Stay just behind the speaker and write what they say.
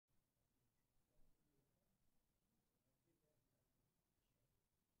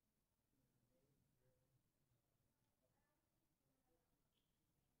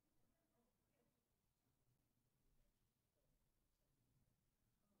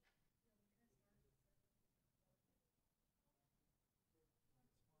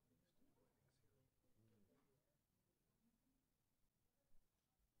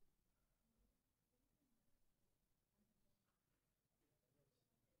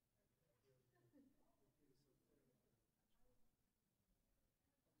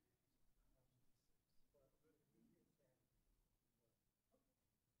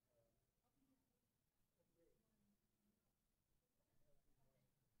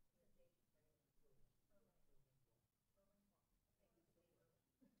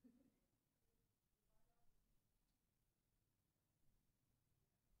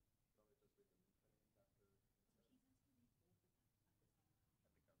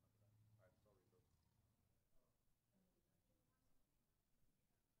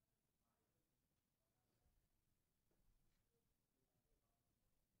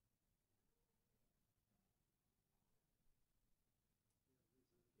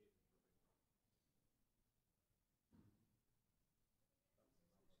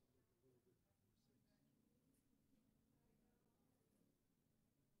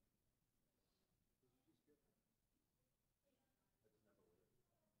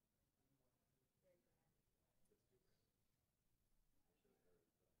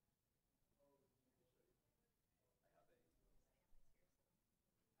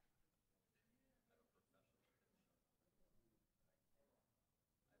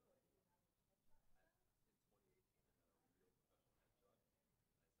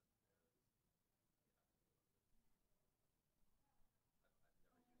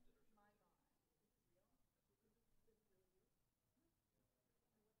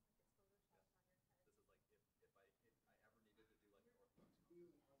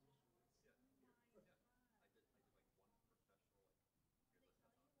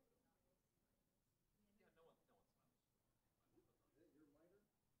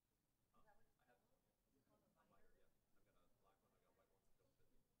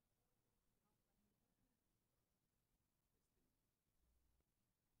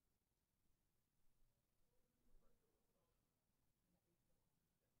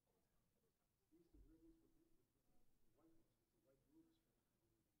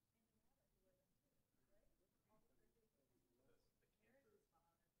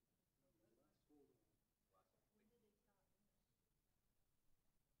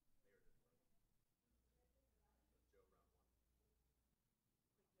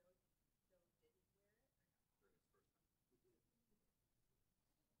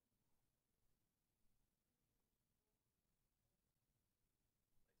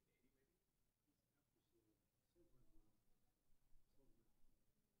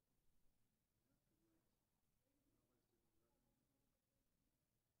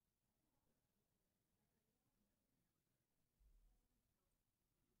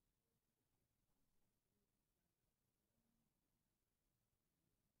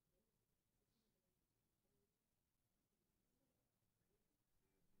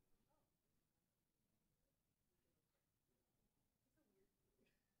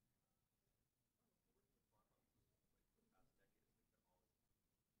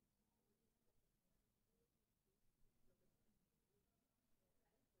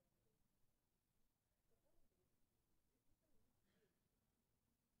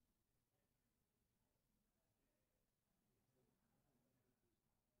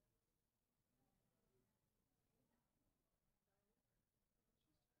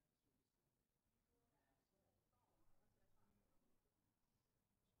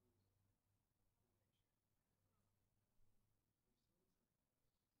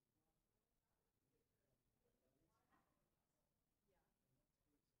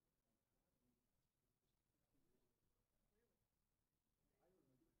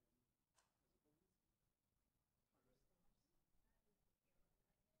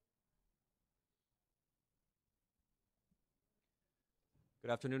Good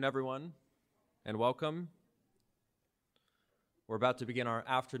afternoon, everyone, and welcome. We're about to begin our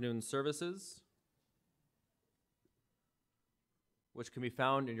afternoon services, which can be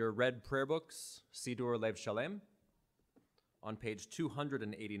found in your red prayer books, Sidur Lev Shalem, on page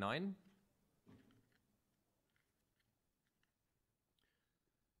 289.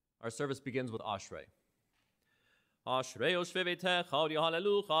 Our service begins with Ashrei. Ashrei Yoshvei Beitecha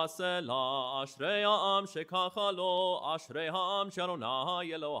Hallelu Chasela Ashrei Ha'am Shekacha Lo Ashrei Ha'am Sharonah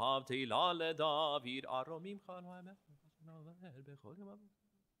Elohav Teila LeDavid Aromim Chal Ha'emet Bechol Yamav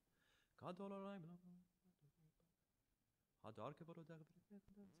Gadol Olayim Hadar Kevod Odech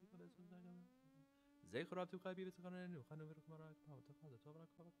Zecher Rav Tuchai Bivet Zachanenu Chanu Virch Marak Pau Tachad Tov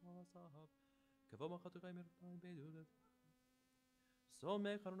Rak Pavak Mavasahav Kevod Machatuchai Mirchai Bedulet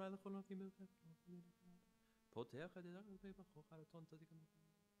Somei Charunai Lechol Nafim Bilchet פותח את ידיך לפי בחוך הרצון צדיק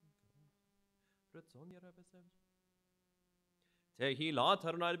רצון ירא בסב תהילת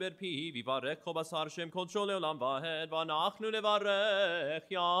ה' ברפי ויברך כל בשר שם קודשו לעולם ועד ואנחנו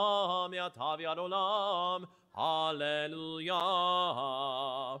נברך יה מעתה ועד עולם Hallelujah.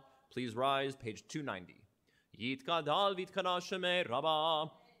 Please rise, page 290. יתגדל ויתקדש שמי רבה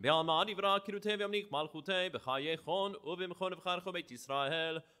בעלמא דברה קירותי וימליך מלכותי בחייכון ובמכון ובחרכו בית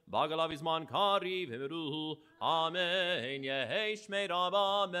ישראל בגלה בזמן קריב אמרו אמן יהי שמי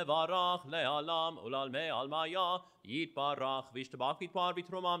רבה מברך לעלם ולעלמי עלמיה יתברך וישתבח ויתפאר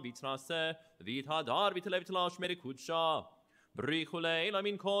ויתרומם ויתנשא ויתהדר ויתעלה ויתעלה שמי קודשה בריחו לילה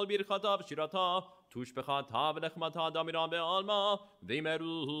מן כל ברכתה ושירתה תושבחתה ונחמתה דמירה בעלמא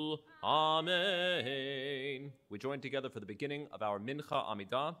ואמרו Amen. We join together for the beginning of our Mincha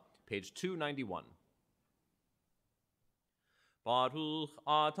Amidah, page 291. Baruch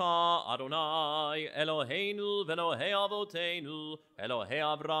Ata Adonai Eloheinu v'Elohei Avoteinu Elohei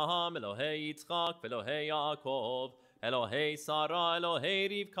Avraham Elohei Yitzchak v'Elohei Yaakov Elohei Sarah Elohei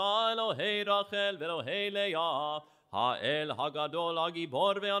Rivka Elohei Rachel v'Elohei Leah Ha'el Hagadol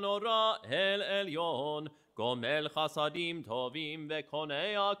Hagibor ve'Anora El Elyon גומל חסדים טובים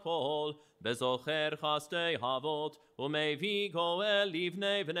וקונה הכל, בזוכר חסדי אבות, ומביא גואל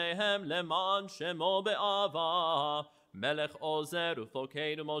לבני בניהם למען שמו באהבה. מלך עוזר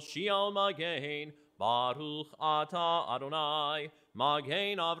ופוקד ומושיע ומגן, ברוך אתה אדוני,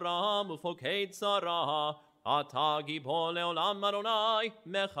 מגן אברהם ופוקד שרה. אתה גיבור לעולם אדוני,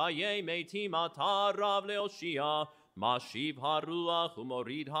 מחיי מתים אתה רב להושיע, משיב הרוח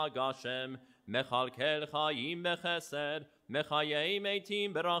ומוריד הגשם, מכלכל חיים בחסד, מחיי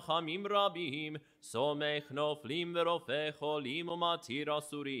מתים ברחמים רבים, סומך נופלים ורופא חולים ומתיר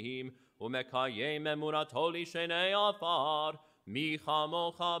אסורים, ומקיים אמונתו לשני עפר, מי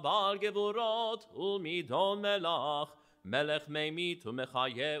כמוך בעל גבורות ולמידון מלך, מלך ממית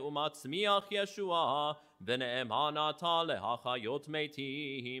ומחיה ומצמיח ישועה, ונאמן אתה להחיות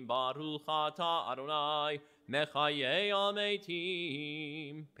מתים, ברוך אתה אדוני, מחיי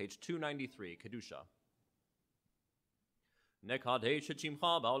המתים. Page 293, Kedusha. נקדש את שמך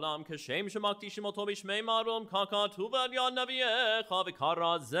בעולם כשם שמקדישים אותו בשמי מרום, ככתוב על יד נביאך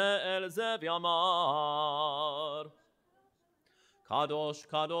וקרא זה אל זה ואמר קדוש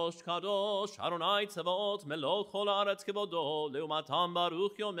קדוש קדוש אדוני צבאות מלוא כל הארץ כבודו לעומתם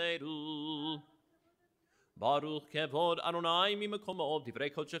ברוך יאמרו ברוך כבוד אדוני ממקומו דברי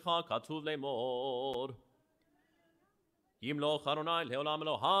קודשך כתוב לאמור ימלוך אדוני לעולם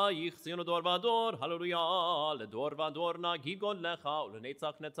אלוהיך ציון לדור ודור, הללויה, לדור ודור נגיד גודלך,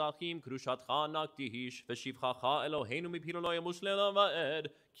 ולנצח נצחים קדושתך נקדיש, ושבחך אלוהינו מפינו לא ימוש לעולם ועד,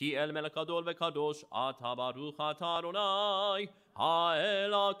 כי אל מלך גדול וקדוש, אתה ברוך אתה אדוני,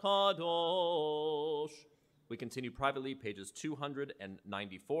 האל הקדוש. We continue privately, pages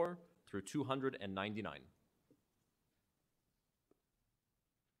 294 through 299.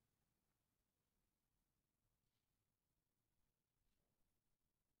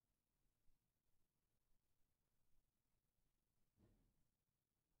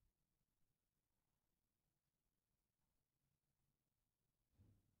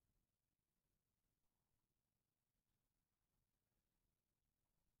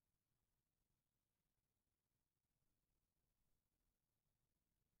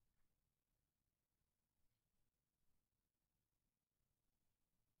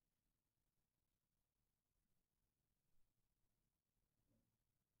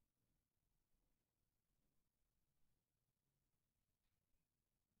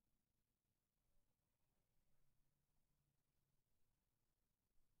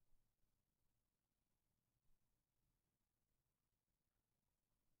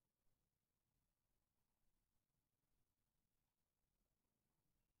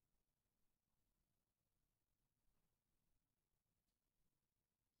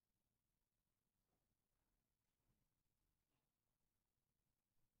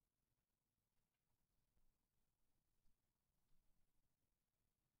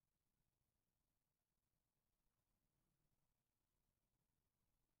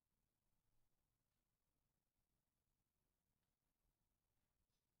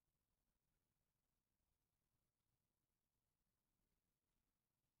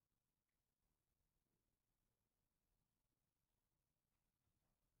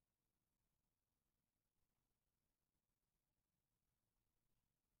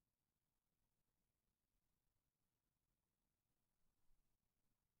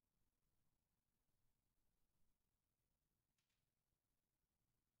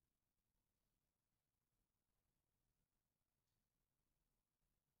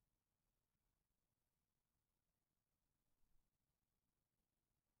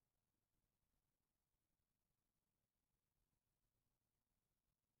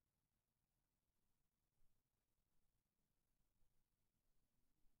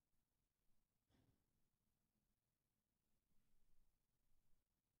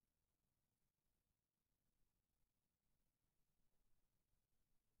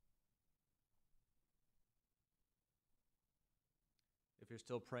 you're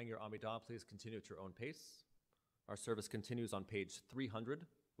still praying your Amidah, please continue at your own pace. Our service continues on page 300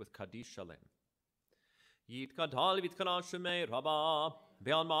 with Kaddish Shalem. יתגדל ויתקדש שמי רבה,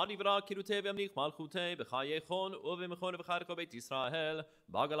 בעלמא דברה קירותי וימליך מלכותי, בחיי חון ובמכון ובחריכו בית ישראל,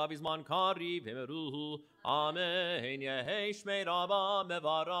 בגלה בזמן קריב ומרוהו, אמן. יהי שמי רבה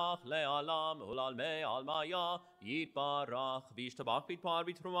מברך לעלם, ולעלמי עלמיה יתברך, וישתבח ויתפאר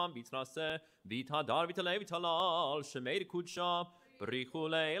ויתרומם ויתנשא, ויתהדר ויתעלה ויתהלל, שמי קודשה, בריחו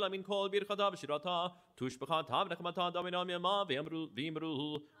לעילה מן כל ברכתה ושירתה, תושבחתה ונחמתה דמינם ימה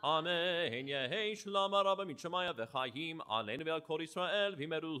ויאמרו אמן. יהי שלום הרבה מן שמיה וחיים עלינו ועל כל ישראל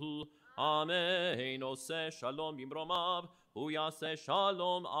ויאמרו אמן. עושה שלום במרומיו, הוא יעשה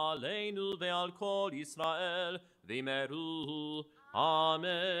שלום עלינו ועל כל ישראל ויאמרו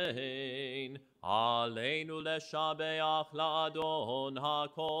אמן. עלינו לשבח לאדון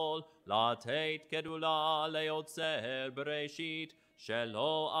הכל, לתת גדולה ליוצר בראשית,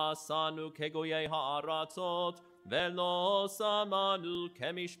 שלא עשנו כגויי הארצות, ולא שמנו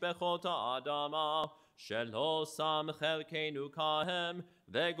כמשפחות האדמה, שלא שם חלקנו כהם,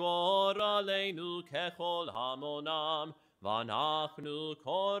 וגורלנו ככל המונם, ואנחנו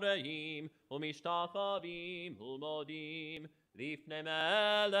קוראים ומשתחווים ומודים לפני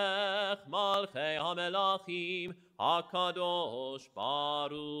מלך מלכי המלכים, הקדוש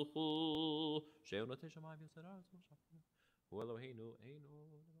ברוך הוא. שעונתי שמיים יסר הארץ משפטנו. הוא אלוהינו אינו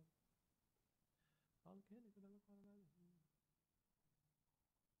על כן יקבל לך עלינו.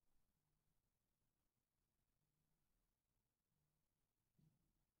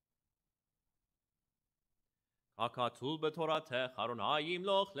 הכתוב בתורתך ארוני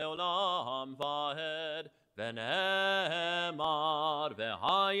ימלוך לעולם ועד, ונאמר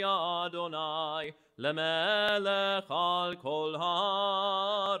והיה אדוני למלך על כל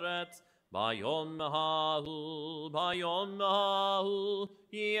הארץ. ביום ההוא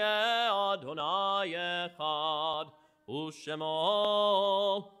יהיה אדוני אחד,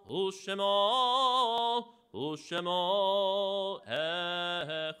 ושמו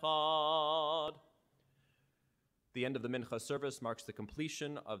אחד. The end of the Mincha service marks the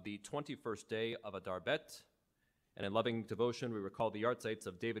completion of the 21st day of Adar Bet, and in loving devotion we recall the yahrzeits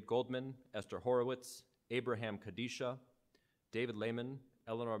of David Goldman, Esther Horowitz, Abraham Kadisha, David Lehman,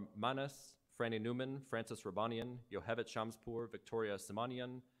 Eleanor Manes, Franny Newman, Francis Rabanian, Yohevet Shamspur, Victoria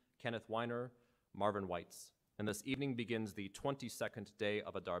Simanian, Kenneth Weiner, Marvin Weitz. And this evening begins the 22nd day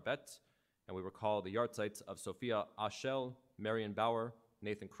of Adar Bet, and we recall the yahrzeits of Sophia Ashel, Marion Bauer,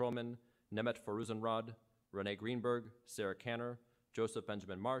 Nathan Kroman, Nemet Faruzenrad, Renee Greenberg, Sarah Canner, Joseph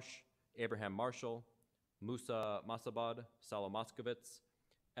Benjamin Marsh, Abraham Marshall, Musa Masabad, Salo Moskovitz,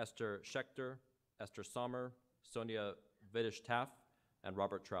 Esther Schechter, Esther Sommer, Sonia Vidish Taff, and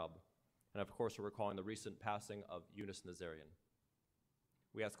Robert Traub. And of course, we're recalling the recent passing of Younes Nazarian.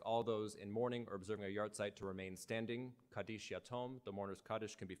 We ask all those in mourning or observing a yahrzeit to remain standing. Kaddish Yatom, the mourner's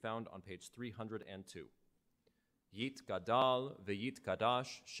Kaddish, can be found on page 302. Yit Gadal v'yit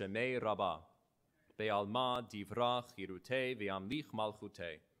Kadash Shemei Rabbah. Be'alma divra chirutei ve'amlich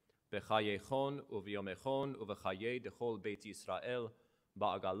malchutei. Bechayechon uviomechon uvechaye dechol beit Yisrael.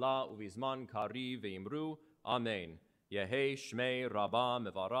 Ba'agala uvizman kari ve'imru. Amen. Yehei shmei Rabbah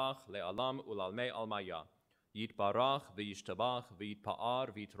mevarach le'alam ulalmei almaya. Yitbarach ve'yishtabach ve'yitpa'ar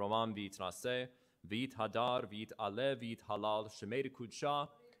ve'yitromam ve'yitnaseh ve'yithadar ve'yit'aleh ve'yithalal shemei kudsha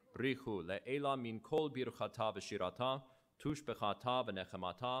brichu le'ela min kol birchata v'shirata tush bechata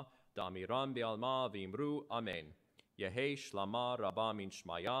v'nechemata da'amiram be'alma ve'imru amen. Yehei shlama Rabbah min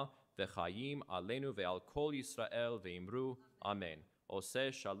shmaya ve'chayim alenu ve'al kol Yisrael ve'imru amen.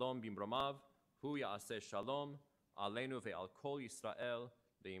 Oseh shalom bimromav hu ya'aseh shalom alenu ve'al kol Yisrael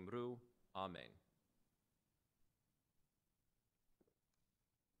ve'imru amen.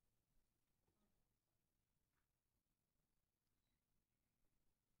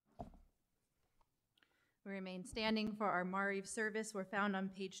 We remain standing for our Mariv service. We're found on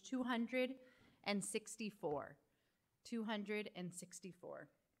page 264. 264.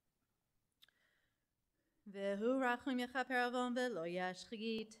 Vehu rachum yechaper avon velo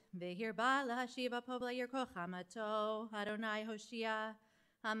yashchit, vehirba lahashiv apov la'yirko chamato, Adonai Hoshia,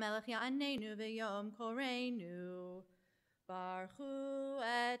 hamelech ya'anenu v'yom koreinu, barchu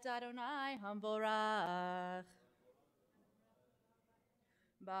et Adonai hamvorach.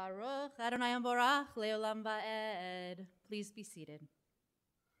 Baruch Adonai Amborach Leolam Va'ed. Please be seated.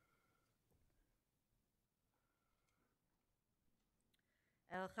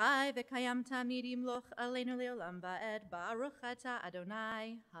 El Chai V'Kayam Tamid Yimloch Aleinu Leolam Va'ed. Baruch Ata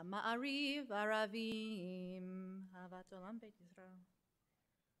Adonai Hama'ariv Aravim. Havat Olam Beit Yisrael.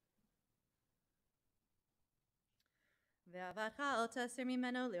 ואהבתך אל תסיר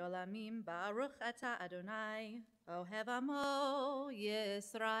ממנו לעולמים, ברוך אתה אדוני, אוהב עמו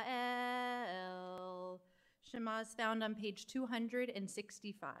Yisrael. Shema is found on page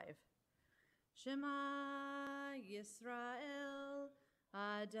 265. Shema Yisrael,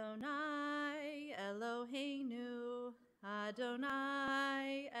 Adonai Eloheinu,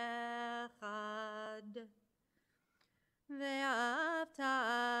 Adonai Echad. ואהבת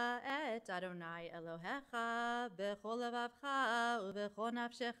את אדוני אלוהיך בכל לבבך ובכל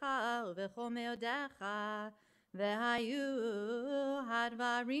נפשך ובכל מאודיך, והיו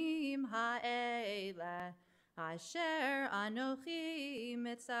הדברים האלה אשר אנוכי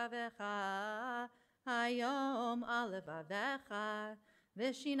מצווך היום על לבביך,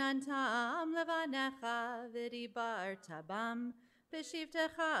 ושיננתם לבניך ודיברת בם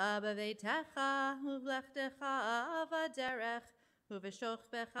בשבתך בביתך ובלכתך בדרך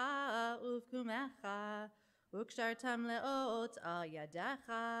ובשוכבך ובקומך, וקשרתם לאות על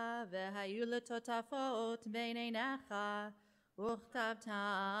ידיך, והיו לטוטפות בין עיניך,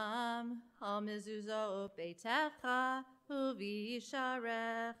 וכתבתם על מזוזות ביתך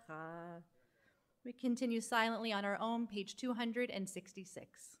ובישעריך. We continue silently on our own, page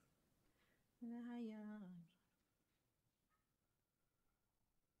 266.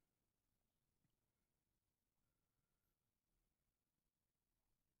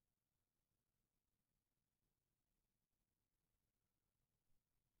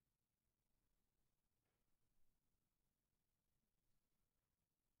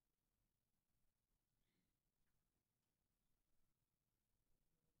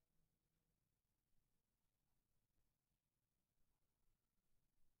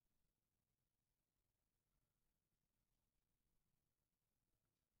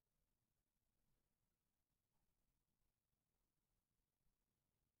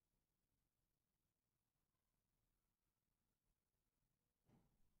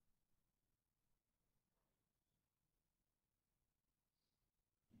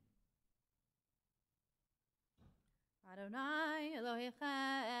 Adonai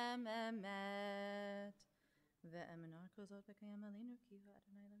Elohechem emet, ve'emunah kozot v'kayam alinu ki hu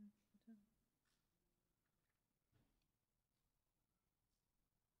Adonai Elohim.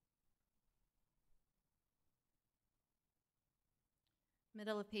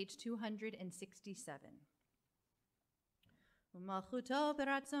 Middle of page 267. ומלכותו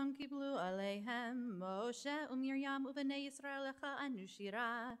ברצון קיבלו עליהם משה ומרים ובני ישראל לך אנו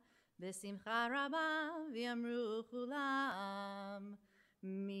שירה בשמחה רבה, ואמרו כולם,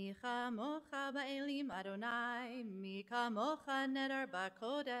 מי כמוך באלים אדוני, מי כמוך נדר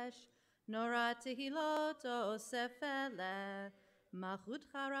בקודש, נורא תהילות אוסף אלה.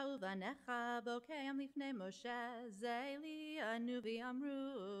 מלכותך ראו בניך בוקעים לפני משה, זה לי ענו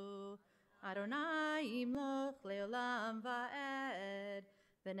ואמרו, אדוני ימלוך לעולם ועד.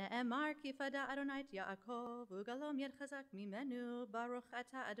 ונאמר כי פדה אדוני את יעקב, וגלום יד חזק ממנו, ברוך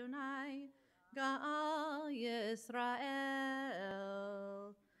אתה אדוני, גאל ישראל.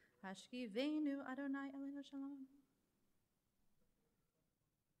 השכיבנו אדוני אלינו שלום.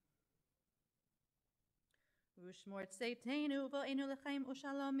 ושמור צאתנו ובואנו לחיים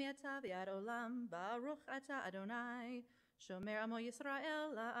ושלום מעתה ועד עולם, ברוך אתה אדוני, שומר עמו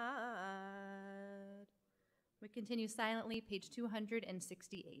ישראל לעד. We continue silently, page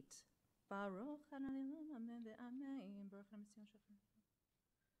 268. Baruch Adonai Amen ve'amen. Baruch Adonai Shachar.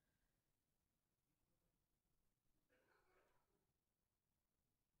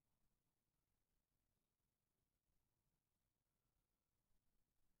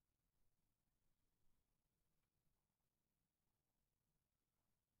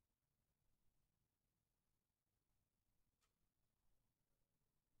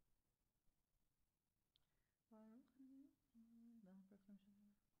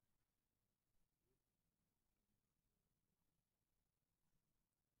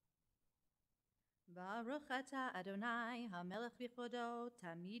 Baruch atah Adonai, HaMelech v'chodo,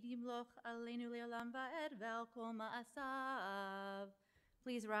 tamid yimloch aleinu le'olam va'ed ve'al kol ma'asav.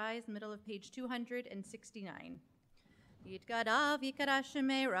 Please rise, middle of page 269. Yitgadav yikadash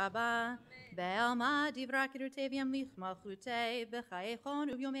shemei rabba, be'alma divra kirutei v'yamlich malchutei, b'chayechon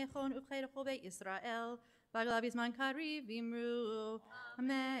u'vyomechon u'chayrecho be'Yisrael, baglav bizman kariv v'imru.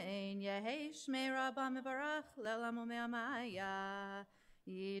 Amen. Yehei shmei rabba mevarach le'olam u'me'amaya.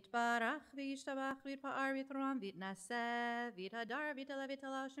 Yitbarach v'yishtabach v'yitpa'ar v'yitrom v'yitnaseh v'yithadar v'yitala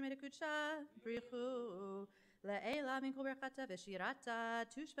v'yitala shemei kudsha brichu le'ela min kol berchata v'shirata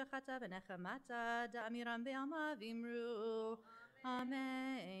tushbechata v'nechemata da'amiram be'alma v'imru.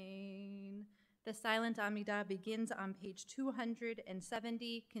 Amen. The silent Amidah begins on page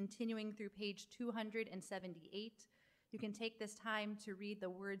 270, continuing through page 278. You can take this time to read the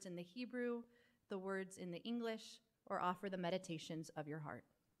words in the Hebrew, the words in the English, or offer the meditations of your heart.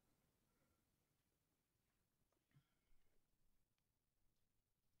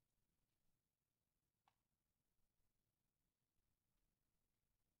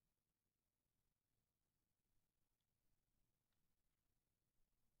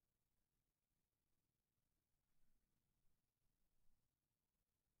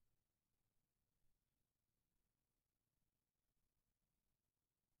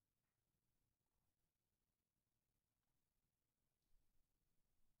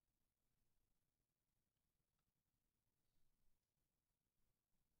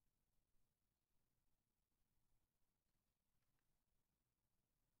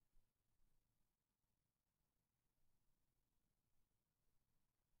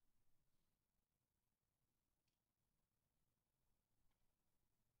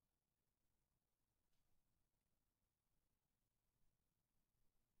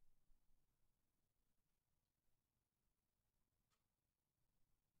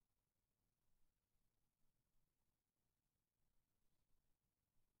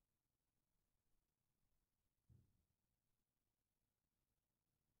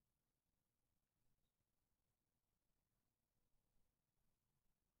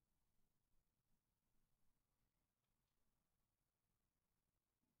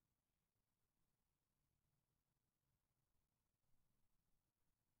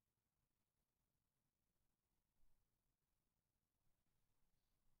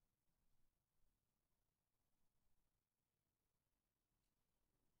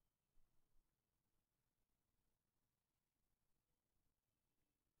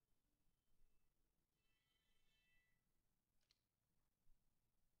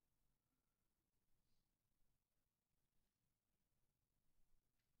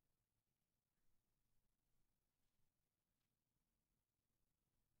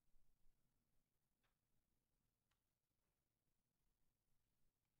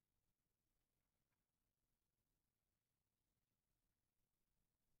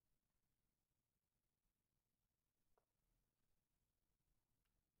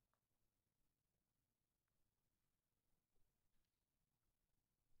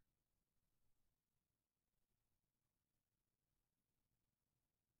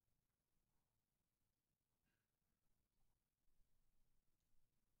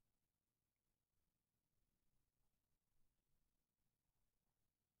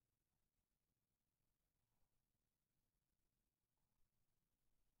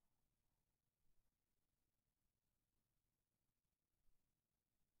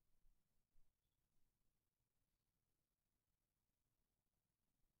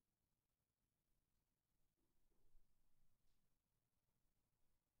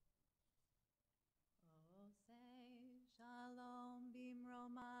 Say shalom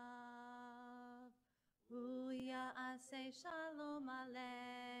bimromav, huya asay shalom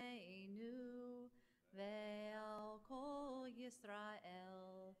aleinu, ve'al kol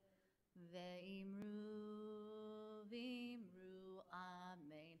Yisrael, ve'imru vimru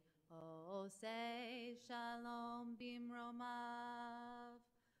amen. Oh, say shalom bimromav,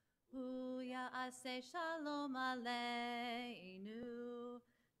 huya asay shalom aleinu,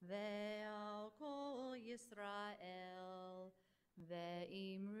 ve'al kol Yisrael,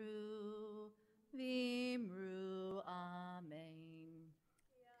 ve'imru vimru amen.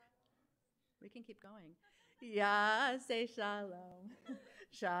 We can keep going. Ya say shalom,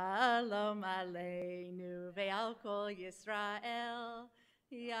 shalom aleinu, ve'al kol Yisrael.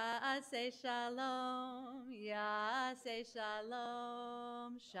 Ya say shalom, ya say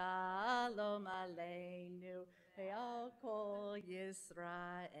shalom, shalom aleinu, ve'al kol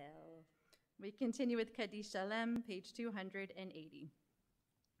Yisrael. We continue with Kaddish Shalem, page 280.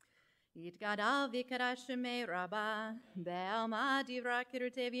 יתגדל ויקרא שמי רבה, בעלמא דברה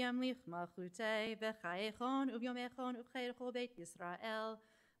קירותי וימליך מלכותי, בחייכון וביומכון ובחיי כל בית ישראל,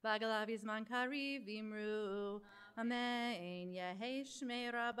 בעגלה בזמן קריב אמרו, אמן. יהי שמי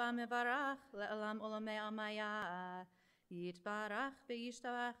רבה מברך לעולם עולמי עמיה. יתברך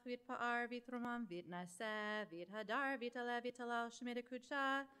וישתבח ויתפאר ויתרומם ויתנשא ויתהדר ויתעלה ויתהלל שמי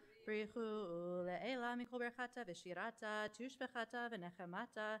דקודשה, בריחו לעילה מכל ברכתה ושירתה, תושבחתה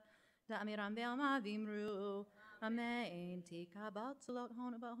ונחמתה, דאמירם בעלמא ואמרו, אמן. תקבל צלות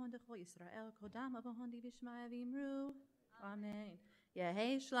הון ובהון דכל ישראל, קודם ובהון דבשמיא ואמרו, אמן.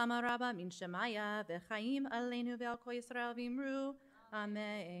 יהי שלמה רבה מן שמיה, וחיים עלינו ועל כל ישראל ואמרו,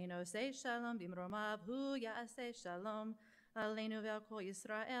 אמן. עושה שלום במרומיו, הוא יעשה שלום עלינו ועל כל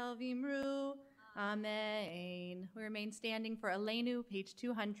ישראל ואמרו, amen. We remain standing for Aleinu, page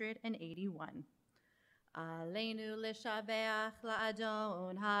 281. עלינו לשבח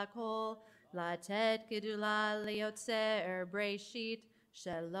לאדון הכל, לתת גדולה ליוצר בראשית,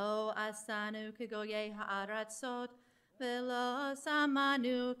 שלא עשנו כגויי הארצות, ולא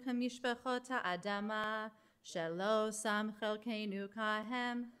שמנו כמשפחות האדמה, שלא שם חלקנו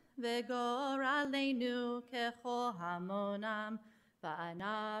כהם, וגורלנו ככל המונם,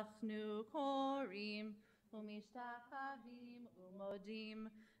 ואנחנו קוראים ומשתחווים ומודים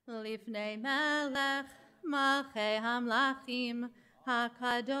לפני מלך מלכי המלכים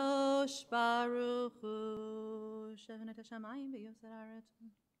הקדוש ברוך הוא. שבן את השמיים ויוסר הארץ.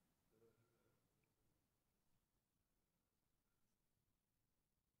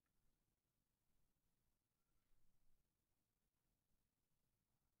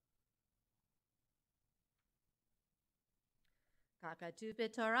 ככתוב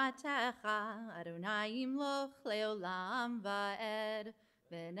בתורתך, אדוני ימלוך לעולם ועד,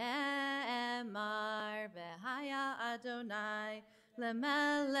 ונאמר, והיה אדוני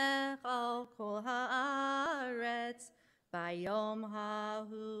למלך על כל הארץ, ביום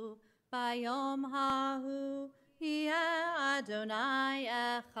ההוא יהיה אדוני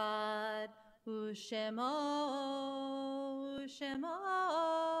אחד, ושמו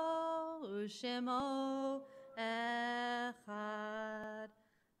Echad.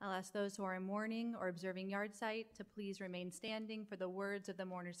 I'll ask those who are in mourning or observing yard site to please remain standing for the words of the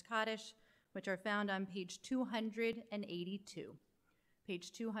mourner's Kaddish, which are found on page 282.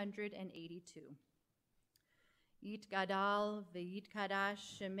 Page 282. Yit gadal v'yit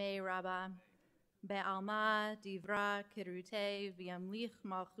kadash shemei rabba, be'alma divra kirute v'yamlich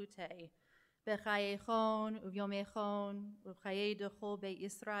malchute, b'chayechon uvyomechon u'chaye dechol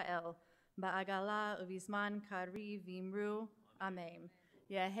be'Yisrael, Ba'agala uvizman kari vimru, Amen.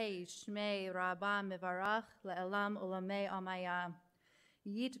 Yehei shmei rabba mevarach le'elam ulamei amaya.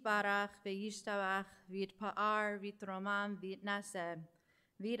 Yitbarach ve'yishtabach v'yitpa'ar v'yitromam v'yitnaseh.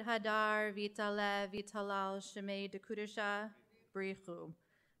 V'yithadar v'yitale v'yitalal shmei dekudusha brichu.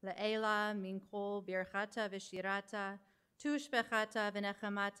 Le'ela min kol birchata v'shirata, tushbechata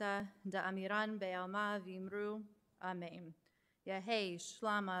v'nechamata, da'amiran be'alma v'imru, Amen. Yehei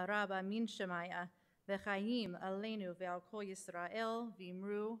shlama rabba min shemaya, v'chayim aleinu ve'al kol Yisrael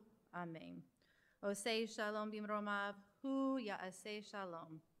v'imru, Amen. Osei shalom bimromav, hu ya'aseh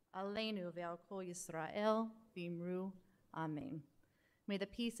shalom, aleinu ve'al kol Yisrael v'imru, Amen. May the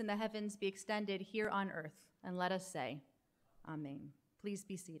peace in the heavens be extended here on earth, and let us say, Amen. Please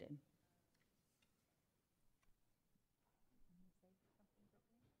be seated.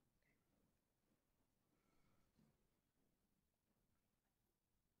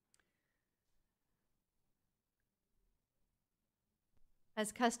 As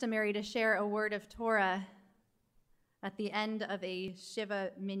customary to share a word of Torah at the end of a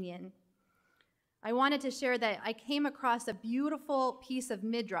Shiva Minyan, I wanted to share that I came across a beautiful piece of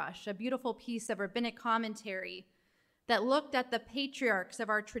midrash, a beautiful piece of rabbinic commentary that looked at the patriarchs of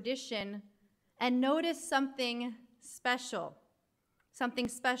our tradition and noticed something special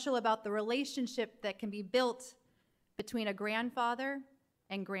about the relationship that can be built between a grandfather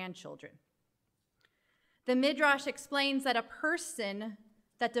and grandchildren. The midrash explains that a person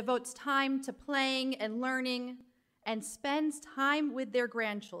that devotes time to playing and learning and spends time with their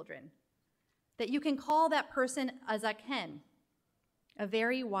grandchildren, that you can call that person a zaken, a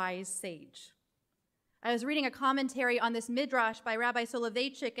very wise sage. I was reading a commentary on this midrash by Rabbi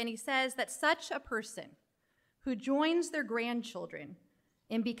Soloveitchik, and he says that such a person who joins their grandchildren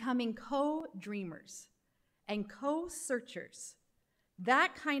in becoming co-dreamers and co-searchers,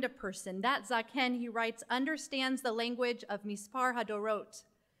 that kind of person, that zaken, he writes, understands the language of mispar hadorot,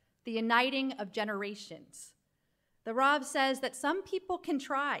 the uniting of generations. The Rav says that some people can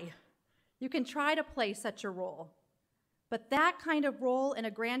try. You can try to play such a role. But that kind of role in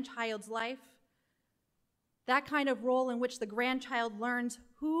a grandchild's life, that kind of role in which the grandchild learns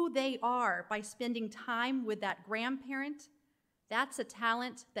who they are by spending time with that grandparent, that's a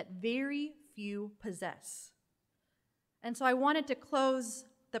talent that very few possess. And so I wanted to close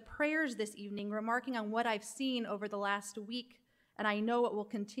the prayers this evening remarking on what I've seen over the last week, and I know it will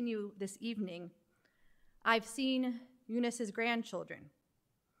continue this evening. I've seen Younes's grandchildren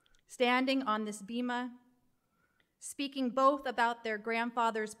standing on this bima, speaking both about their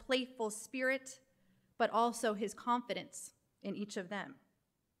grandfather's playful spirit, but also his confidence in each of them.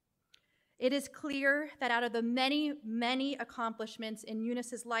 It is clear that out of the many, many accomplishments in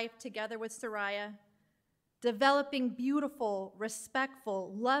Younes's life together with Saraya, developing beautiful,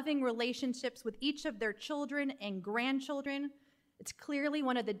 respectful, loving relationships with each of their children and grandchildren, it's clearly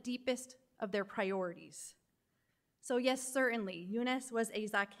one of the deepest of their priorities. So yes, certainly, Younes was a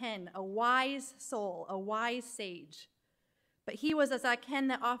zaken, a wise soul, a wise sage. But he was a zaken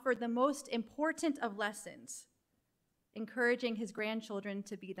that offered the most important of lessons, encouraging his grandchildren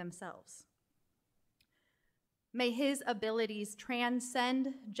to be themselves. May his abilities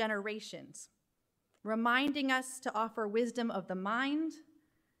transcend generations, reminding us to offer wisdom of the mind,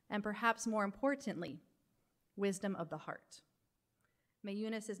 and perhaps more importantly, wisdom of the heart. May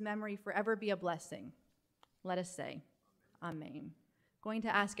Younes' memory forever be a blessing. Let us say, Amen. Going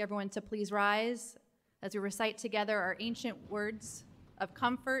to ask everyone to please rise as we recite together our ancient words of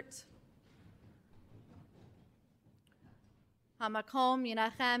comfort. Hamakom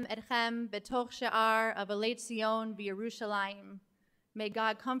yinachem etchem betoch she'ar avalei Zion v'Yerushalayim. May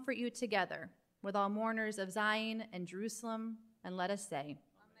God comfort you together with all mourners of Zion and Jerusalem, and let us say,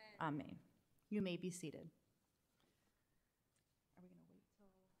 Amen. Amen. You may be seated.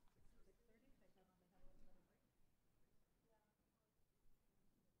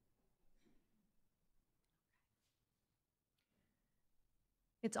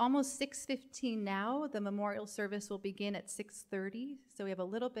 It's almost 6:15 now. The memorial service will begin at 6:30, so we have a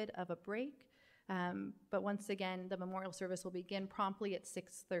little bit of a break. But once again, the memorial service will begin promptly at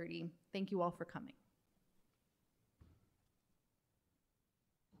 6:30. Thank you all for coming.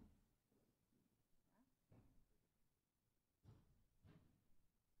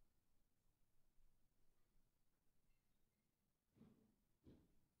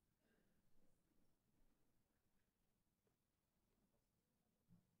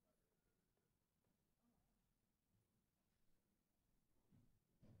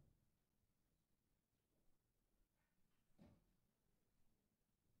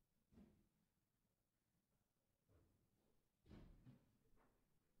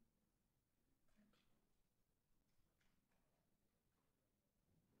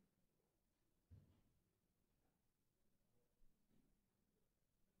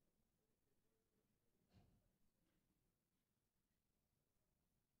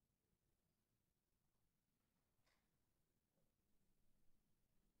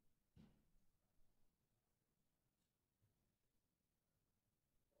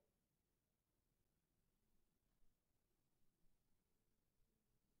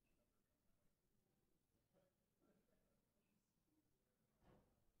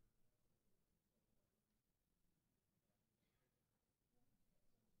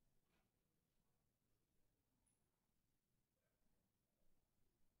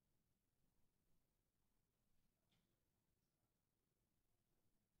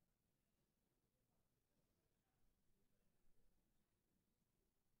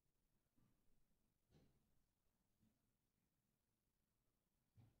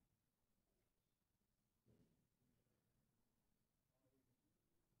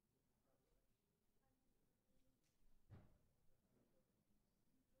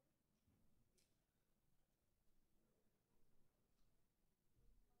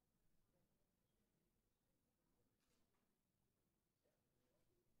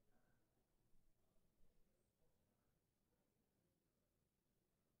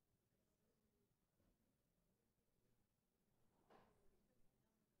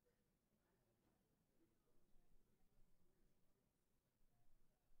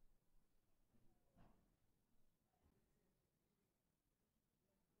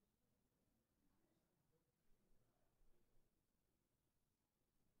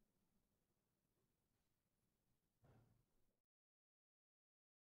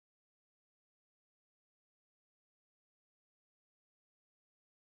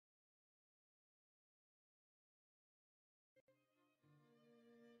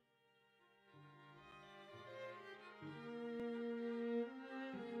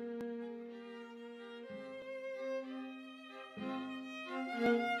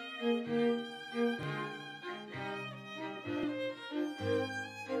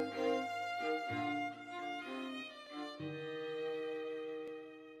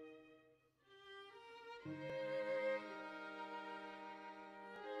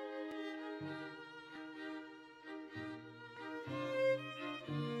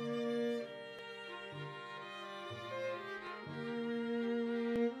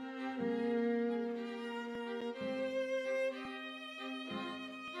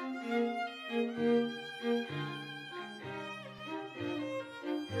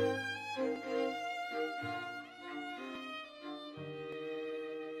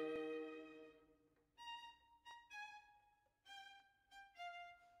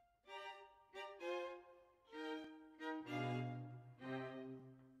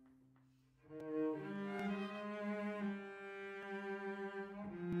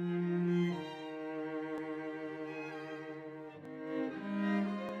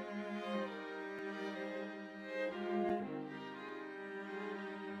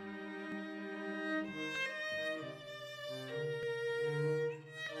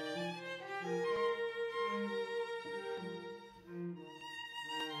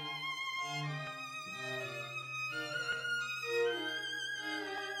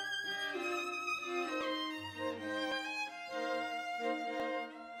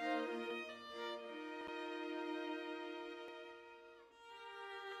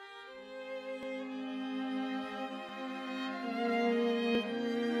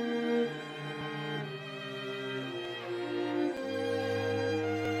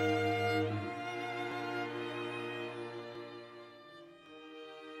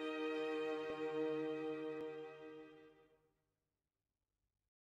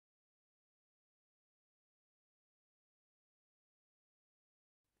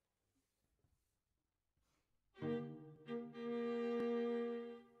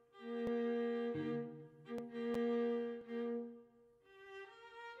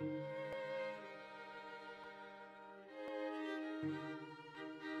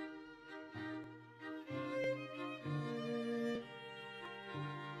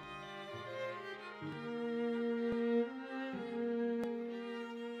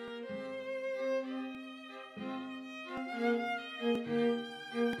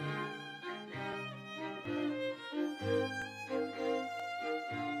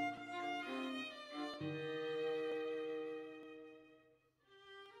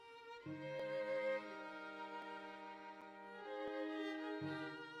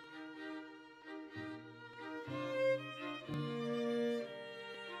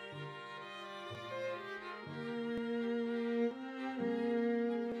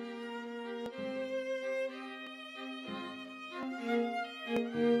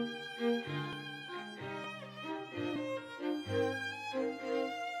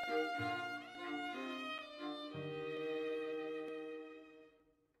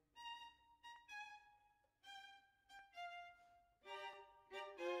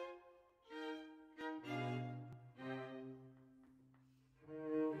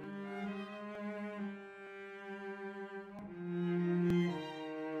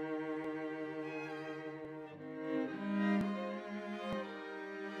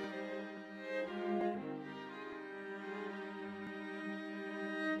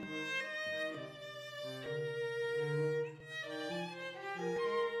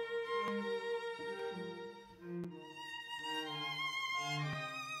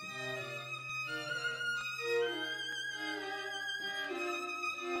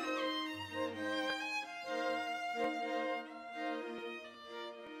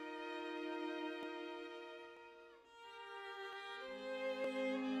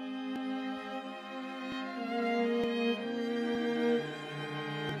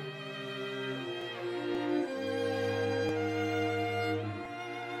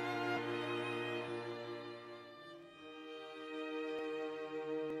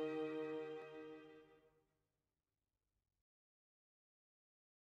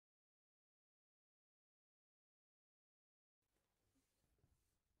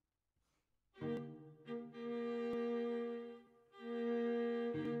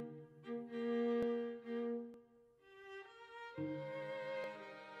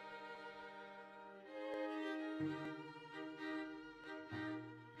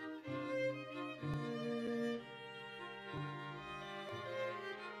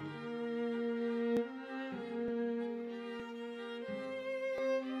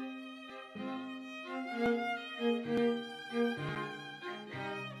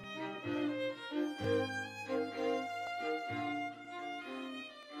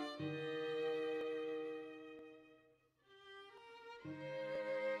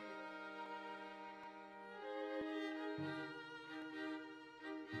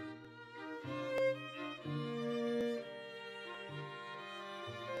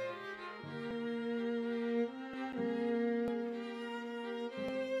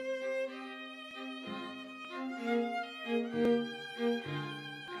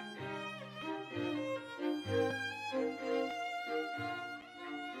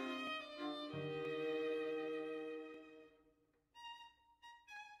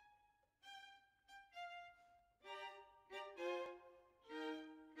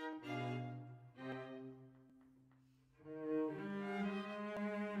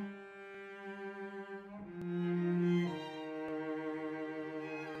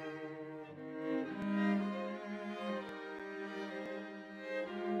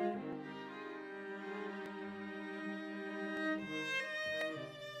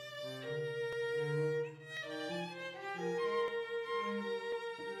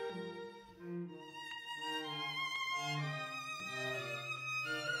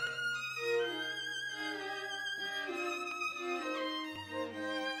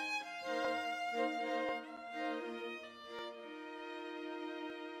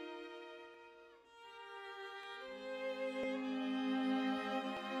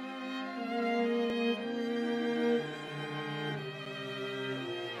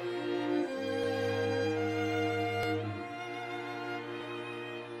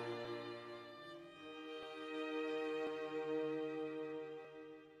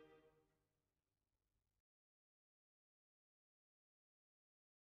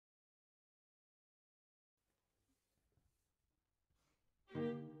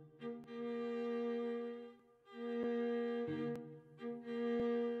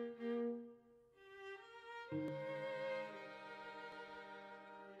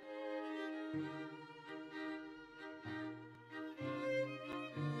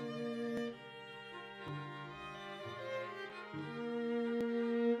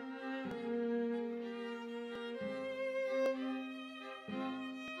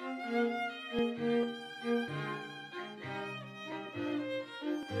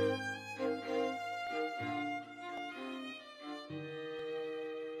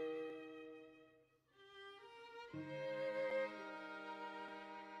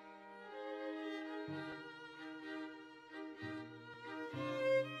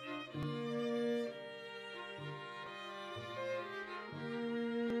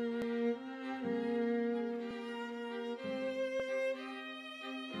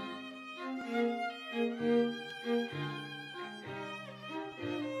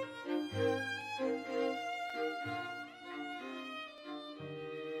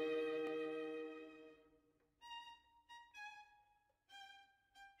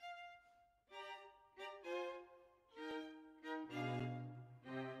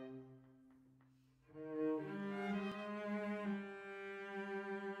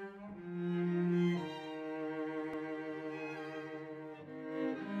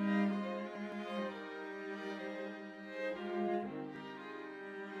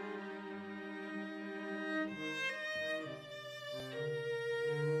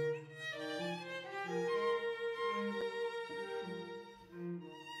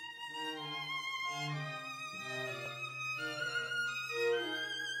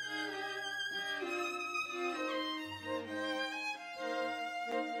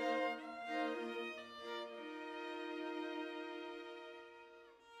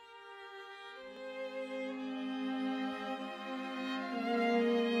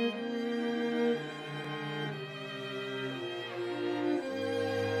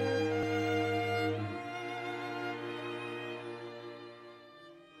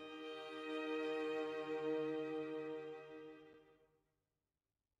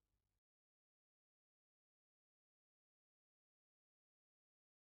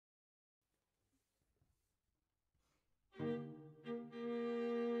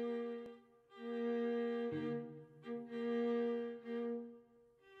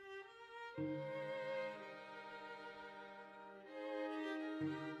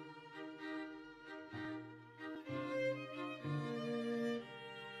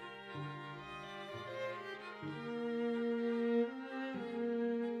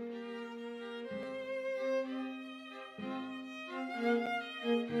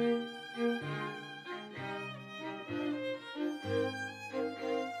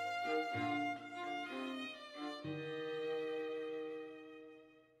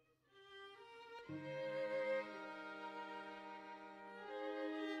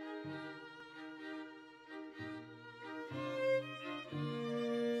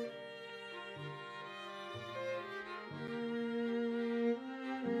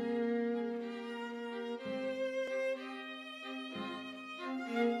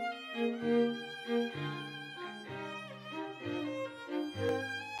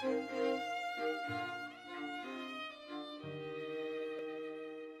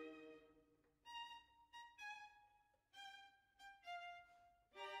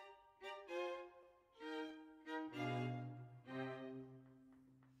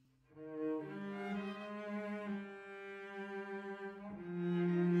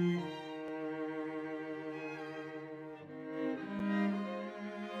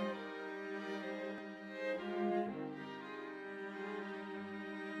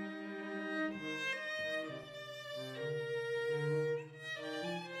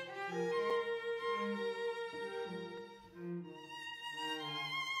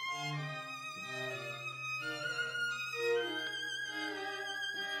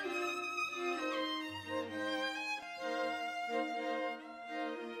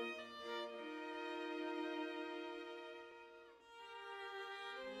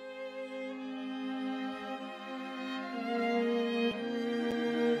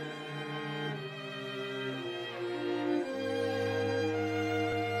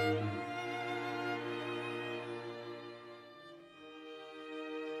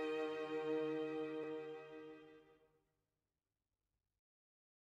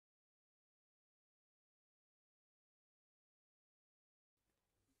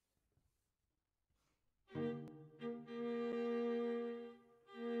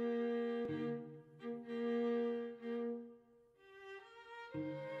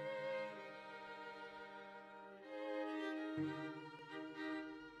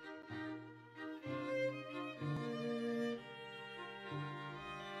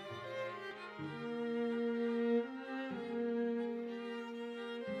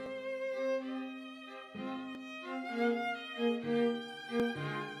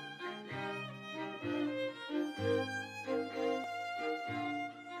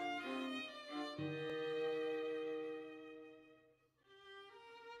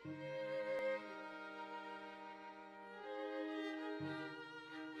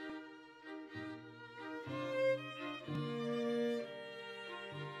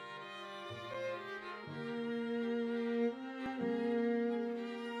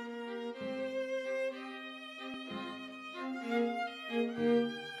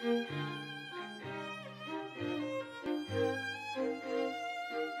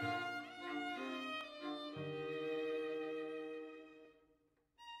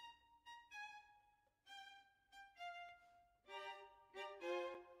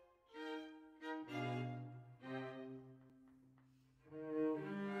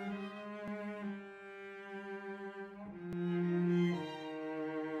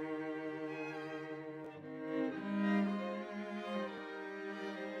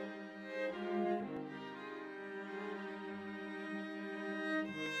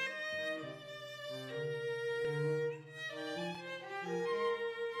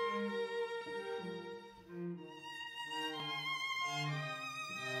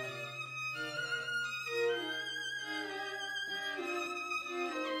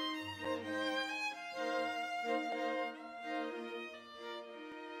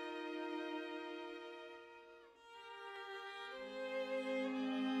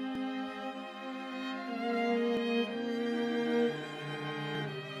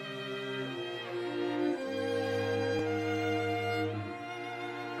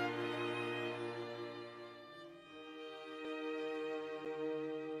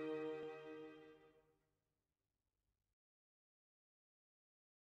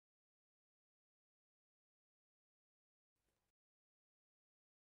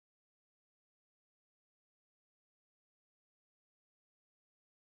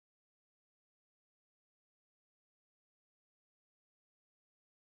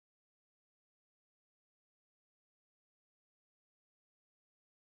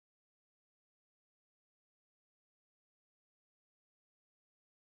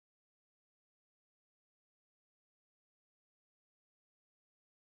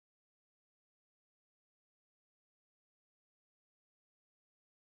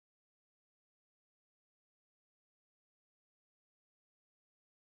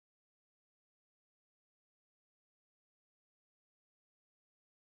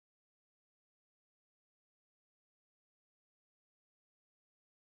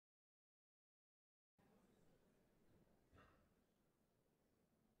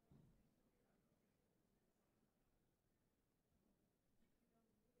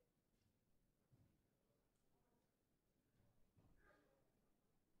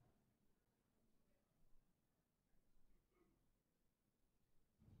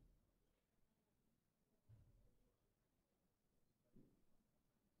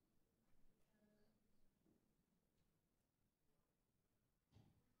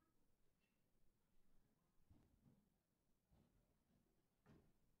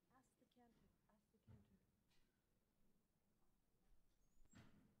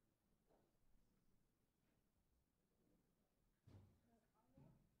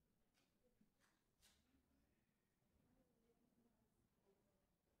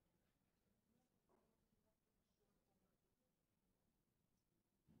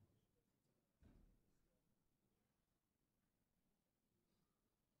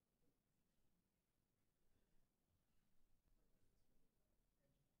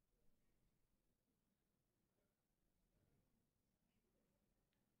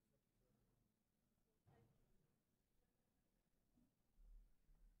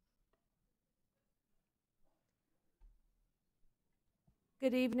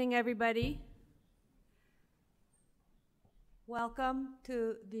 Good evening, everybody. Welcome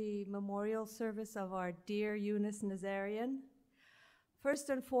to the memorial service of our dear Younes Nazarian. First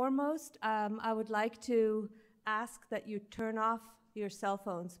and foremost, I would like to ask that you turn off your cell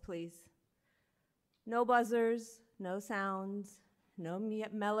phones, please. No buzzers, no sounds, no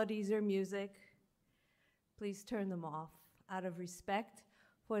melodies or music. Please turn them off out of respect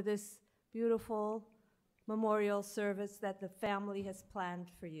for this beautiful memorial service that the family has planned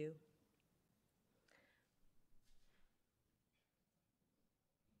for you.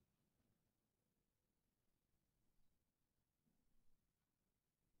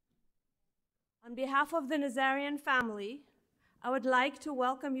 On behalf of the Nazarian family, I would like to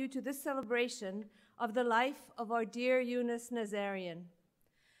welcome you to this celebration of the life of our dear Younes Nazarian.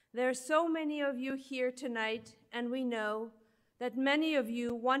 There are so many of you here tonight, and we know that many of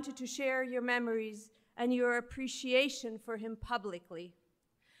you wanted to share your memories and your appreciation for him publicly.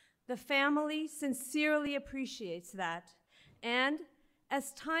 The family sincerely appreciates that, and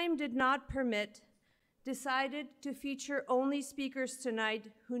as time did not permit, decided to feature only speakers tonight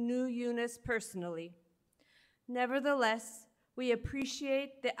who knew Younes personally. Nevertheless, we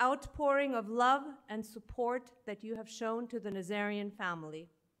appreciate the outpouring of love and support that you have shown to the Nazarian family.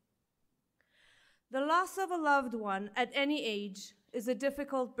 The loss of a loved one at any age is a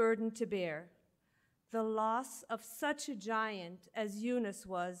difficult burden to bear. The loss of such a giant as Younes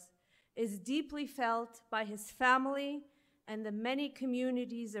was is deeply felt by his family and the many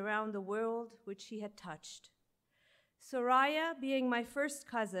communities around the world which he had touched. Soraya being my first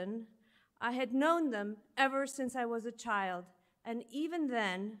cousin, I had known them ever since I was a child, and even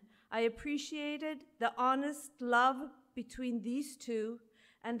then, I appreciated the honest love between these two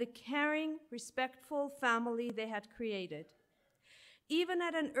and the caring, respectful family they had created. Even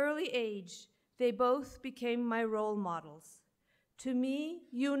at an early age, they both became my role models. To me,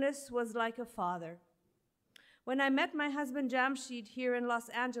 Younes was like a father. When I met my husband Jamshid here in Los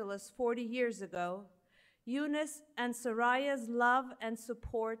Angeles 40 years ago, Younes and Soraya's love and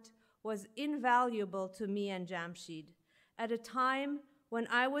support was invaluable to me and Jamshid at a time when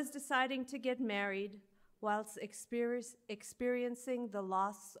I was deciding to get married whilst experiencing the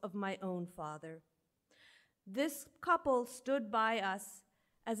loss of my own father. This couple stood by us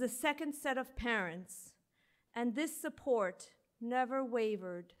as a second set of parents, and this support never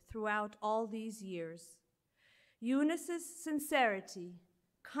wavered throughout all these years. Younes's sincerity,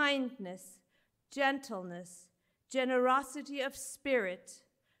 kindness, gentleness, generosity of spirit,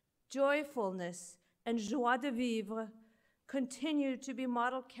 joyfulness, and joie de vivre continue to be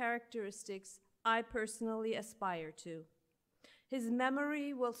model characteristics I personally aspire to. His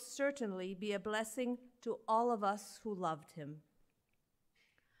memory will certainly be a blessing to all of us who loved him.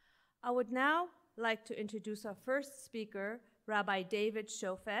 I would now like to introduce our first speaker, Rabbi David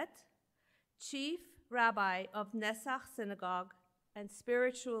Shofet, Chief Rabbi of Nesach Synagogue and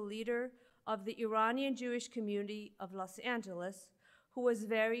spiritual leader of the Iranian Jewish community of Los Angeles, who was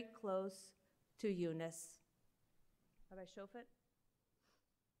very close to Younes. Rabbi Shofet.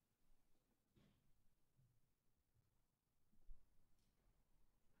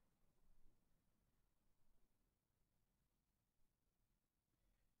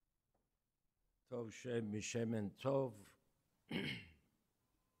 טוב שמשמן טוב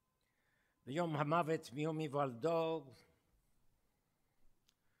ביום המוות מיום היוולדו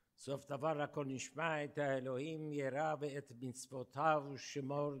סוף דבר הכל נשמע את האלוהים ירא ואת מצוותיו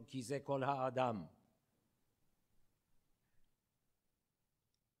שמור כי זה כל האדם.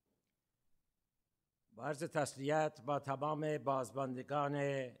 با عرض تسلیت با تمام بازماندگان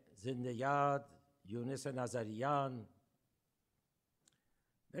زنده یاد یونس نظریان،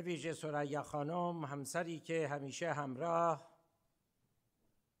 به ویژه سریا خانم، همسری که همیشه همراه،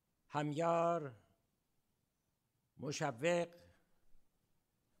 همیار، مشوق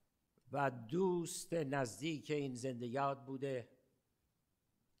و دوست نزدیک این زنده یاد بوده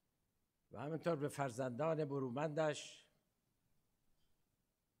و همینطور به فرزندان برومندش،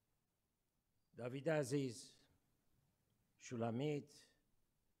 داوید عزیز، شولمیت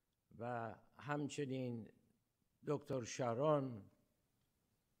و همچنین دکتر شارون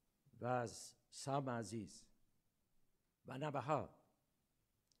و سام عزیز و نوه‌ها.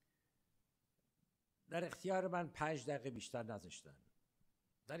 در اختیار من 5 دقیقه بیشتر نذاشتن.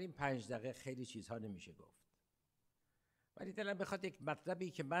 در این 5 دقیقه خیلی چیزها نمیشه گفت، ولی دلم بخواد یک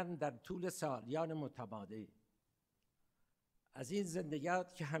مطلبی که من در طول سالیان متمادی از این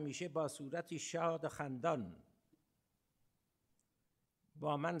زندگیات که همیشه با صورتی شاد و خندان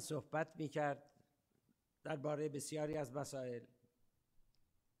با من صحبت میکرد درباره بسیاری از مسائل،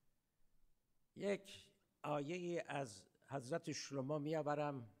 یک آیه از حضرت شلومو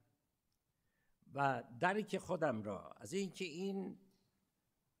میآورم و درک خودم را از اینکه این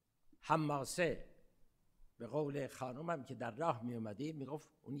حماسه، به قول خانومم که در راه می اومدی میگفت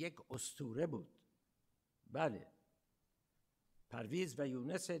اون یک اسطوره بود. بله، پرویز و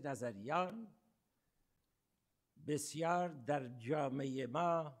یونس نظریان بسیار در جامعه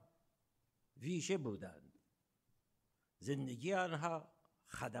ما ویژه بودند. زندگی آنها،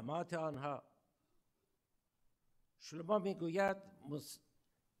 خدمات آنها. شلومو میگوید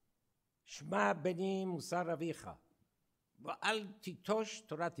شما بنی موسی رویخا و التی توش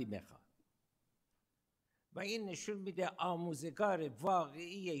تورتی میخوا، و این نشون میده آموزگار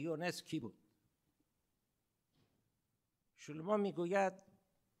واقعی یونس کی بود. شلومو میگوید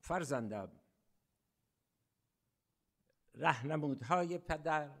فرزندم، راهنمودهای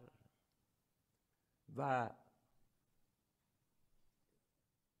پدر و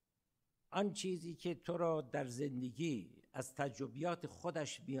آن چیزی که تو را در زندگی از تجربیات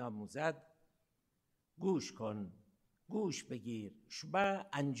خودش بیاموزد گوش کن، گوش بگیر، شما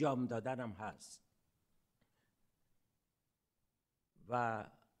انجام دادنم هست. و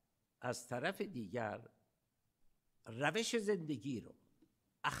از طرف دیگر روش زندگی رو،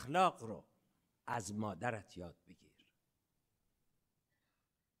 اخلاق رو از مادرت یاد بگیر.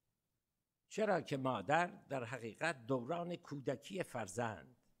 چرا که مادر در حقیقت دوران کودکی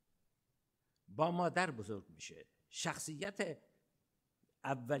فرزند با مادر بزرگ میشه. شخصیت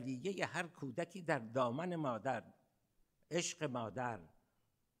اولیه هر کودکی در دامن مادر، عشق مادر،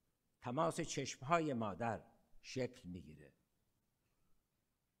 تماس چشمهای مادر شکل میگیره.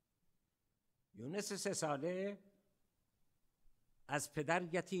 یونس 3 ساله از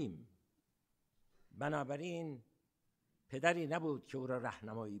پدر یتیم، بنابراین پدری نبود که او را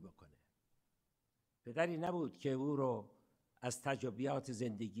راهنمایی بکنه، پدری نبود که او را از تجربیات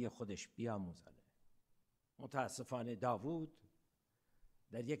زندگی خودش بیاموزانه. متاسفانه داوود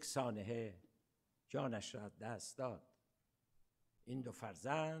در یک سانحه جانش را دست داد. این 2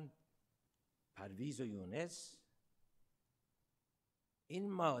 فرزند، پرویز و یونس،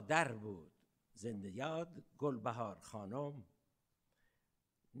 این مادر بود. زنده یاد گلبهار خانم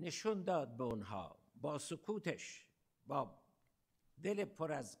نشون داد به اونها با سکوتش، با دل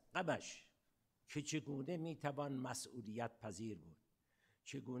پر از غمش، که چگونه میتوان مسئولیت پذیر بود،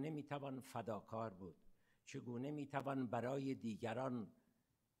 چگونه میتوان فداکار بود، چگونه میتوان برای دیگران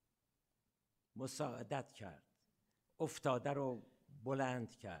مساعدت کرد، افتاده رو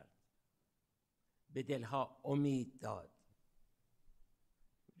بلند کرد، به دلها امید داد.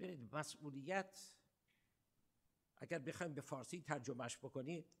 ببینید، مسئولیت اگر بخوایم به فارسی ترجمهش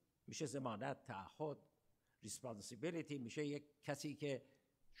بکنید میشه ضمانت، تعهد. ریسپانسیبیلیتی میشه یک کسی که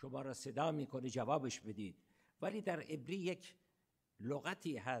شما را صدا میکنه جوابش بدید. ولی در عبری یک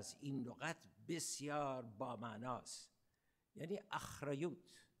لغتی هست، این لغت بسیار بامعناست، یعنی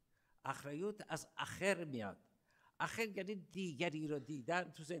اخریوت. اخریوت از اخر میاد. اخر یعنی دیگری رو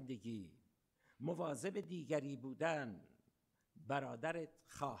دیدن تو زندگی، مواظب دیگری بودن، برادرت،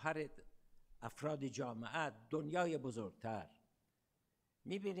 خواهرت، افراد جامعه، دنیای بزرگتر.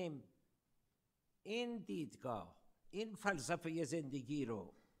 میبینیم این دیدگاه، این فلسفه زندگی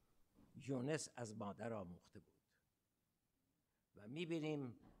رو یونس از مادر آموخته بود. و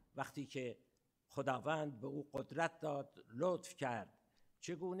میبینیم وقتی که خداوند به او قدرت داد، لطف کرد،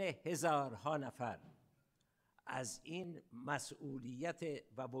 چگونه هزارها نفر از این مسئولیت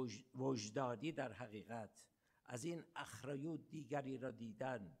و وجدانی، در حقیقت از این اخریوت دیگری را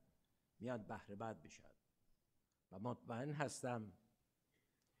دیدن، میان بهره مند بشن. و مطمئن هستم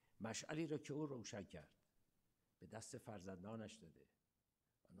مشعلی را که او روشن کرد به دست فرزندانش داده،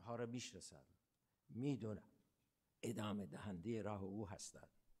 آنها را میشناسن، میدونن ادامه دهنده راه او هستند.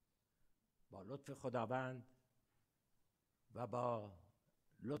 با لطف خداوند و با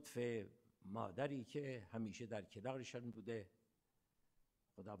لطف مادری که همیشه در کنارشان بوده،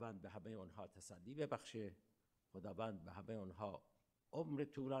 خداوند به همه آنها تسلی ببخشه، خداوند به همه آنها عمر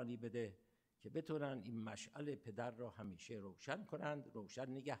طولانی بده که بتونن این مشعل پدر را همیشه روشن کنند، روشن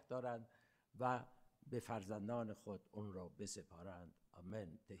نگه دارند و به فرزندان خود اون را بسپارند.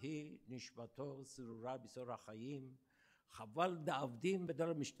 آمین. تهی نشبتو سرورا بیسورا خاییم خوال داودیم به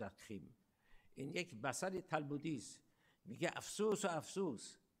دل مشتخیم. این یک مثل تلمودی است، میگه افسوس و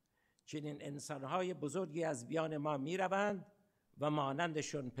افسوس، چنین انسانهای بزرگی از بیان ما میروند و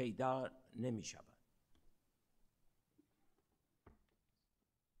مانندشون پیدا نمیشوند.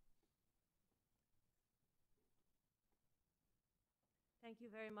 Thank you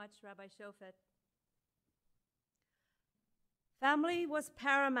very much, Rabbi Shofet. Family was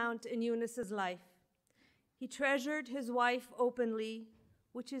paramount in Younes's life. He treasured his wife openly,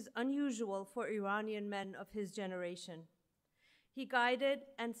 which is unusual for Iranian men of his generation. He guided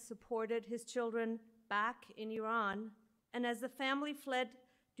and supported his children back in Iran, and as the family fled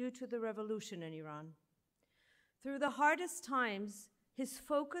due to the revolution in Iran. Through the hardest times, his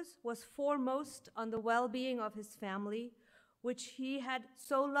focus was foremost on the well-being of his family, which he had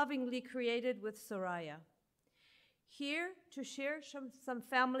so lovingly created with Soraya. Here to share some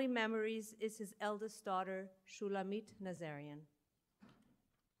family memories is his eldest daughter, Younes Nazarian.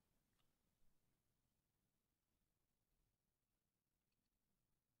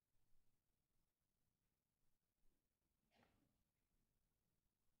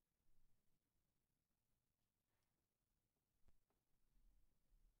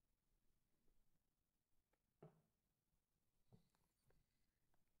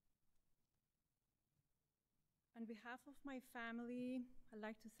 On behalf of my family, I'd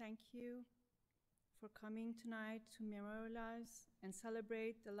like to thank you for coming tonight to memorialize and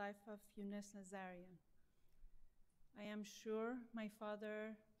celebrate the life of Younes Nazarian. I am sure my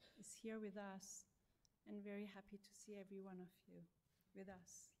father is here with us and very happy to see every one of you with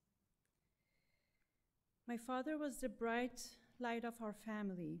us. My father was the bright light of our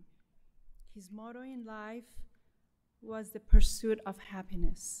family. His motto in life was the pursuit of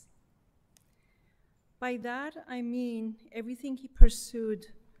happiness. By that, I mean everything he pursued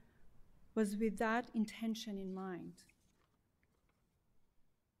was with that intention in mind.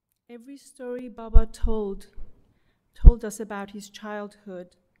 Every story Baba told us about his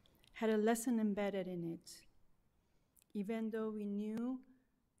childhood had a lesson embedded in it, even though we knew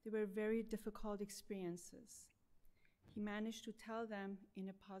they were very difficult experiences. He managed to tell them in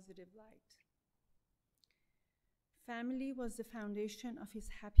a positive light. Family was the foundation of his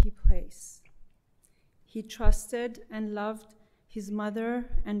happy place. He trusted and loved his mother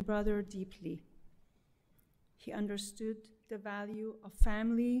and brother deeply. He understood the value of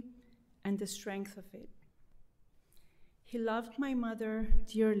family and the strength of it. He loved my mother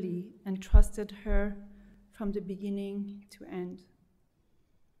dearly and trusted her from the beginning to end.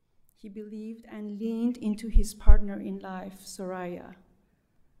 He believed and leaned into his partner in life, Soraya,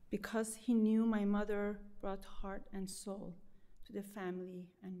 because he knew my mother brought heart and soul to the family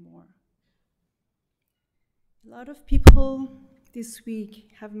and more. A lot of people this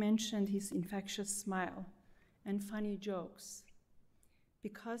week have mentioned his infectious smile and funny jokes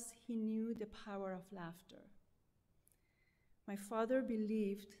because he knew the power of laughter. My father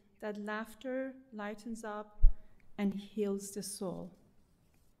believed that laughter lightens up and heals the soul.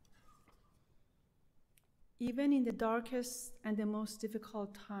 Even in the darkest and the most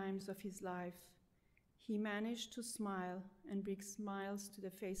difficult times of his life, he managed to smile and bring smiles to the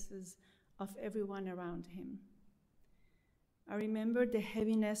faces of everyone around him. I remember the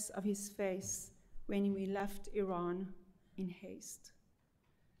heaviness of his face when we left Iran in haste.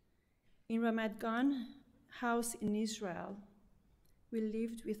 In Ramat Gan house in Israel, we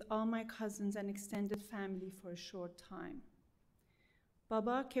lived with all my cousins and extended family for a short time.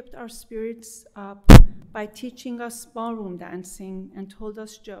 Baba kept our spirits up by teaching us ballroom dancing and told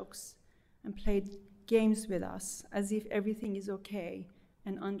us jokes and played games with us as if everything is okay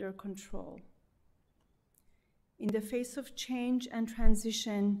and under control. In the face of change and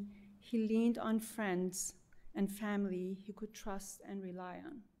transition, he leaned on friends and family he could trust and rely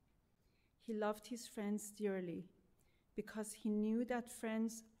on. He loved his friends dearly because he knew that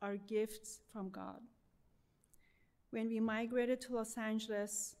friends are gifts from God. When we migrated to Los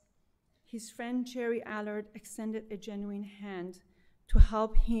Angeles, his friend Jerry Allard extended a genuine hand to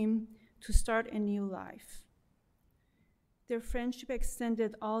help him to start a new life. Their friendship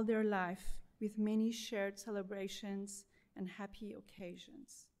extended all their life with many shared celebrations and happy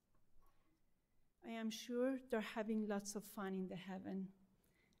occasions. I am sure they're having lots of fun in the heaven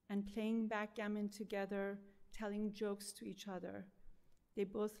and playing backgammon together, telling jokes to each other. They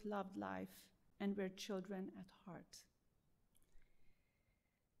both loved life and were children at heart.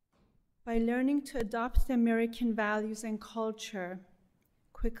 By learning to adopt the American values and culture,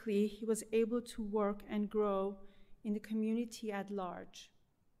 quickly he was able to work and grow in the community at large.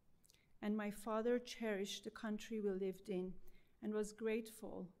 And my father cherished the country we lived in and was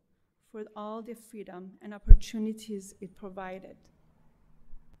grateful for all the freedom and opportunities it provided.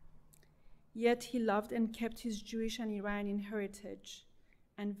 Yet he loved and kept his Jewish and Iranian heritage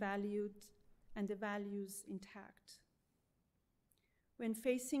and the values intact. When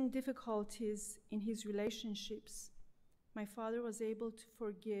facing difficulties in his relationships, my father was able to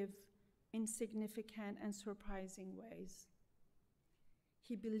forgive in significant and surprising ways.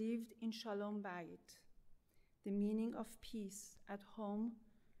 He believed in Shalom Bayit, the meaning of peace at home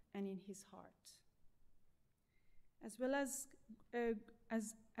and in his heart. As well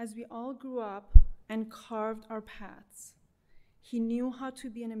as we all grew up and carved our paths, He knew how to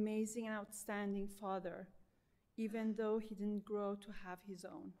be an amazing and outstanding father, even though he didn't grow to have his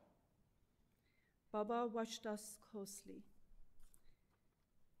own. Baba watched us closely.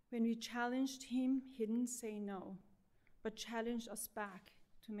 When we challenged him, he didn't say no, but challenged us back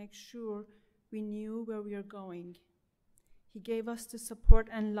to make sure we knew where we were going. He gave us the support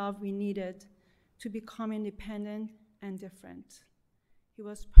and love we needed to become independent and different. He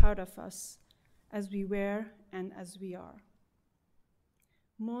was proud of us as we were and as we are.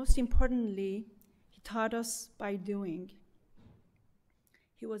 Most importantly, he taught us by doing.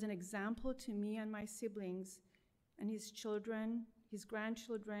 He was an example to me and my siblings and his children, his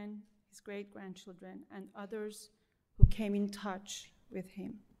grandchildren, his great-grandchildren, and others who came in touch with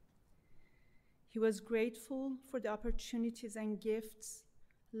him. He was grateful for the opportunities and gifts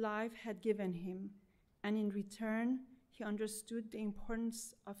life had given him, and in return, he understood the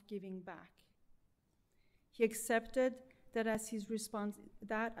importance of giving back. He accepted that as his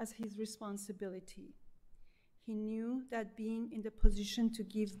responsibility. He knew that being in the position to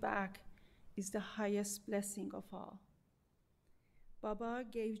give back is the highest blessing of all. Baba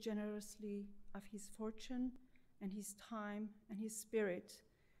gave generously of his fortune and his time and his spirit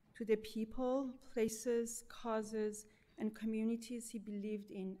to the people, places, causes, and communities he believed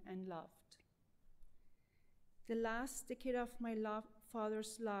in and loved. The last decade of my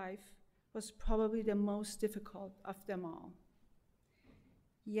father's life was probably the most difficult of them all.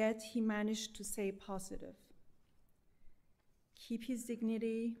 Yet he managed to stay positive, keep his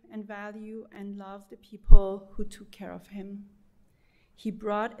dignity and value, and love the people who took care of him. He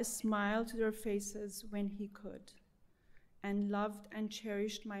brought a smile to their faces when he could, and loved and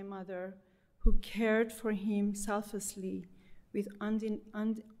cherished my mother, who cared for him selflessly with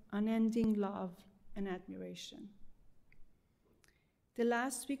unending love and admiration. The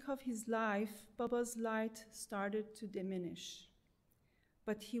last week of his life, Baba's light started to diminish,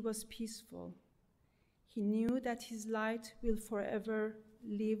 but he was peaceful. He knew that his light will forever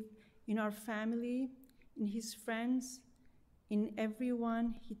live in our family, in his friends, in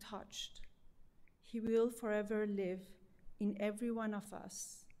everyone he touched. He will forever live in every one of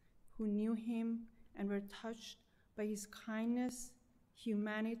us who knew him and were touched by his kindness,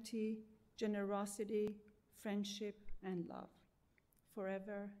 humanity, generosity, friendship, and love,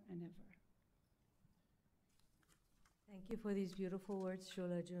 forever and ever. Thank you for these beautiful words,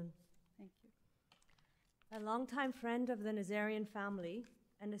 Shola Jun. Thank you. A longtime friend of the Nazarian family,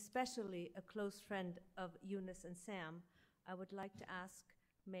 and especially a close friend of Younes and Sam, I would like to ask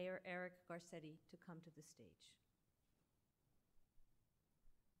Mayor Eric Garcetti to come to the stage.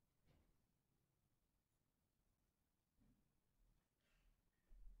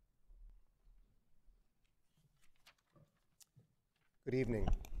 Good evening.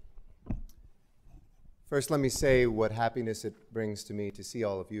 First, let me say what happiness it brings to me to see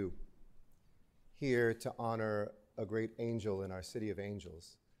all of you here to honor a great angel in our city of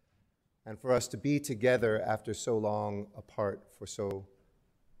angels, and for us to be together after so long apart for so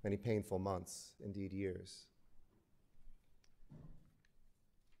many painful months, indeed years.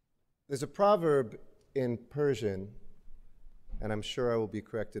 There's a proverb in Persian, and I'm sure I will be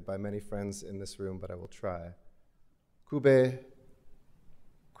corrected by many friends in this room, but I will try. Kube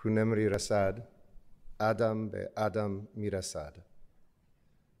kunemri rasad, Adam be Adam mirasad,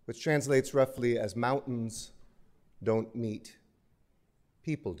 which translates roughly as mountains don't meet,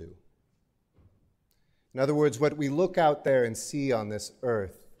 people do. In other words, what we look out there and see on this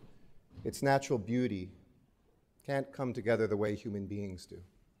earth, its natural beauty, can't come together the way human beings do.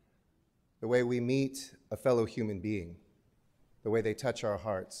 The way we meet a fellow human being, the way they touch our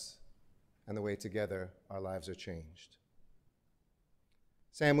hearts, and the way together our lives are changed.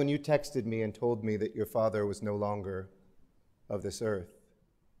 Sam, when you texted me and told me that your father was no longer of this earth,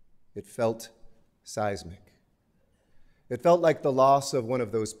 it felt seismic. It felt like the loss of one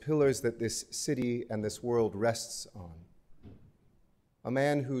of those pillars that this city and this world rests on. A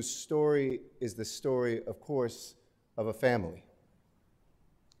man whose story is the story, of course, of a family,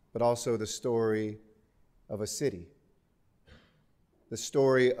 but also the story of a city, the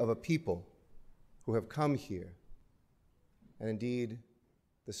story of a people who have come here, and indeed,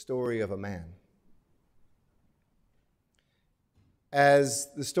 the story of a man. As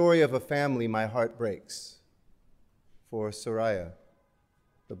the story of a family, my heart breaks for Soraya,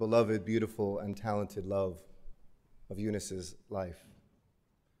 the beloved, beautiful, and talented love of Younes's life.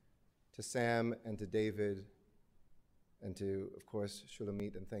 To Sam and to David and to, of course,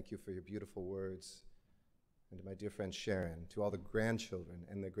 Shulamit, and thank you for your beautiful words, and to my dear friend Sharon, to all the grandchildren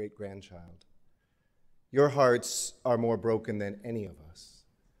and the great-grandchild. Your hearts are more broken than any of us.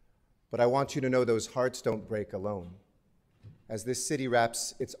 But I want you to know those hearts don't break alone. as this city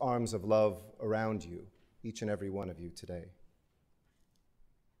wraps its arms of love around you, each and every one of you today.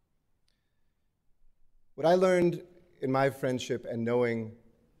 What I learned in my friendship and knowing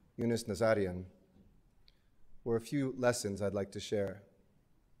Younes Nazarian were a few lessons I'd like to share.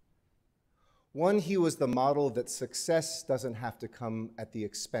 One, he was the model that success doesn't have to come at the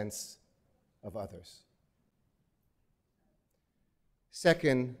expense of others.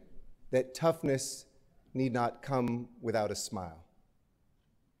 Second, that toughness need not come without a smile.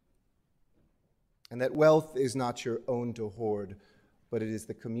 And that wealth is not your own to hoard, but it is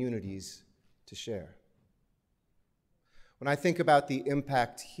the community's to share. When I think about the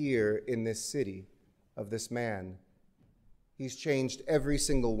impact here in this city of this man, he's changed every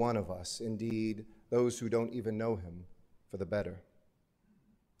single one of us, indeed, those who don't even know him, for the better.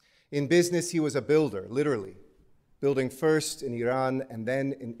 In business, he was a builder, literally, building first in Iran and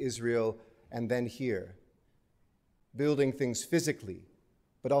then in Israel and then here, building things physically,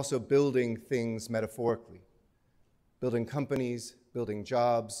 but also building things metaphorically, building companies, building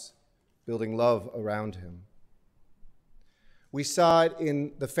jobs, building love around him. We saw it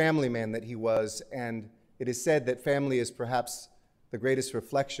in the family man that he was, and it is said that family is perhaps the greatest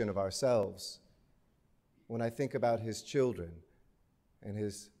reflection of ourselves. When I think about his children and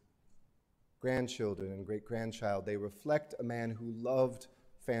his grandchildren and great-grandchild, they reflect a man who loved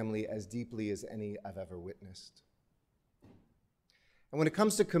family as deeply as any I've ever witnessed. And when it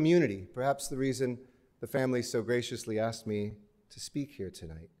comes to community, perhaps the reason the family so graciously asked me to speak here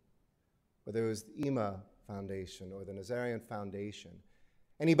tonight, whether it was the IMA Foundation or the Nazarian Foundation,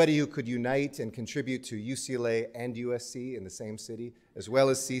 anybody who could unite and contribute to UCLA and USC in the same city, as well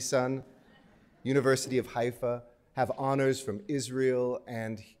as CSUN, University of Haifa, have honors from Israel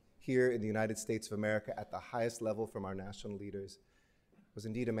and here in the United States of America at the highest level from our national leaders, was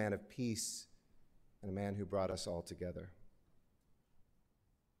indeed a man of peace and a man who brought us all together.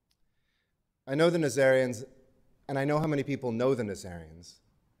 I know the Nazarians, and I know how many people know the Nazarians.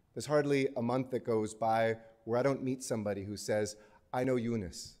 There's hardly a month that goes by where I don't meet somebody who says, I know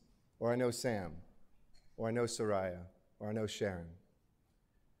Younes, or I know Sam, or I know Soraya, or I know Sharon.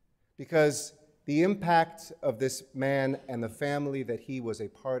 Because the impact of this man and the family that he was a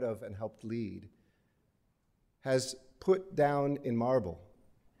part of and helped lead has put down in marble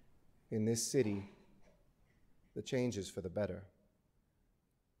in this city the changes for the better.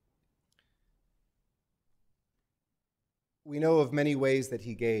 We know of many ways that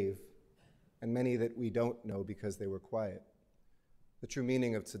he gave, and many that we don't know because they were quiet. The true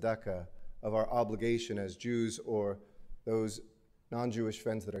meaning of tzedakah, of our obligation as Jews or those non-Jewish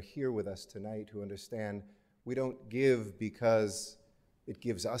friends that are here with us tonight who understand we don't give because it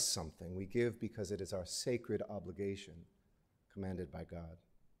gives us something. We give because it is our sacred obligation commanded by God.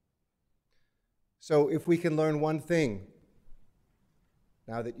 So if we can learn one thing,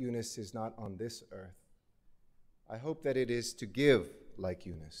 now that Younes is not on this earth, I hope that it is to give like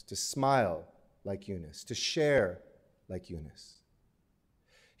Younes, to smile like Younes, to share like Younes.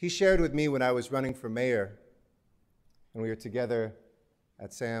 He shared with me when I was running for mayor, and we were together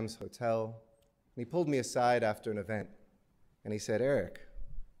at Sam's hotel, and he pulled me aside after an event, and he said, Eric,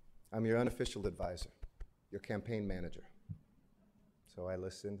 I'm your unofficial advisor, your campaign manager. So I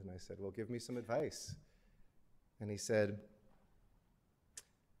listened, and I said, well, give me some advice. And he said,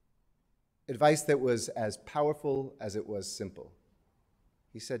 advice that was as powerful as it was simple.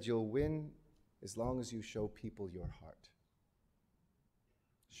 He said, you'll win as long as you show people your heart.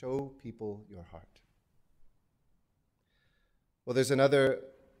 Show people your heart. Well, there's another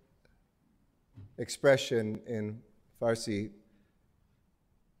expression in Farsi,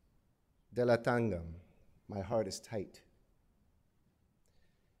 delatangam, my heart is tight.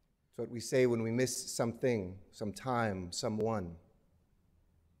 It's what we say when we miss something, some time, someone.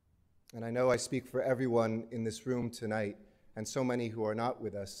 And I know I speak for everyone in this room tonight, and so many who are not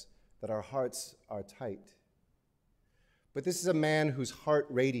with us, that our hearts are tight. But this is a man whose heart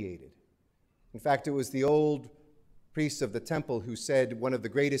radiated. In fact, it was the old priest of the temple who said one of the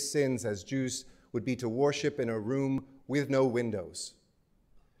greatest sins as Jews would be to worship in a room with no windows,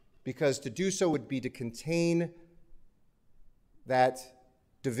 because to do so would be to contain that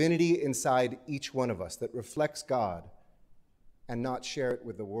divinity inside each one of us that reflects God and not share it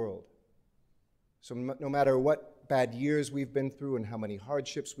with the world. So no matter what bad years we've been through and how many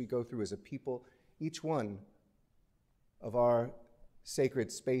hardships we go through as a people, each one of our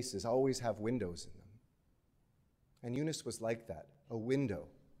sacred spaces always have windows in them. And Younes was like that, a window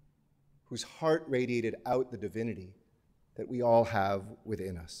whose heart radiated out the divinity that we all have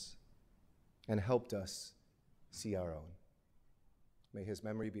within us and helped us see our own. May his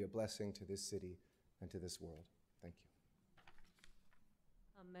memory be a blessing to this city and to this world. Thank you.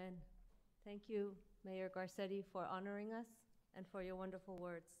 Amen. Thank you, Mayor Garcetti, for honoring us and for your wonderful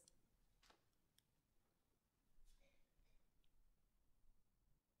words.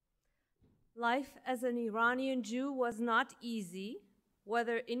 Life as an Iranian Jew was not easy,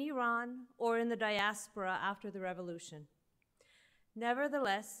 whether in Iran or in the diaspora after the revolution.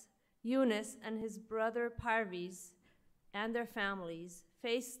 Nevertheless, Younes and his brother Parviz and their families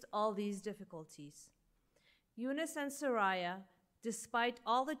faced all these difficulties. Younes and Soraya, despite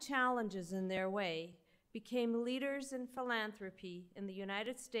all the challenges in their way, became leaders in philanthropy in the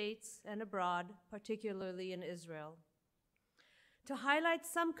United States and abroad, particularly in Israel. To highlight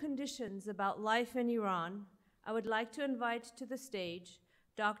some conditions about life in Iran, I would like to invite to the stage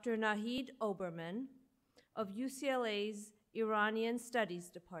Dr. Nahid Oberman of UCLA's Iranian Studies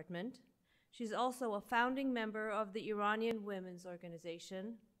Department. She's also a founding member of the Iranian Women's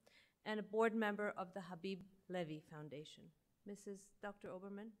Organization and a board member of the Habib Levy Foundation. Mrs. Dr.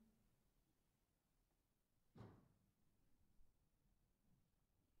 Oberman.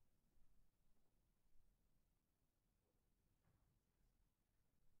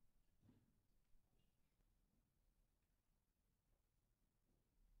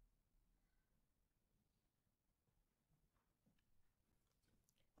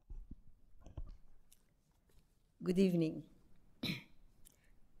 Good evening.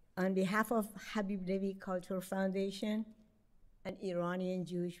 On behalf of Habib Levy Cultural Foundation, an Iranian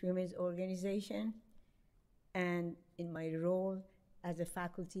Jewish women's organization, and in my role as a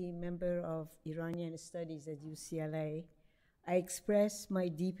faculty member of Iranian Studies at UCLA, I express my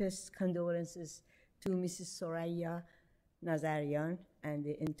deepest condolences to Mrs. Soraya Nazarian and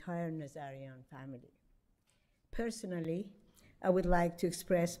the entire Nazarian family. Personally, I would like to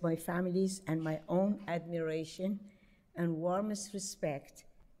express my family's and my own admiration and warmest respect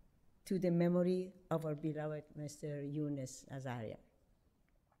to the memory of our beloved Mr. Younes Nazarian.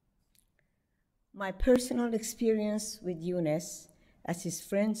 My personal experience with Younes, as his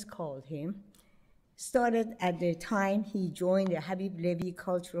friends called him, started at the time he joined the Habib Levy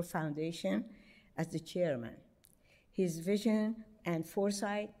Cultural Foundation as the chairman. His vision and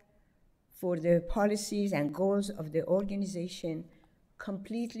foresight for the policies and goals of the organization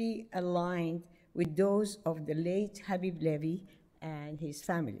completely aligned with those of the late Habib Levy and his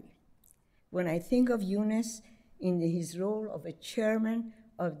family. When I think of Younes in his role of a chairman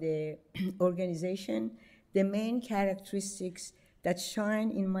of the organization, the main characteristics that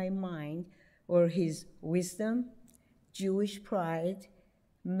shine in my mind were his wisdom, Jewish pride,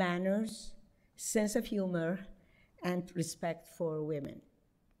 manners, sense of humor, and respect for women.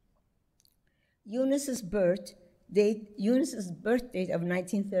 Younes's birth date of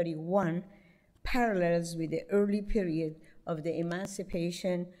 1931 parallels with the early period of the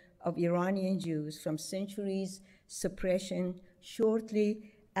emancipation of Iranian Jews from centuries' suppression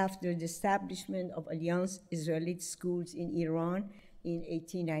shortly after the establishment of Alliance Israelite schools in Iran in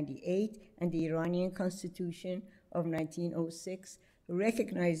 1898 and the Iranian Constitution of 1906,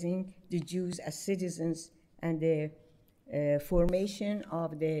 recognizing the Jews as citizens, and the formation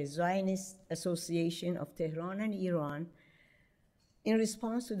of the Zionist Association of Tehran and Iran in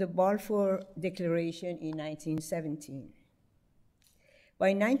response to the Balfour Declaration in 1917.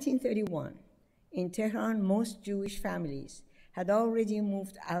 By 1931, in Tehran, most Jewish families had already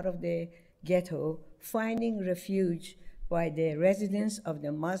moved out of the ghetto, finding refuge by the residence of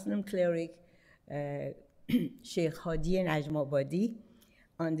the Muslim cleric Sheikh Hadi Najmabadi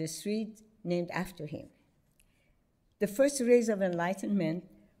on the street named after him. The first rays of enlightenment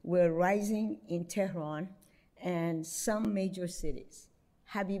were rising in Tehran and some major cities.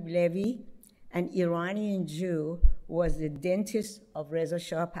 Habib Levy, an Iranian Jew, was the dentist of Reza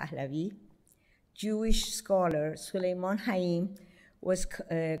Shah Pahlavi. Jewish scholar Suleiman Haim was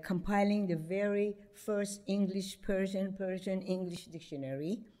compiling the very first Persian-English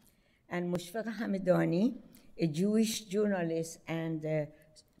dictionary, and Mushfiq Hamedani, a Jewish journalist and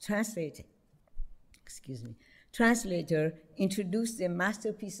translator, introduced the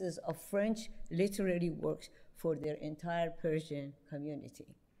masterpieces of French literary works for their entire Persian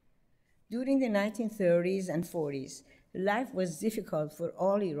community. During the 1930s and 40s, life was difficult for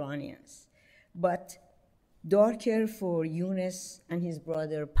all Iranians, but darker for Younes and his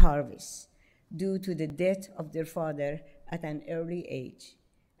brother Parviz, due to the death of their father at an early age,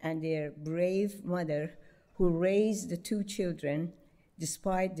 and their brave mother who raised the two children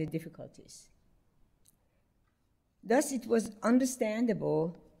despite the difficulties. Thus, it was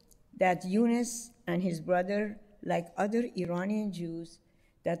understandable that Younes and his brother, like other Iranian Jews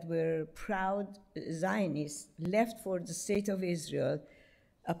that were proud Zionists, left for the State of Israel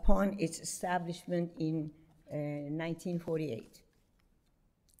upon its establishment in 1948.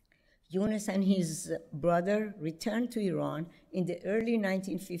 Younes and his brother returned to Iran in the early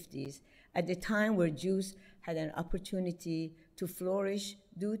 1950s, at the time where Jews had an opportunity to flourish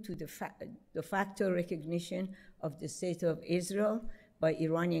due to the de facto recognition of the State of Israel by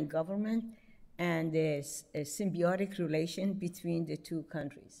Iranian government and a symbiotic relation between the two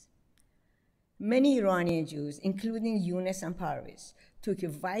countries. Many Iranian Jews, including Younes and Parviz, took a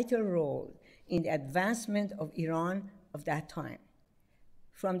vital role in the advancement of Iran of that time.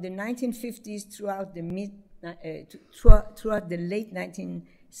 From the 1950s throughout the late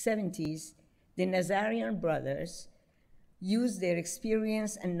 1970s, the Nazarian brothers used their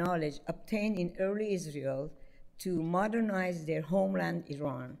experience and knowledge obtained in early Israel to modernize their homeland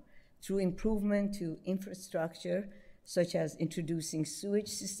Iran through improvement to infrastructure, such as introducing sewage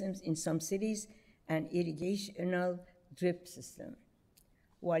systems in some cities and irrigational drip system.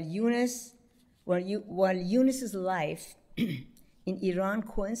 While Younes's life in Iran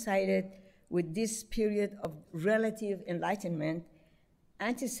coincided with this period of relative enlightenment,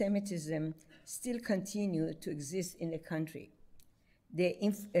 anti-Semitism still continued to exist in the country. The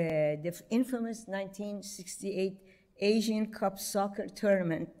infamous 1968 Asian Cup soccer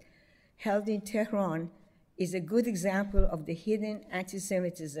tournament held in Tehran is a good example of the hidden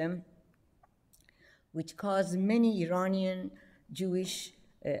anti-Semitism which caused many Iranian Jewish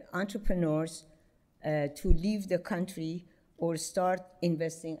entrepreneurs to leave the country or start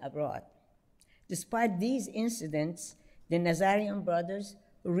investing abroad. Despite these incidents, the Nazarian brothers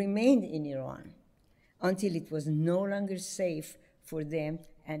remained in Iran until it was no longer safe for them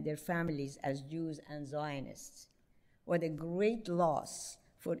and their families as Jews and Zionists. What a great loss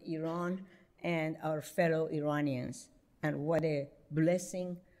for Iran and our fellow Iranians, and what a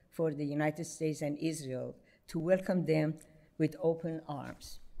blessing for the United States and Israel to welcome them with open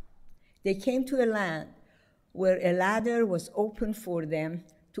arms. They came to a land where a ladder was open for them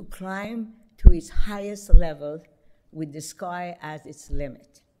to climb to its highest level with the sky as its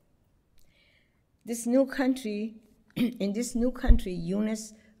limit. In this new country,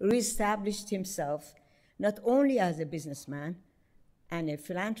 Younes reestablished himself not only as a businessman and a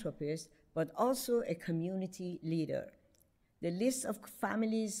philanthropist, but also a community leader. The list of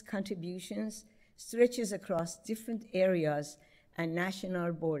families' contributions stretches across different areas and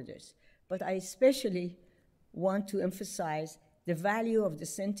national borders, but I especially want to emphasize the value of the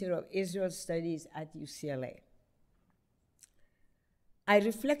Center of Israel Studies at UCLA. I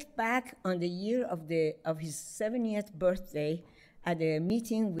reflect back on the year of his 70th birthday at a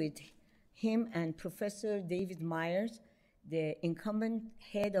meeting with him and Professor David Myers, the incumbent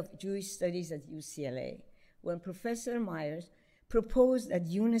head of Jewish Studies at UCLA, when Professor Myers proposed that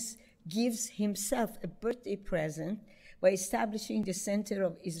Younes gives himself a birthday present by establishing the Center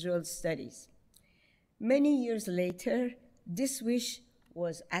of Israel Studies. Many years later, this wish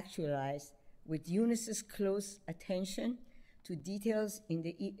was actualized with Younes's close attention to details in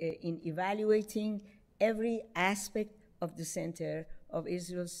evaluating every aspect of the Center of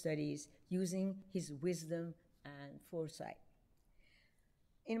Israel Studies using his wisdom and foresight.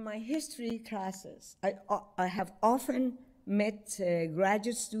 In my history classes, I have often met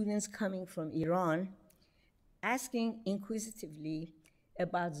graduate students coming from Iran asking inquisitively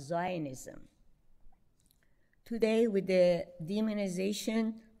about Zionism. Today, with the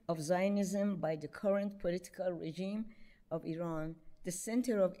demonization of Zionism by the current political regime of Iran, the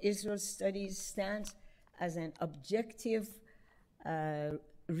Center of Israel Studies stands as an objective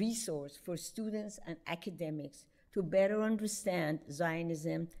resource for students and academics to better understand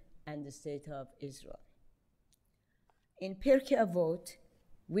Zionism and the State of Israel. In Pirkei Avot,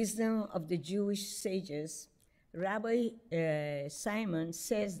 Wisdom of the Jewish Sages, Rabbi Simon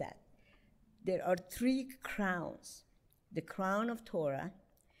says that there are three crowns: the crown of Torah,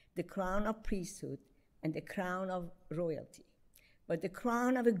 the crown of priesthood, and the crown of royalty. But the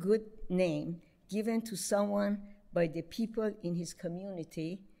crown of a good name given to someone by the people in his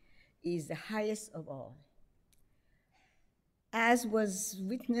community is the highest of all. As was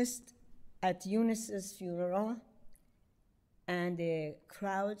witnessed at Younes's funeral, and the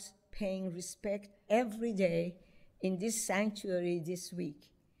crowds paying respect every day in this sanctuary this week,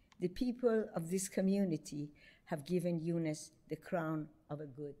 the people of this community have given Younes the crown of a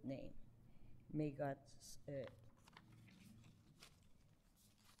good name. May God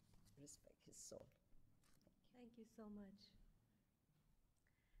respect his soul. Thank you so much.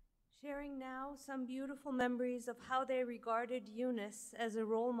 Sharing now some beautiful memories of how they regarded Younes as a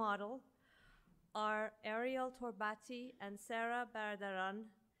role model are Ariel Torbati and Sarah Baradaran,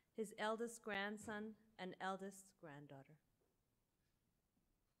 his eldest grandson and eldest granddaughter.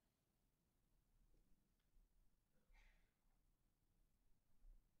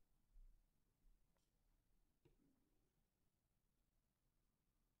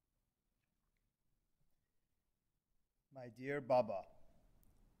 My dear Baba,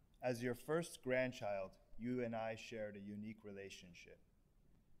 as your first grandchild, you and I shared a unique relationship.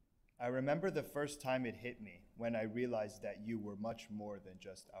 I remember the first time it hit me when I realized that you were much more than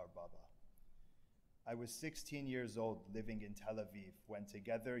just our Baba. I was 16 years old living in Tel Aviv when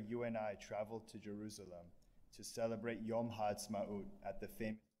together you and I traveled to Jerusalem to celebrate Yom HaAtzmaut at the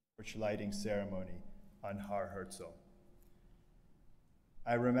famous torch lighting ceremony on Har Herzl.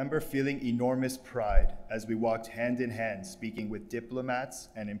 I remember feeling enormous pride as we walked hand in hand speaking with diplomats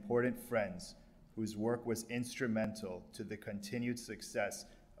and important friends whose work was instrumental to the continued success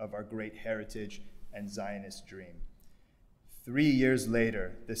of our great heritage and Zionist dream. 3 years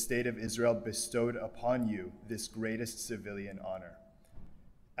later, the State of Israel bestowed upon you this greatest civilian honor.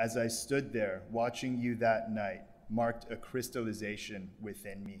 As I stood there watching you that night marked a crystallization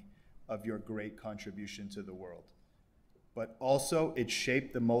within me of your great contribution to the world. But also it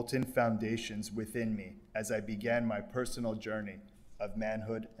shaped the molten foundations within me as I began my personal journey of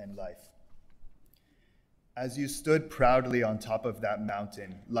manhood and life. As you stood proudly on top of that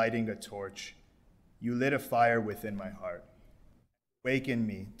mountain, lighting a torch, you lit a fire within my heart, awakened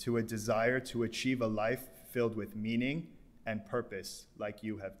me to a desire to achieve a life filled with meaning and purpose like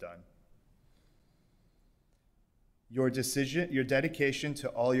you have done. Your dedication to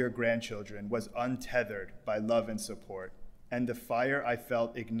all your grandchildren was untethered by love and support, and the fire I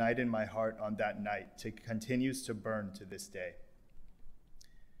felt ignite in my heart on that night continues to burn to this day.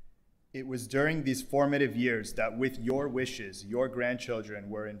 It was during these formative years that with your wishes, your grandchildren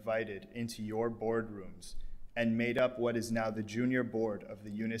were invited into your boardrooms and made up what is now the junior board of the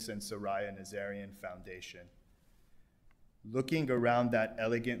Younes Nazarian Foundation. Looking around that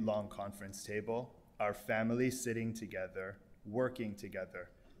elegant long conference table, our family sitting together, working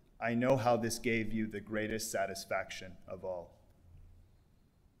together, I know how this gave you the greatest satisfaction of all.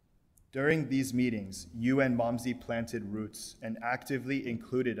 During these meetings, you and Momsy planted roots and actively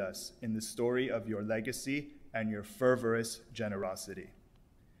included us in the story of your legacy and your fervorous generosity.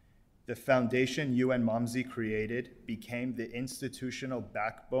 The foundation you and Momsy created became the institutional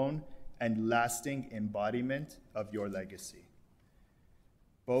backbone and lasting embodiment of your legacy.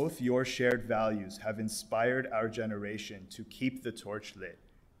 Both your shared values have inspired our generation to keep the torch lit,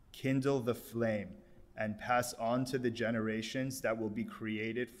 kindle the flame, and pass on to the generations that will be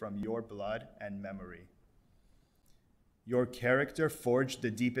created from your blood and memory. Your character forged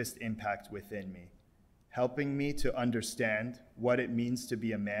the deepest impact within me, helping me to understand what it means to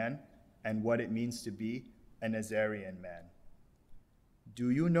be a man and what it means to be a Nazarian man. Do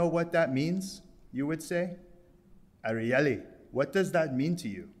you know what that means, you would say? Arieli, what does that mean to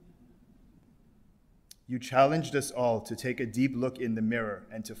you? You challenged us all to take a deep look in the mirror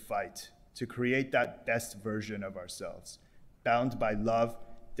and to fight, to create that best version of ourselves, bound by love,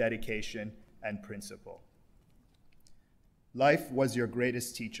 dedication, and principle. Life was your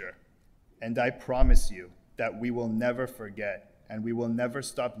greatest teacher, and I promise you that we will never forget and we will never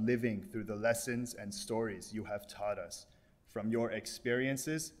stop living through the lessons and stories you have taught us from your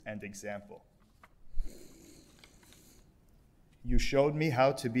experiences and example. You showed me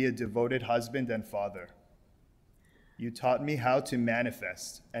how to be a devoted husband and father. You taught me how to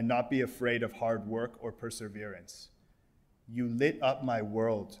manifest and not be afraid of hard work or perseverance. You lit up my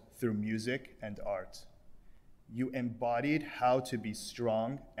world through music and art. You embodied how to be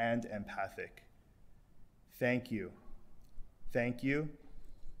strong and empathic. Thank you. Thank you.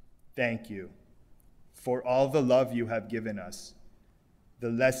 Thank you for all the love you have given us, the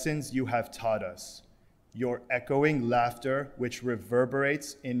lessons you have taught us, your echoing laughter which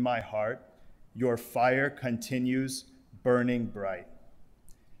reverberates in my heart. Your fire continues burning bright.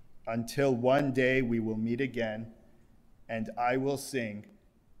 Until one day we will meet again and I will sing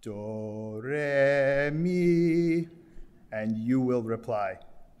Do, Re, Mi, and you will reply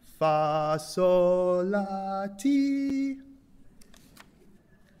Fa, Sol, La, Ti.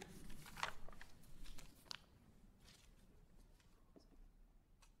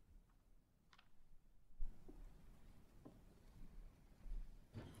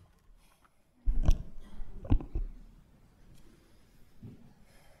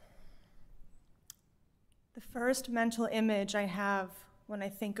 The first mental image I have when I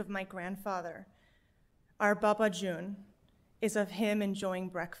think of my grandfather, our Baba June, is of him enjoying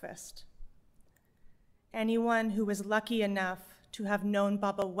breakfast. Anyone who was lucky enough to have known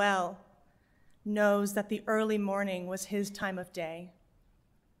Baba well knows that the early morning was his time of day.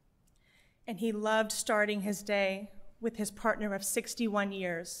 And he loved starting his day with his partner of 61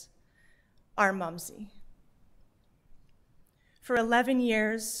 years, our Mumsy. For 11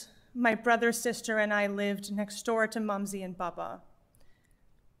 years, my brother, sister, and I lived next door to Mumsy and Baba.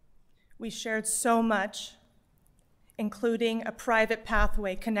 We shared so much, including a private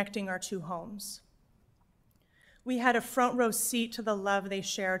pathway connecting our two homes. We had a front row seat to the love they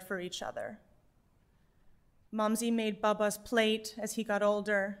shared for each other. Momsy made Baba's plate as he got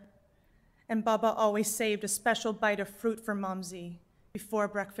older, and Baba always saved a special bite of fruit for Momsy before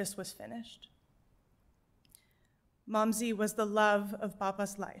breakfast was finished. Momsy was the love of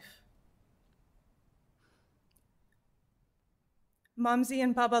Baba's life. Momsy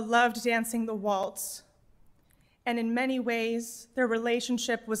and Baba loved dancing the waltz, and in many ways, their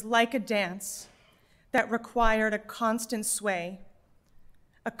relationship was like a dance that required a constant sway,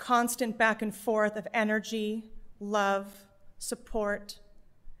 a constant back and forth of energy, love, support,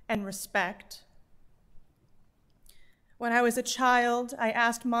 and respect. When I was a child, I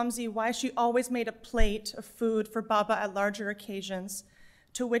asked Momsy why she always made a plate of food for Baba at larger occasions,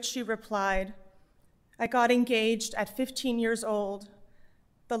 to which she replied, "I got engaged at 15 years old.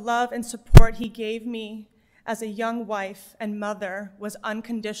 The love and support he gave me as a young wife and mother was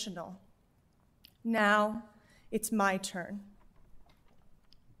unconditional. Now it's my turn."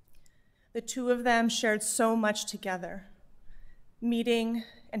 The two of them shared so much together, meeting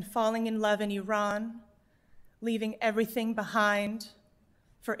and falling in love in Iran, leaving everything behind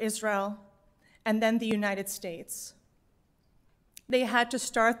for Israel, and then the United States. They had to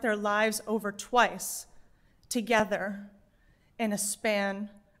start their lives over twice together in a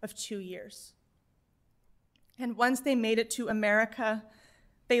span of 2 years. And once they made it to America,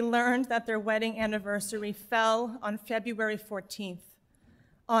 they learned that their wedding anniversary fell on February 14th,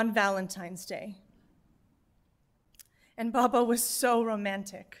 on Valentine's Day. And Baba was so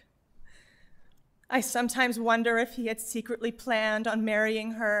romantic. I sometimes wonder if he had secretly planned on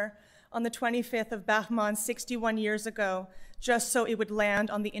marrying her on the 25th of Bahman 61 years ago, just so it would land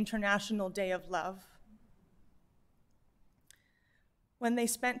on the International Day of Love. When they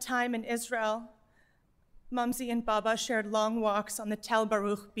spent time in Israel, Momsy and Baba shared long walks on the Tel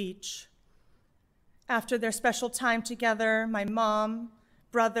Baruch beach. After their special time together, my mom,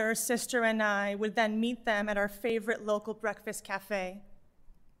 brother, sister, and I would then meet them at our favorite local breakfast cafe.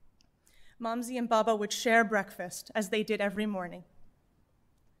 Momsy and Baba would share breakfast as they did every morning.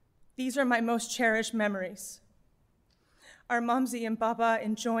 These are my most cherished memories. Our Momsy and Baba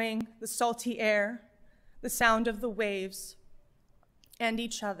enjoying the salty air, the sound of the waves, and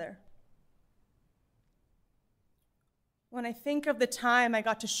each other. When I think of the time I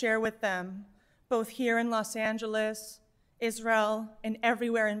got to share with them, both here in Los Angeles, Israel, and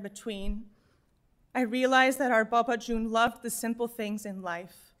everywhere in between, I realize that our Baba June loved the simple things in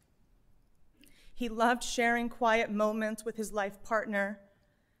life. He loved sharing quiet moments with his life partner,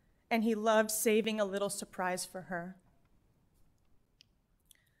 and he loved saving a little surprise for her.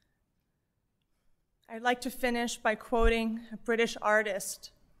 I'd like to finish by quoting a British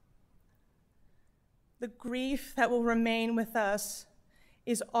artist. "The grief that will remain with us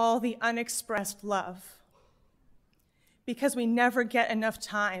is all the unexpressed love, because we never get enough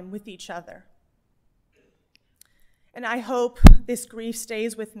time with each other. And I hope this grief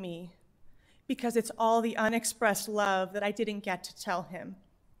stays with me, because it's all the unexpressed love that I didn't get to tell him.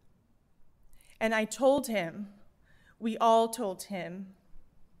 And I told him, we all told him,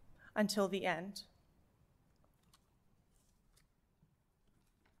 until the end."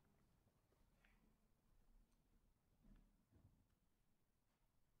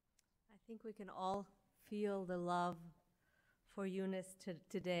 I think we can all feel the love for Younes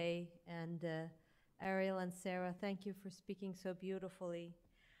today. And Ariel and Sarah, thank you for speaking so beautifully.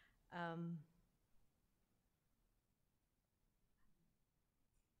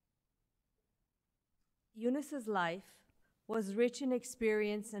 Younes's life was rich in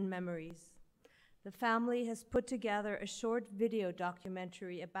experience and memories. The family has put together a short video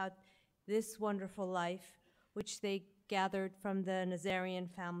documentary about this wonderful life, which they gathered from the Nazarian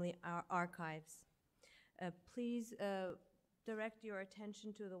family archives. Please direct your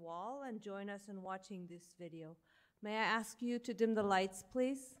attention to the wall and join us in watching this video. May I ask you to dim the lights,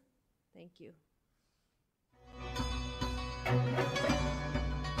 please? Thank you.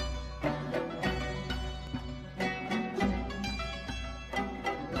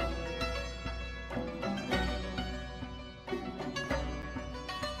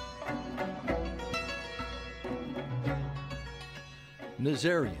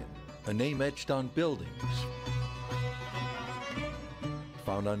 Nazarian, a name etched on buildings,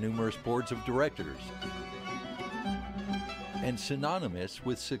 found on numerous boards of directors, and synonymous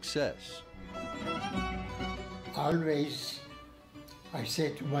with success. Always, I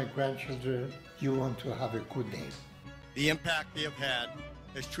say to my grandchildren, you want to have a good day. The impact they have had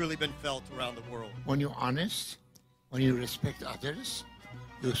has truly been felt around the world. When you're honest, when you respect others,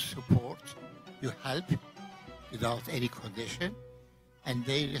 you support, you help, without any condition, and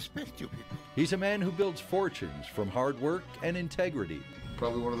they respect you people. He's a man who builds fortunes from hard work and integrity.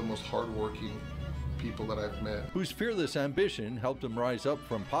 Probably one of the most hardworking people that I've met. Whose fearless ambition helped him rise up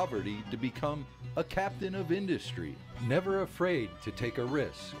from poverty to become a captain of industry, never afraid to take a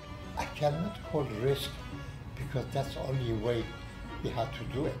risk. I cannot call risk because that's the only way we have to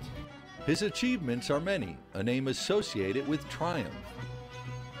do it. His achievements are many, a name associated with triumph.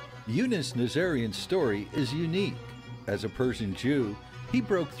 Younes Nazarian's story is unique. As a Persian Jew, he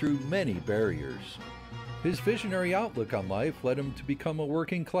broke through many barriers. His visionary outlook on life led him to become a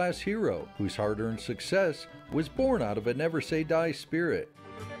working-class hero whose hard-earned success was born out of a never-say-die spirit.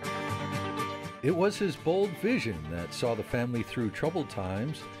 It was his bold vision that saw the family through troubled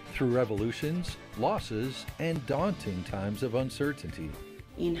times, through revolutions, losses, and daunting times of uncertainty.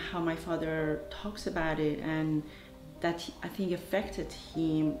 In how my father talks about it, and that I think affected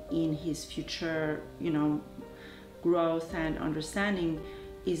him in his future, growth and understanding,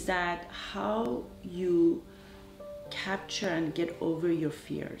 is that how you capture and get over your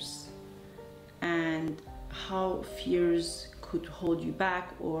fears, and how fears could hold you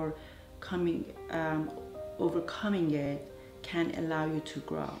back, or overcoming it can allow you to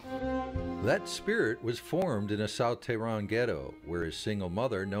grow. That spirit was formed in a South Tehran ghetto, where his single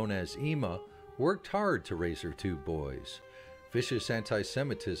mother, known as Ima, worked hard to raise her two boys. Vicious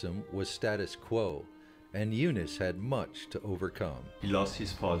anti-Semitism was status quo, and Younes had much to overcome. He lost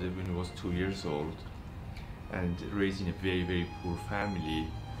his father when he was 2 years old and raised in a very, very poor family,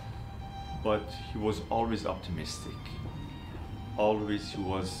 but he was always optimistic. Always he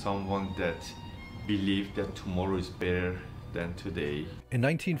was someone that believed that tomorrow is better than today. In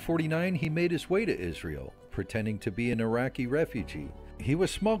 1949, he made his way to Israel, pretending to be an Iraqi refugee. He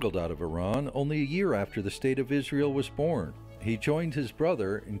was smuggled out of Iran only a year after the State of Israel was born. He joined his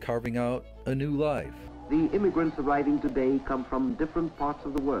brother in carving out a new life. The immigrants arriving today come from different parts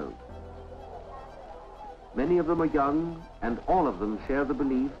of the world. Many of them are young, and all of them share the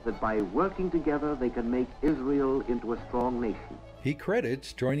belief that by working together they can make Israel into a strong nation. He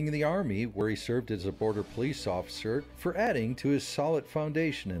credits joining the army, where he served as a border police officer, for adding to his solid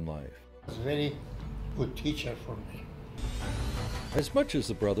foundation in life. He was a very good teacher for me. As much as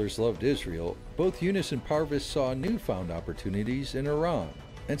the brothers loved Israel, both Younes and Parviz saw newfound opportunities in Iran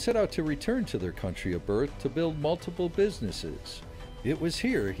and set out to return to their country of birth to build multiple businesses. It was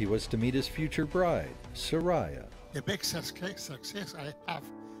here he was to meet his future bride, Soraya. The big success I have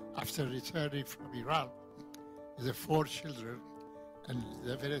after returning from Iran is the 4 children and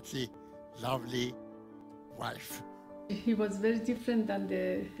definitely lovely wife. He was very different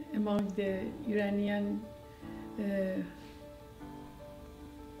than among the Iranian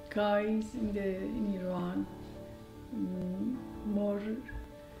guys in Iran. More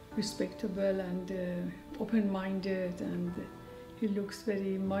respectable and open-minded, and he looks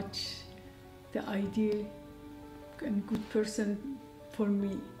very much the ideal and good person for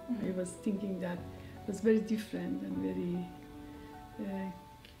me. I was thinking that was very different and very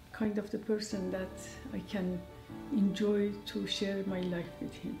kind of the person that I can enjoy to share my life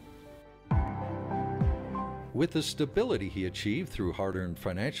with him. With the stability he achieved through hard-earned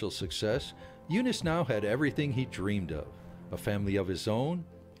financial success, Younes now had everything he dreamed of: a family of his own,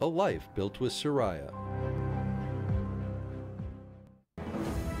 a life built with Soraya.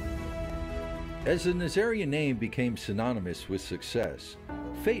 As the Nazarian name became synonymous with success,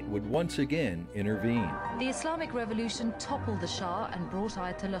 fate would once again intervene. The Islamic Revolution toppled the Shah and brought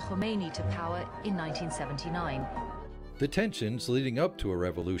Ayatollah Khomeini to power in 1979. The tensions leading up to a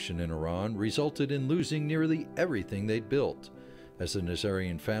revolution in Iran resulted in losing nearly everything they'd built, as the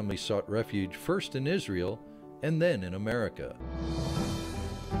Nazarian family sought refuge first in Israel and then in America.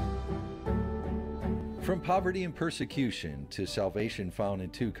 From poverty and persecution to salvation found in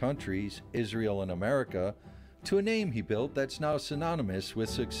 2 countries, Israel and America, to a name he built that's now synonymous with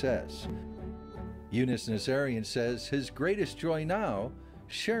success. Younes Nazarian says his greatest joy now,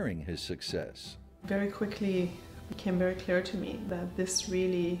 sharing his success. Very quickly became very clear to me that this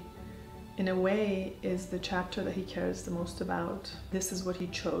really, in a way, is the chapter that he cares the most about. This is what he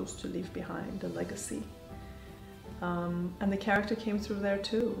chose to leave behind, the legacy. And the character came through there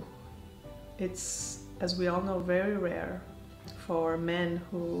too. It's, as we all know, very rare for men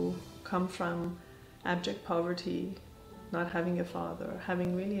who come from abject poverty, not having a father,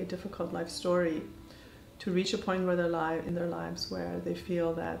 having really a difficult life story, to reach a point where in their lives where they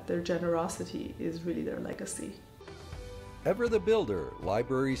feel that their generosity is really their legacy. Ever the builder,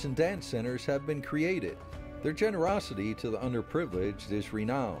 libraries and dance centers have been created. Their generosity to the underprivileged is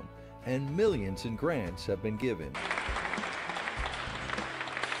renowned, and millions in grants have been given.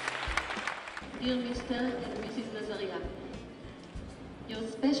 Dear Mr. and Mrs. Nazarian, your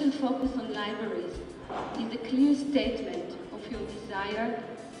special focus on libraries is a clear statement of your desire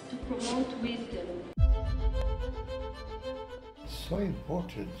to promote wisdom. It's so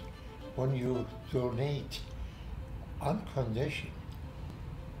important when you donate unconditioned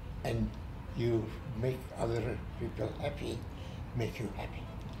and you make other people happy, make you happy.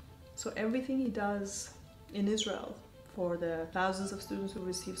 So everything he does in Israel for the thousands of students who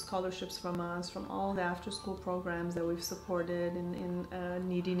receive scholarships from us, from all the after-school programs that we've supported in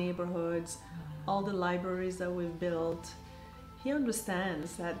needy neighborhoods, all the libraries that we've built, he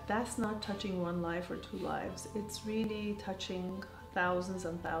understands that that's not touching one life or two lives. It's really touching thousands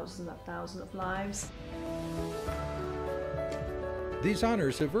and thousands of lives. These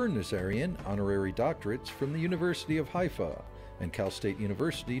honors have earned Nazarian honorary doctorates from the University of Haifa and Cal State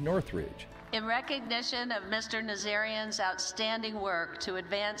University, Northridge. In recognition of Mr. Nazarian's outstanding work to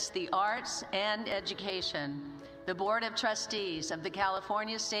advance the arts and education, the Board of Trustees of the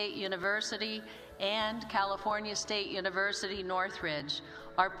California State University and California State University, Northridge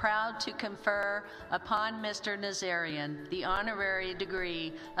are proud to confer upon Mr. Nazarian the honorary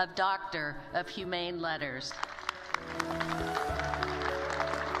degree of Doctor of Humane Letters.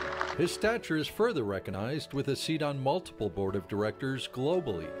 His stature is further recognized with a seat on multiple board of directors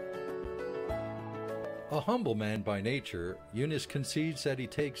globally. A humble man by nature, Younes concedes that he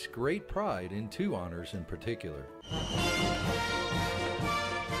takes great pride in two honors in particular.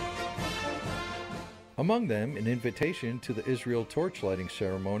 Among them, an invitation to the Israel torchlighting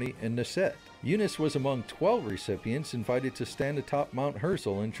ceremony in Knesset. Younes was among 12 recipients invited to stand atop Mount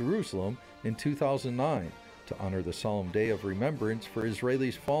Herzl in Jerusalem in 2009 to honor the solemn day of remembrance for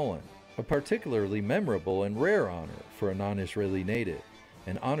Israelis fallen, a particularly memorable and rare honor for a non-Israeli native,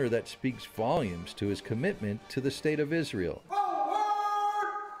 an honor that speaks volumes to his commitment to the State of Israel.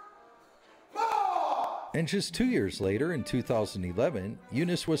 And just 2 years later, in 2011,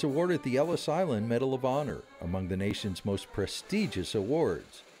 Younes was awarded the Ellis Island Medal of Honor, among the nation's most prestigious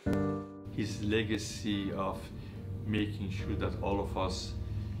awards. His legacy of making sure that all of us,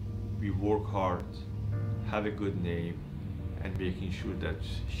 we work hard, have a good name, and making sure that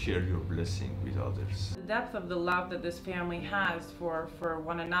share your blessing with others. The depth of the love that this family has for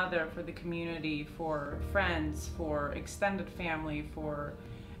one another, for the community, for friends, for extended family, for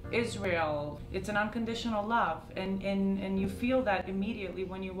Israel, it's an unconditional love, and you feel that immediately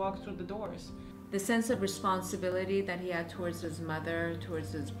when you walk through the doors. The sense of responsibility that he had towards his mother,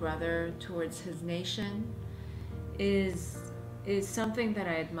 towards his brother, towards his nation is something that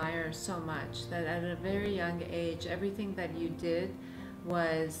I admire so much, that at a very young age, everything that you did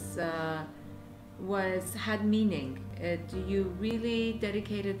had meaning. You really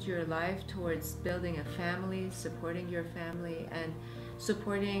dedicated your life towards building a family, supporting your family, and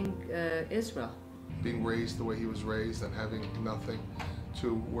supporting Israel. Being raised the way he was raised and having nothing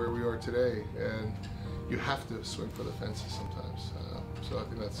to where we are today, and you have to swing for the fences sometimes. So I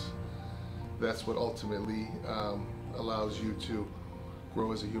think that's what ultimately allows you to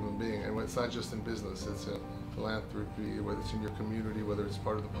grow as a human being. And it's not just in business, it's in philanthropy, whether it's in your community, whether it's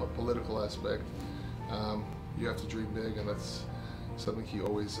part of the political aspect. You have to dream big, and that's something he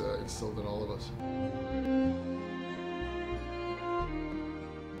always instilled in all of us.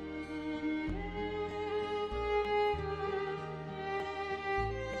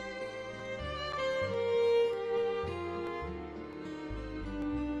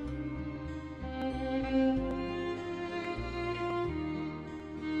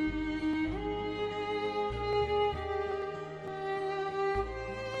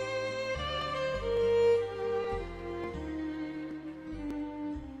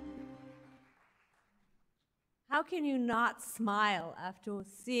 How can you not smile after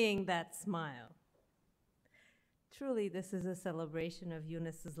seeing that smile? Truly, this is a celebration of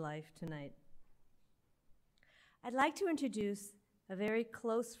Younes's life tonight. I'd like to introduce a very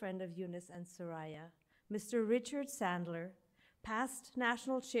close friend of Younes and Soraya, Mr. Richard Sandler, past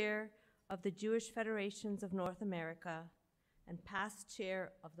National Chair of the Jewish Federations of North America and past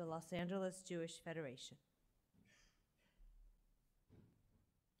Chair of the Los Angeles Jewish Federation.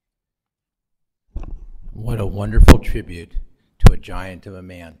 What a wonderful tribute to a giant of a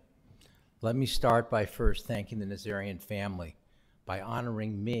man. Let me start by first thanking the Nazarian family by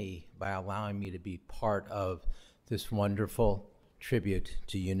honoring me, by allowing me to be part of this wonderful tribute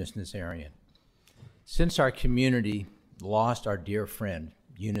to Younes Nazarian. Since our community lost our dear friend,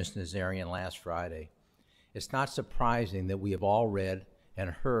 Younes Nazarian, last Friday, it's not surprising that we have all read and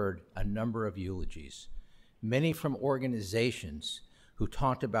heard a number of eulogies, many from organizations who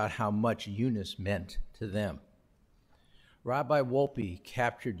talked about how much Younes meant to them. Rabbi Wolpe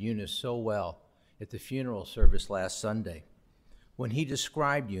captured Younes so well at the funeral service last Sunday when he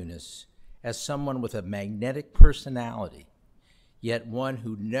described Younes as someone with a magnetic personality, yet one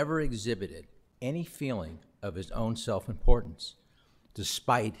who never exhibited any feeling of his own self-importance,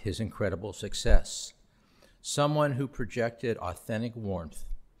 despite his incredible success. Someone who projected authentic warmth,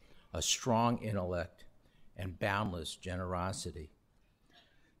 a strong intellect, and boundless generosity.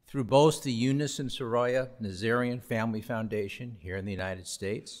 Through both the Younes and Soraya Nazarian Family Foundation here in the United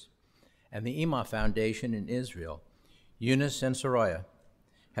States and the Imah Foundation in Israel, Younes and Soraya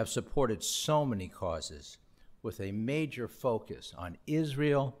have supported so many causes with a major focus on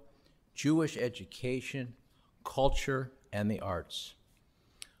Israel, Jewish education, culture, and the arts.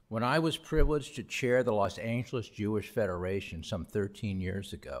 When I was privileged to chair the Los Angeles Jewish Federation some 13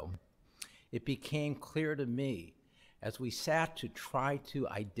 years ago, it became clear to me as we sat to try to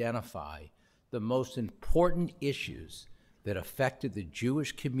identify the most important issues that affected the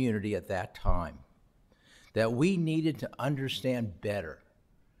Jewish community at that time, that we needed to understand better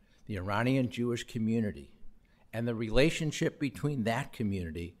the Iranian Jewish community and the relationship between that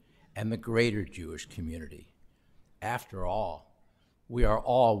community and the greater Jewish community. After all, we are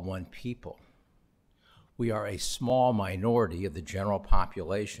all one people. We are a small minority of the general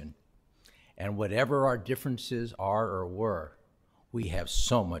population, and whatever our differences are or were, we have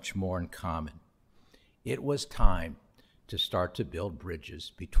so much more in common. It was time to start to build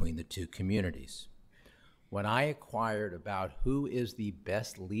bridges between the two communities. When I inquired about who is the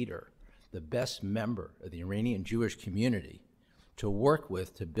best leader, the best member of the Iranian Jewish community to work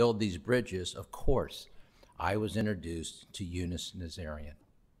with to build these bridges, of course, I was introduced to Younes Nazarian.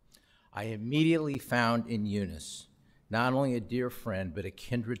 I immediately found in Younes not only a dear friend, but a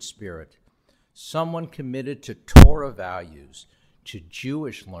kindred spirit, someone committed to Torah values, to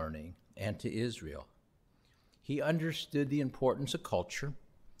Jewish learning, and to Israel. He understood the importance of culture,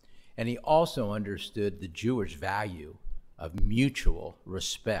 and he also understood the Jewish value of mutual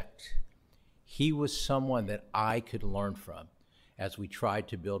respect. He was someone that I could learn from as we tried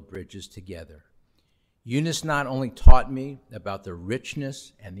to build bridges together. Younes not only taught me about the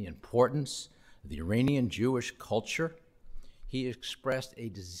richness and the importance of the Iranian Jewish culture, he expressed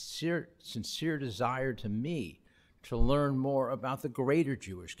a sincere desire to me to learn more about the greater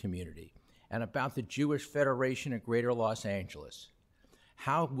Jewish community and about the Jewish Federation of Greater Los Angeles,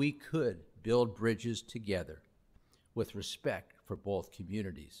 how we could build bridges together with respect for both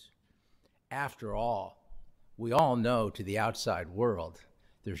communities. After all, we all know to the outside world,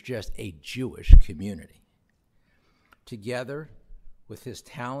 there's just a Jewish community. Together with his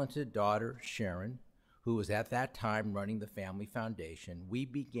talented daughter, Sharon, who was at that time running the Family Foundation, we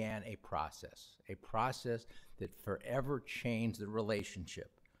began a process that forever changed the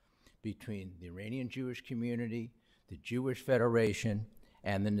relationship between the Iranian Jewish community, the Jewish Federation,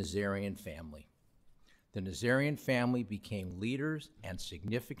 and the Nazarian family. The Nazarian family became leaders and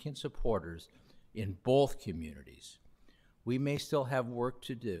significant supporters in both communities. We may still have work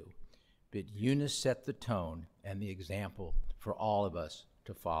to do, but Younes set the tone and the example for all of us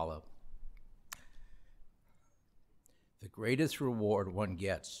to follow. The greatest reward one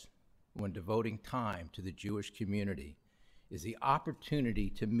gets when devoting time to the Jewish community is the opportunity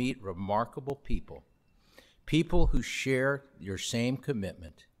to meet remarkable people, people who share your same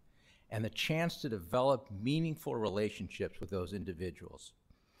commitment, and the chance to develop meaningful relationships with those individuals.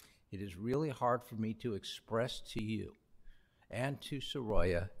 It is really hard for me to express to you and to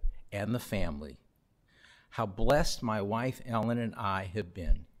Soraya and the family how blessed my wife Ellen and I have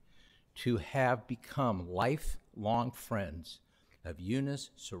been to have become lifelong friends of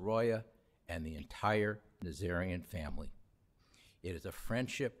Younes, Soraya, and the entire Nazarian family. It is a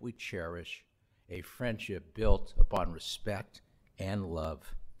friendship we cherish, a friendship built upon respect and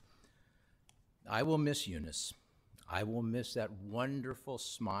love. I will miss Younes. I will miss that wonderful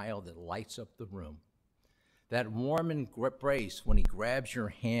smile that lights up the room, that warm embrace when he grabs your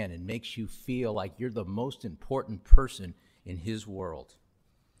hand and makes you feel like you're the most important person in his world.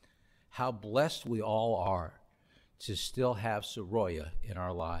 How blessed we all are to still have Soraya in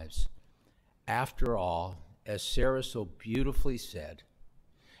our lives. After all, as Sarah so beautifully said,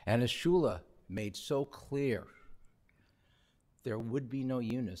 and as Shula made so clear, there would be no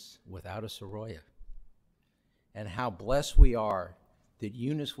Younes without a Soraya. And how blessed we are that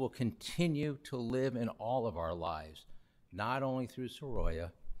Younes will continue to live in all of our lives, not only through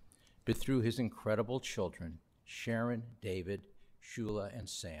Soraya, but through his incredible children, Sharon, David, Shula, and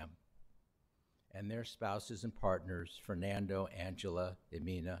Sam, and their spouses and partners, Fernando, Angela,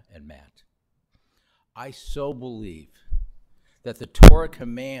 Emina, and Matt. I so believe that the Torah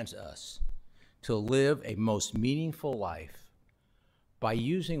commands us to live a most meaningful life by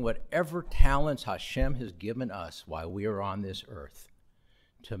using whatever talents Hashem has given us while we are on this earth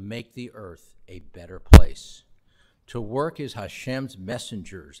to make the earth a better place, to work as Hashem's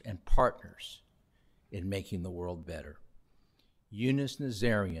messengers and partners in making the world better. Younes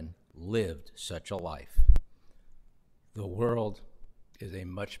Nazarian lived such a life. The world is a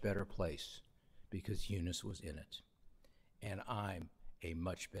much better place because Younes was in it. And I'm a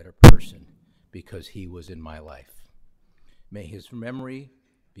much better person because he was in my life. May his memory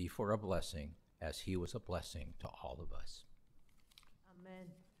be for a blessing as he was a blessing to all of us. Amen.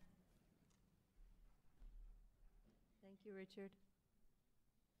 Thank you, Richard.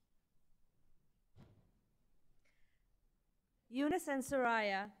 Younes and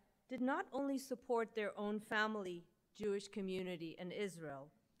Saraya did not only support their own family, Jewish community, and Israel.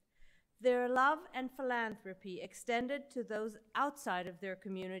 Their love and philanthropy extended to those outside of their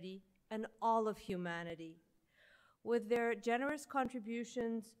community and all of humanity. With their generous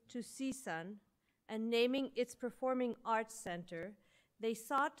contributions to CSUN and naming its Performing Arts Center, they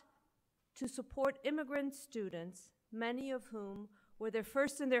sought to support immigrant students, many of whom were the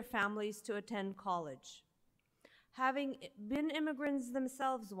first in their families to attend college. Having been immigrants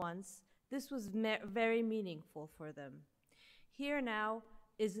themselves once, this was very meaningful for them. Here now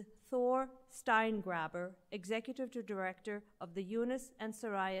is Thor Steingraber, Executive Director of the Younes and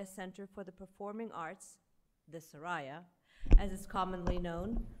Saraya Center for the Performing Arts, the Saraya, as it's commonly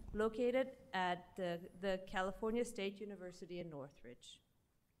known, located at the California State University in Northridge.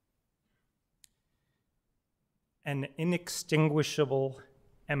 An inextinguishable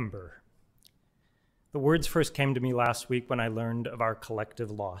ember. The words first came to me last week when I learned of our collective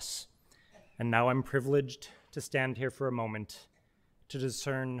loss, and now I'm privileged to stand here for a moment to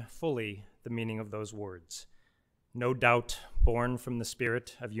discern fully the meaning of those words. No doubt born from the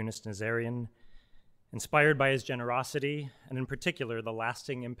spirit of Younes Nazarian, inspired by his generosity, and in particular, the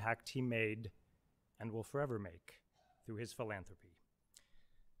lasting impact he made and will forever make through his philanthropy.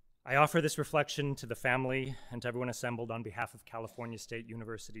 I offer this reflection to the family and to everyone assembled on behalf of California State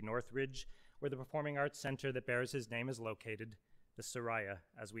University Northridge, where the Performing Arts Center that bears his name is located, the Saraya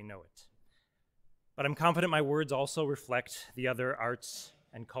as we know it. But I'm confident my words also reflect the other arts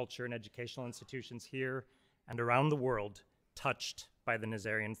and culture and educational institutions here and around the world touched by the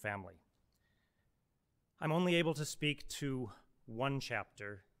Nazarian family. I'm only able to speak to one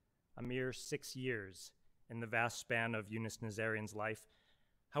chapter, a mere 6 years in the vast span of Younes Nazarian's life.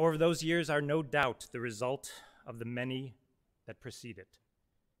 However, those years are no doubt the result of the many that precede it,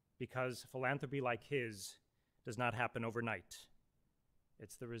 because philanthropy like his does not happen overnight.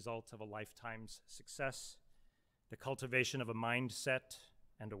 It's the result of a lifetime's success, the cultivation of a mindset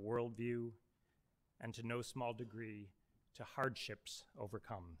and a worldview, and to no small degree, to hardships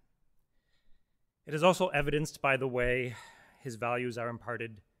overcome. It is also evidenced by the way his values are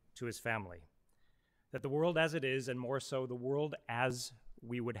imparted to his family, that the world as it is, and more so the world as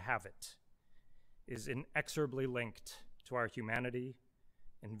we would have it, is inexorably linked to our humanity,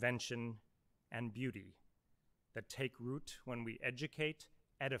 invention, and beauty that take root when we educate,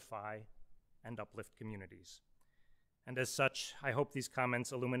 edify, and uplift communities. And as such, I hope these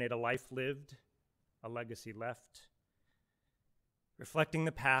comments illuminate a life lived, a legacy left, reflecting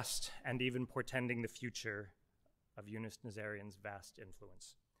the past and even portending the future of Younes Nazarian's vast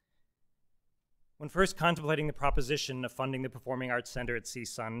influence. When first contemplating the proposition of funding the Performing Arts Center at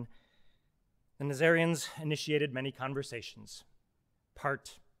CSUN, the Nazarians initiated many conversations,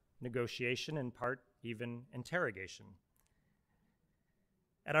 part negotiation and part even interrogation.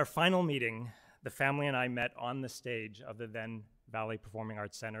 At our final meeting, the family and I met on the stage of the then Valley Performing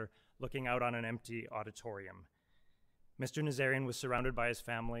Arts Center, looking out on an empty auditorium. Mr. Nazarian was surrounded by his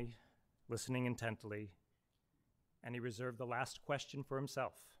family, listening intently, and he reserved the last question for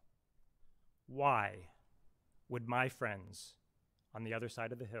himself. Why would my friends on the other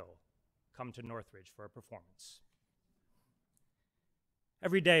side of the hill come to Northridge for a performance?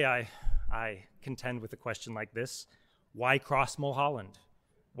 Every day I contend with a question like this. Why cross Mulholland?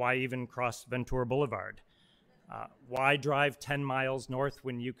 Why even cross Ventura Boulevard? Why drive 10 miles north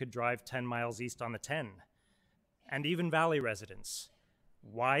when you could drive 10 miles east on the 10? And even Valley residents,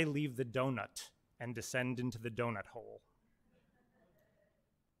 why leave the donut and descend into the donut hole?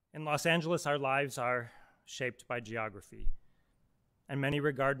 In Los Angeles, our lives are shaped by geography, and many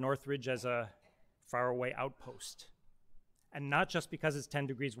regard Northridge as a faraway outpost, and not just because it's 10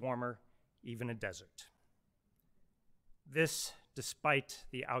 degrees warmer, even a desert. This, despite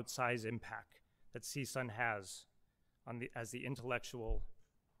the outsized impact that CSUN has as the intellectual,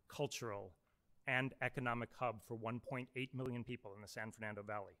 cultural, and economic hub for 1.8 million people in the San Fernando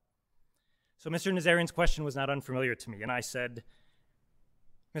Valley. So Mr. Nazarian's question was not unfamiliar to me, and I said,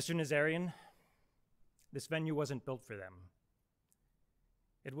 Mr. Nazarian, this venue wasn't built for them.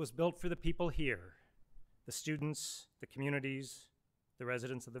 It was built for the people here, the students, the communities, the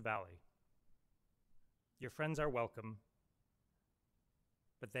residents of the valley. Your friends are welcome,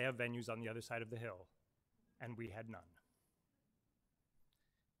 but they have venues on the other side of the hill, and we had none.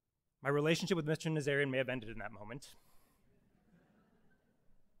 My relationship with Mr. Nazarian may have ended in that moment,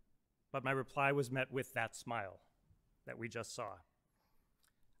 but my reply was met with that smile that we just saw.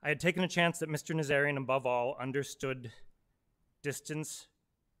 I had taken a chance that Mr. Nazarian, above all, understood distances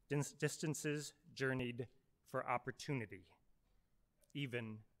journeyed for opportunity,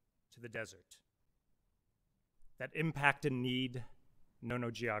 even to the desert. That impact and need know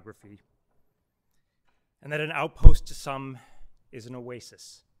no geography, and that an outpost to some is an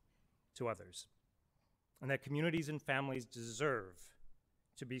oasis to others, and that communities and families deserve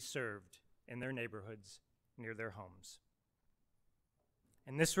to be served in their neighborhoods near their homes.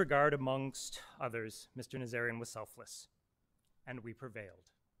 In this regard, amongst others, Mr. Nazarian was selfless, and we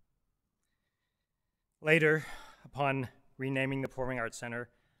prevailed. Later, upon renaming the Performing Arts Center,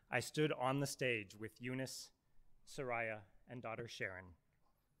 I stood on the stage with Younes, Soraya, and daughter Sharon,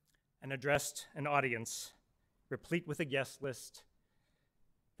 and addressed an audience replete with a guest list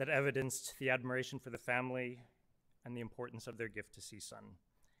that evidenced the admiration for the family and the importance of their gift to CSUN.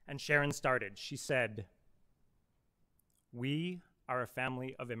 And Sharon started. She said, "We are a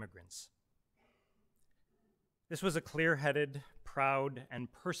family of immigrants." This was a clear-headed, proud,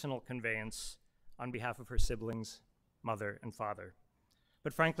 and personal conveyance on behalf of her siblings, mother, and father,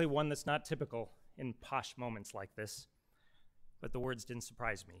 but frankly, one that's not typical in posh moments like this. But the words didn't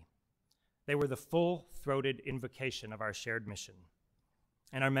surprise me. They were the full-throated invocation of our shared mission.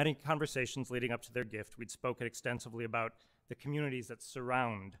 In our many conversations leading up to their gift, we'd spoken extensively about the communities that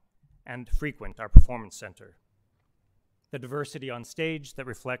surround and frequent our performance center, the diversity on stage that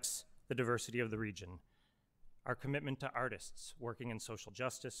reflects the diversity of the region, our commitment to artists working in social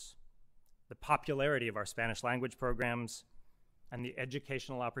justice, the popularity of our Spanish language programs, and the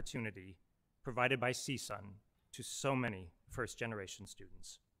educational opportunity provided by CSUN to so many first-generation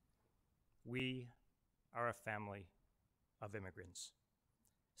students. We are a family of immigrants,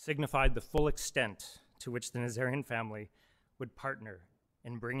 signified the full extent to which the Nazarian family would partner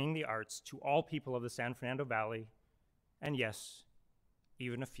in bringing the arts to all people of the San Fernando Valley, and yes,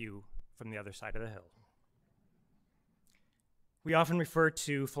 even a few from the other side of the hill. We often refer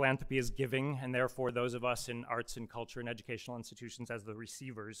to philanthropy as giving, and therefore those of us in arts and culture and educational institutions as the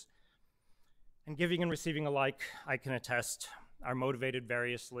receivers. And giving and receiving alike, I can attest, are motivated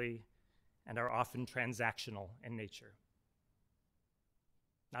variously and are often transactional in nature.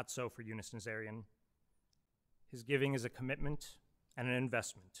 Not so for Younes Nazarian. His giving is a commitment and an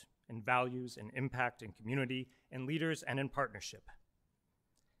investment in values, in impact, in community, in leaders, and in partnership.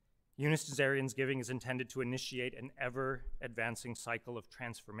 Younes Nazarian's giving is intended to initiate an ever-advancing cycle of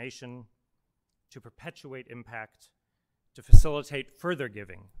transformation, to perpetuate impact, to facilitate further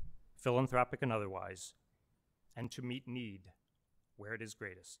giving, philanthropic and otherwise, and to meet need where it is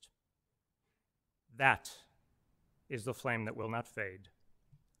greatest. That is the flame that will not fade,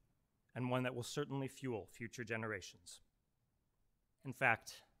 and one that will certainly fuel future generations. In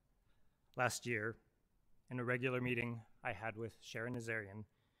fact, last year, in a regular meeting I had with Sharon Nazarian,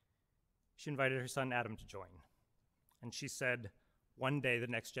 she invited her son Adam to join, and she said, "One day the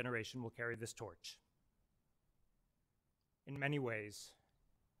next generation will carry this torch." In many ways,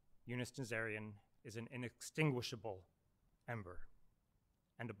 Younes Nazarian is an inextinguishable ember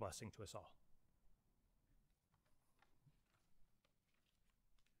and a blessing to us all.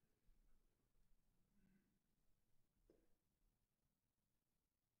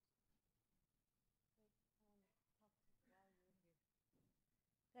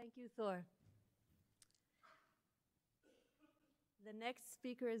 Thank you, Thor. The next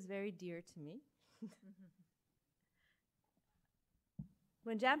speaker is very dear to me.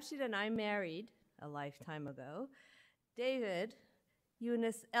 When Jamshid and I married a lifetime ago, David,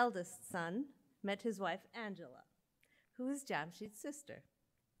 Younes' eldest son, met his wife Angela, who is Jamshid's sister.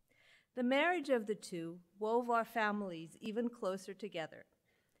 The marriage of the two wove our families even closer together.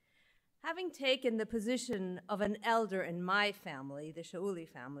 Having taken the position of an elder in my family, the Shauli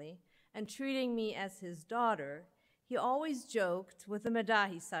family, and treating me as his daughter, he always joked with the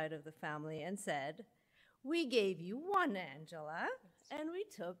Madahi side of the family and said, "We gave you one Angela, and we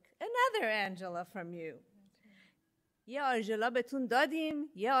took another Angela from you. Ye Angela betun dadim,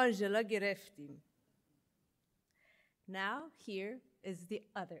 ye Angela gereftim." Now here is the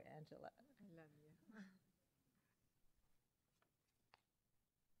other Angela. I love you.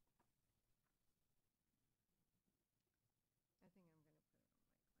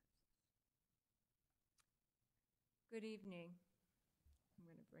 Good evening. I'm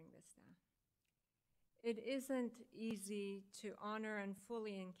going to bring this down. It isn't easy to honor and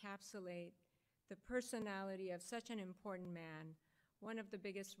fully encapsulate the personality of such an important man, one of the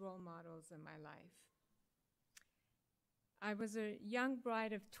biggest role models in my life. I was a young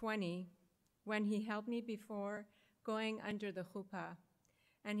bride of 20 when he held me before going under the chuppah,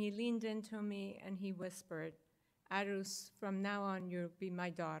 and he leaned into me and he whispered, "Arus, from now on you'll be my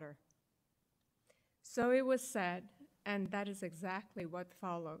daughter." So it was said, and that is exactly what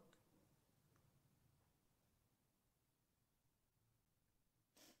followed.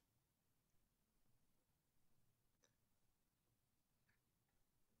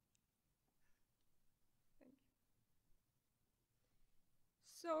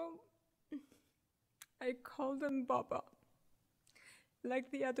 So I called him Baba, like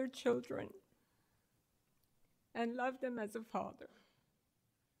the other children, and loved him as a father.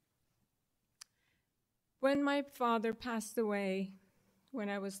 When my father passed away, when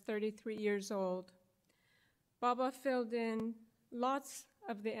I was 33 years old, Baba filled in lots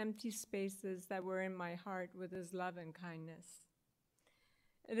of the empty spaces that were in my heart with his love and kindness.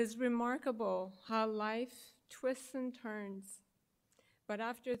 It is remarkable how life twists and turns. But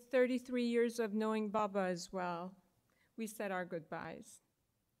after 33 years of knowing Baba as well, we said our goodbyes.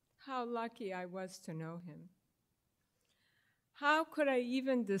 How lucky I was to know him. How could I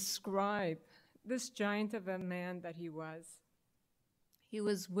even describe this giant of a man that he was? He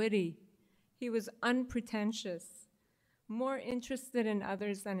was witty, he was unpretentious, more interested in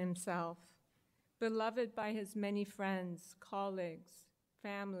others than himself, beloved by his many friends, colleagues,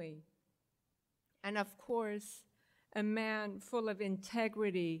 family, and of course, a man full of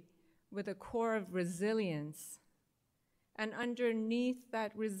integrity with a core of resilience. And underneath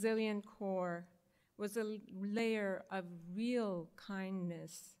that resilient core was a layer of real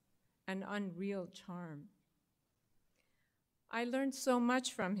kindness and unreal charm. I learned so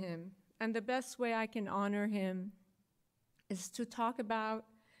much from him, and the best way I can honor him is to talk about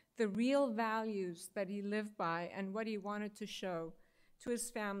the real values that he lived by and what he wanted to show to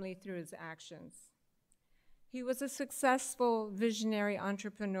his family through his actions. He was a successful visionary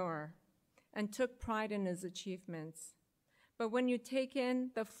entrepreneur and took pride in his achievements. But when you take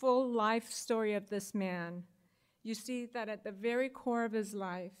in the full life story of this man, you see that at the very core of his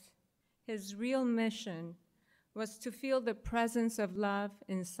life, his real mission was to feel the presence of love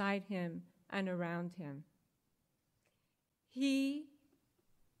inside him and around him. He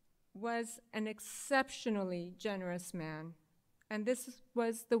was an exceptionally generous man, and this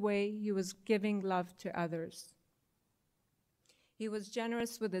was the way he was giving love to others. He was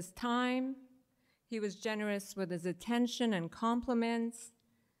generous with his time, he was generous with his attention and compliments,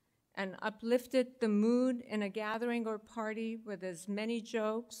 and uplifted the mood in a gathering or party with his many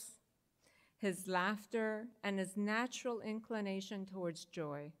jokes, his laughter, and his natural inclination towards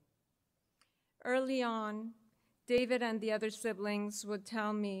joy. Early on, David and the other siblings would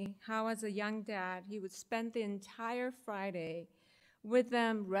tell me how, as a young dad, he would spend the entire Friday with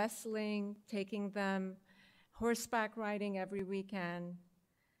them wrestling, taking them horseback riding every weekend,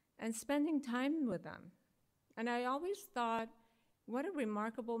 and spending time with them. And I always thought, what a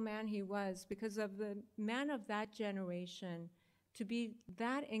remarkable man he was, because of the man of that generation to be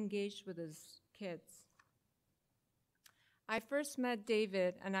that engaged with his kids. I first met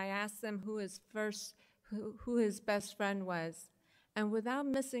David, and I asked him who his best friend was, and without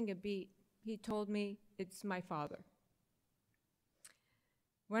missing a beat, he told me, "It's my father."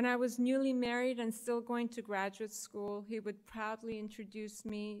 When I was newly married and still going to graduate school, he would proudly introduce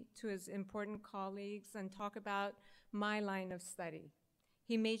me to his important colleagues and talk about my line of study.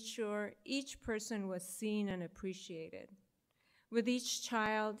 He made sure each person was seen and appreciated. With each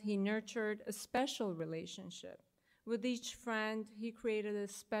child, he nurtured a special relationship. With each friend, he created a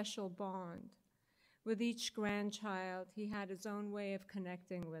special bond. With each grandchild, he had his own way of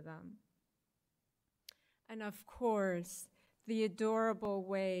connecting with them. And of course, the adorable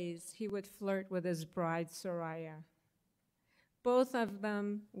ways he would flirt with his bride, Soraya. Both of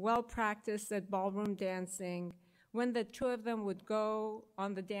them well-practiced at ballroom dancing. When the two of them would go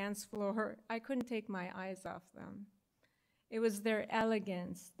on the dance floor, I couldn't take my eyes off them. It was their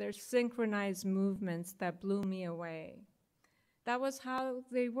elegance, their synchronized movements that blew me away. That was how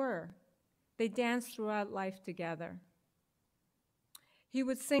they were. They danced throughout life together. He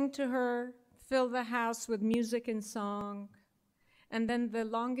would sing to her, fill the house with music and song, and then the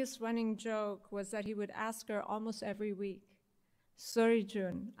longest running joke was that he would ask her almost every week, "Sorry,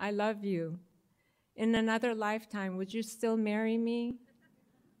 June, I love you. In another lifetime, would you still marry me?"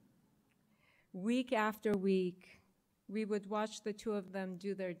 Week after week, we would watch the two of them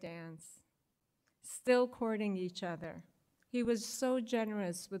do their dance. still courting each other. He was so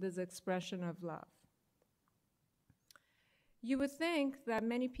generous with his expression of love. You would think that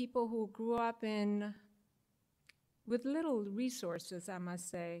many people who grew up with little resources, I must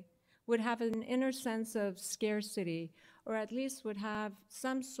say, would have an inner sense of scarcity, or at least would have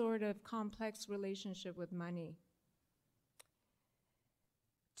some sort of complex relationship with money.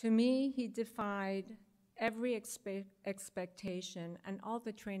 To me, he defied every expectation and all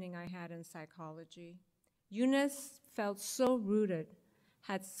the training I had in psychology. Younes felt so rooted,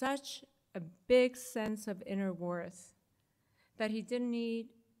 had such a big sense of inner worth, that he didn't need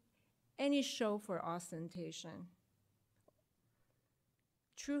any show for ostentation.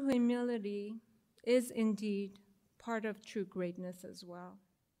 True humility is indeed part of true greatness as well.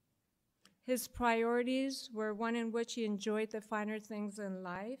 His priorities were one in which he enjoyed the finer things in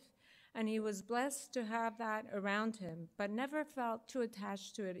life, and he was blessed to have that around him, but never felt too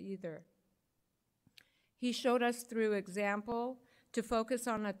attached to it either. He showed us through example to focus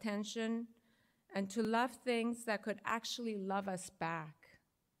on attention and to love things that could actually love us back.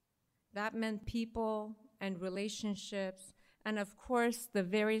 That meant people and relationships, and of course, the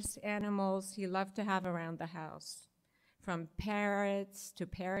various animals he loved to have around the house, from parrots to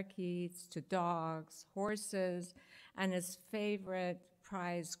parakeets to dogs, horses, and his favorite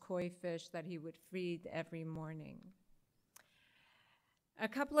prize koi fish that he would feed every morning. A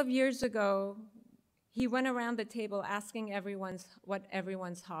couple of years ago, he went around the table asking what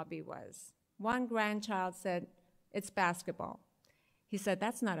everyone's hobby was. One grandchild said, "It's basketball." He said,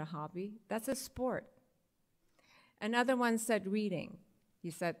 "That's not a hobby, that's a sport." Another one said reading.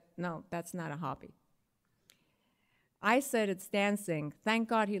 He said, "No, that's not a hobby." I said, "It's dancing." Thank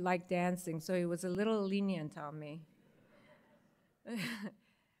God he liked dancing, so he was a little lenient on me.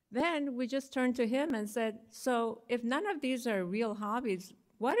 Then we just turned to him and said, "So if none of these are real hobbies,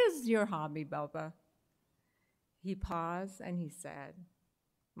 what is your hobby, Baba?" He paused and he said,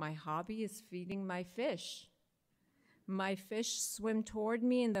 "My hobby is feeding my fish. My fish swim toward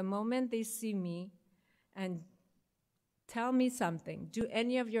me in the moment they see me and tell me something. Do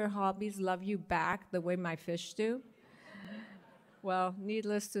any of your hobbies love you back the way my fish do?" Well,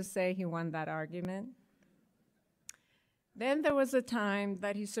 needless to say, he won that argument. Then there was a time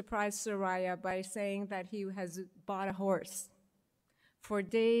that he surprised Soraya by saying that he has bought a horse. For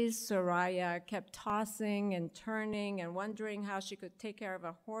days, Soraya kept tossing and turning and wondering how she could take care of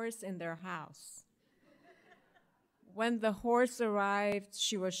a horse in their house. When the horse arrived,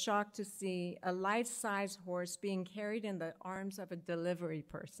 she was shocked to see a life-size horse being carried in the arms of a delivery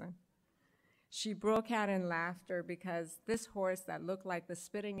person. She broke out in laughter because this horse that looked like the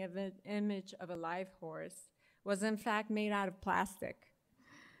spitting image of a live horse was in fact made out of plastic.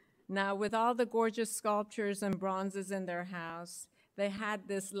 Now, with all the gorgeous sculptures and bronzes in their house, they had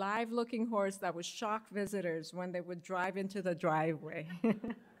this live-looking horse that would shock visitors when they would drive into the driveway.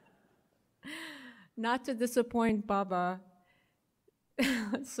 Not to disappoint Baba,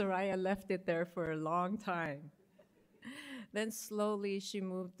 Soraya left it there for a long time. Then slowly she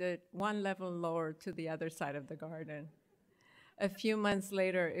moved it one level lower to the other side of the garden. A few months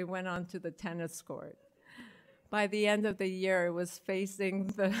later, it went on to the tennis court. By the end of the year, it was facing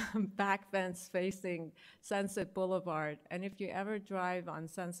the back fence facing Sunset Boulevard. And if you ever drive on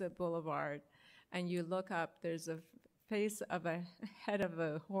Sunset Boulevard and you look up, there's a face of a head of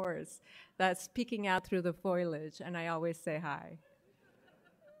a horse that's peeking out through the foliage, and I always say hi.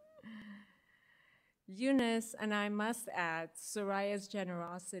 Younes, and I must add, Soraya's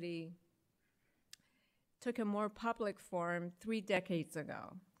generosity took a more public form 3 decades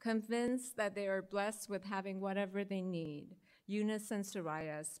ago. Convinced that they are blessed with having whatever they need, Younes and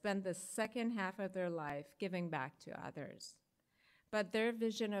Soraya spend the second half of their life giving back to others. But their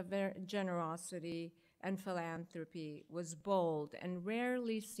vision of their generosity and philanthropy was bold and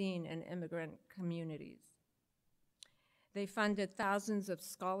rarely seen in immigrant communities. They funded thousands of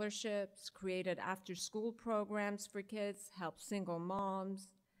scholarships, created after-school programs for kids, helped single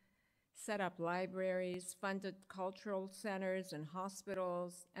moms, set up libraries, funded cultural centers and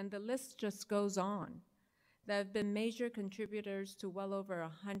hospitals, and the list just goes on. They have been major contributors to well over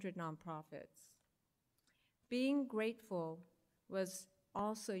 100 nonprofits. Being grateful was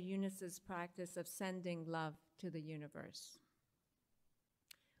also Younes's practice of sending love to the universe.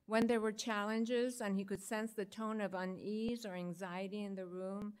 When there were challenges and he could sense the tone of unease or anxiety in the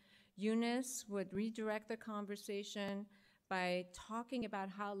room, Younes would redirect the conversation by talking about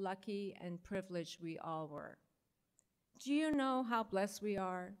how lucky and privileged we all were. Do you know how blessed we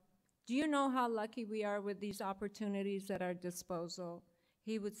are? Do you know how lucky we are with these opportunities at our disposal?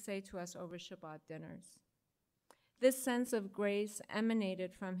 He would say to us over Shabbat dinners. This sense of grace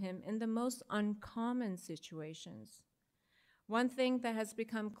emanated from him in the most uncommon situations. One thing that has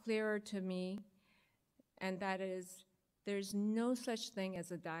become clearer to me, and that is, there's no such thing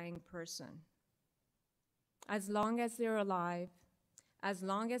as a dying person. As long as they're alive, as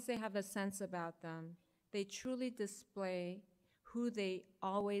long as they have a sense about them, they truly display who they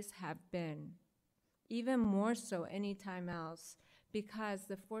always have been, even more so anytime else, because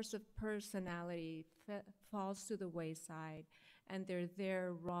the force of personality falls to the wayside and they're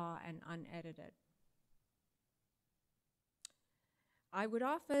there raw and unedited. I would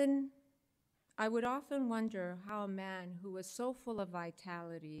often wonder how a man who was so full of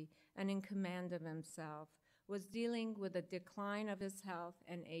vitality and in command of himself was dealing with the decline of his health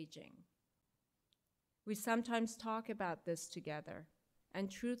and aging. We sometimes talk about this together, and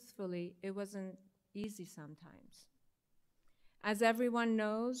truthfully, it wasn't easy sometimes. As everyone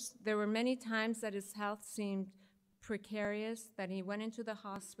knows, there were many times that his health seemed precarious, that he went into the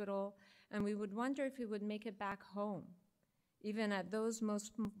hospital, and we would wonder if he would make it back home. Even at those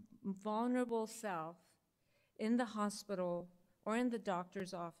most vulnerable self, in the hospital or in the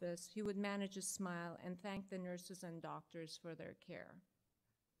doctor's office, he would manage to smile and thank the nurses and doctors for their care.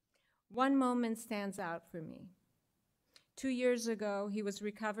 One moment stands out for me. 2 years ago, he was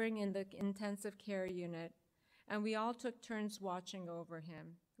recovering in the intensive care unit, and we all took turns watching over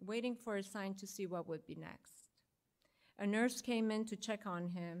him, waiting for a sign to see what would be next. A nurse came in to check on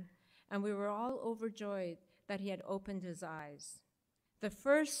him, and we were all overjoyed that he had opened his eyes. The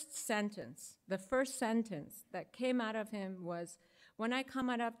first sentence that came out of him was, "When I come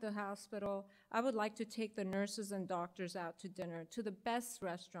out of the hospital, I would like to take the nurses and doctors out to dinner to the best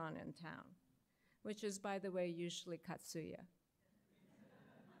restaurant in town," which is, by the way, usually Katsuya.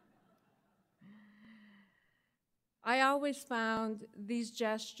 I always found these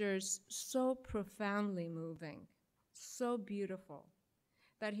gestures so profoundly moving, so beautiful,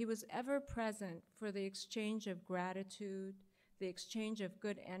 that he was ever present for the exchange of gratitude, the exchange of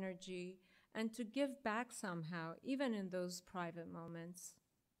good energy, and to give back somehow, even in those private moments.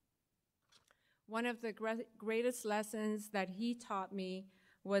 One of the greatest lessons that he taught me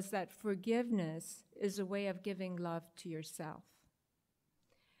was that forgiveness is a way of giving love to yourself.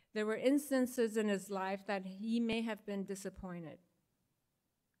 There were instances in his life that he may have been disappointed.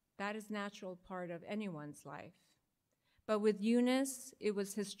 That is a natural part of anyone's life. But with Younes, it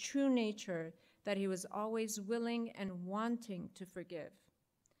was his true nature that he was always willing and wanting to forgive,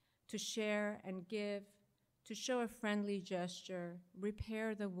 to share and give, to show a friendly gesture,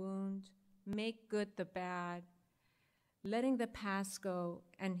 repair the wound, make good the bad, letting the past go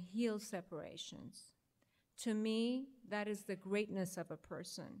and heal separations. To me, that is the greatness of a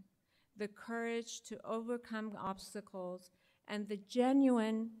person, the courage to overcome obstacles and the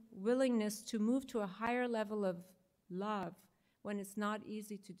genuine willingness to move to a higher level of love when it's not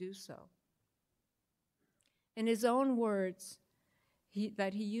easy to do so. In his own words,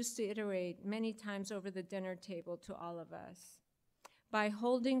 that he used to iterate many times over the dinner table to all of us, by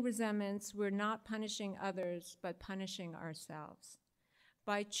holding resentments, we're not punishing others, but punishing ourselves.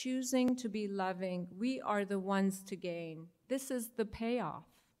 By choosing to be loving, we are the ones to gain. This is the payoff.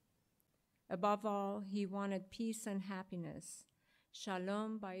 Above all, he wanted peace and happiness,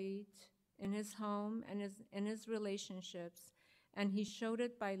 shalom bayit, in his home and in his relationships, and he showed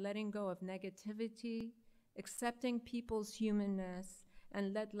it by letting go of negativity, accepting people's humanness,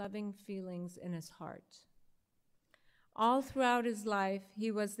 and let loving feelings in his heart. All throughout his life,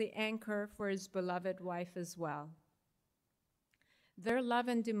 he was the anchor for his beloved wife as well. Their love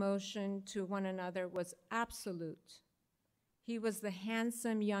and devotion to one another was absolute. He was the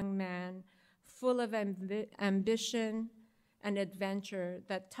handsome young man, full of ambition and adventure,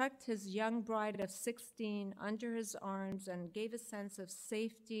 that tucked his young bride of 16 under his arms and gave a sense of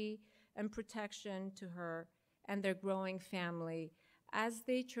safety and protection to her and their growing family as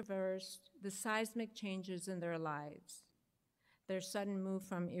they traversed the seismic changes in their lives. Their sudden move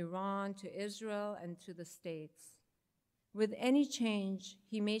from Iran to Israel and to the States. With any change,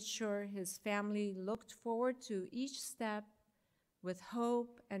 he made sure his family looked forward to each step with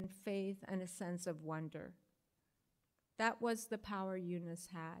hope and faith and a sense of wonder. That was the power Younes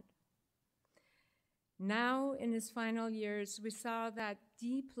had. Now, in his final years, we saw that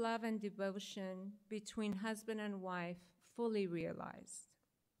deep love and devotion between husband and wife fully realized.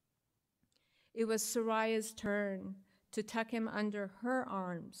 It was Soraya's turn to tuck him under her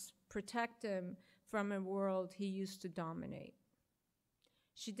arms, protect him from a world he used to dominate.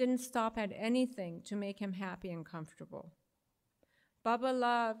 She didn't stop at anything to make him happy and comfortable. Baba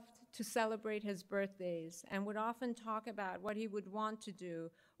loved to celebrate his birthdays and would often talk about what he would want to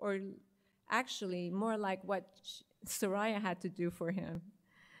do or Actually, more like what Soraya had to do for him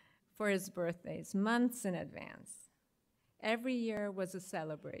for his birthdays, months in advance. Every year was a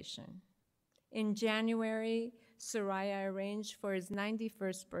celebration. In January, Soraya arranged for his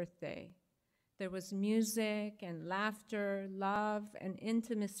 91st birthday. There was music and laughter, love and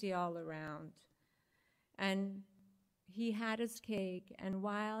intimacy all around. And he had his cake, and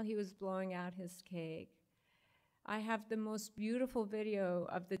while he was blowing out his cake, I have the most beautiful video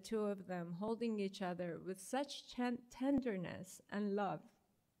of the two of them holding each other with such tenderness and love.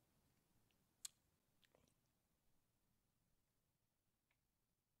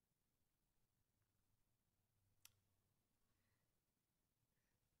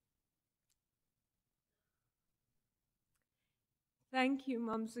 Thank you,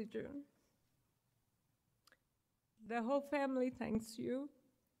 Mumsy June. The whole family thanks you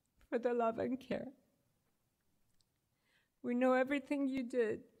for the love and care. We know everything you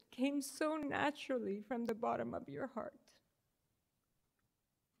did came so naturally from the bottom of your heart.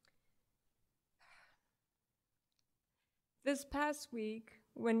 This past week,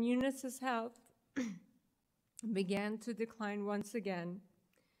 when Younes's health began to decline once again,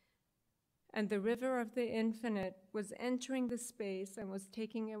 and the river of the infinite was entering the space and was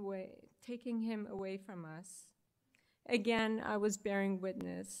taking him away from us, again I was bearing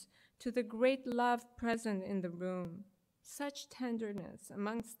witness to the great love present in the room. Such tenderness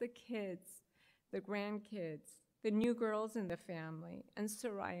amongst the kids, the grandkids, the new girls in the family, and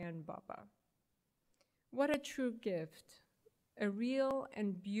Soraya and Baba. What a true gift, a real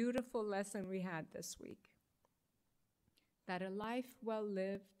and beautiful lesson we had this week. That a life well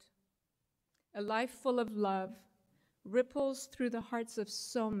lived, a life full of love, ripples through the hearts of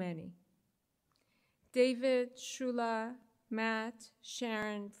so many. David, Shula, Matt,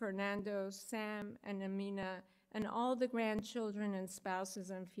 Sharon, Fernando, Sam, and Amina, and all the grandchildren and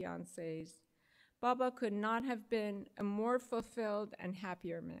spouses and fiancés, Baba could not have been a more fulfilled and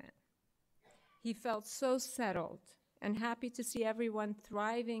happier man. He felt so settled and happy to see everyone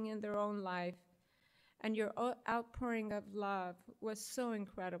thriving in their own life, and your outpouring of love was so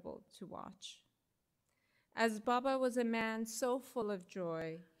incredible to watch. As Baba was a man so full of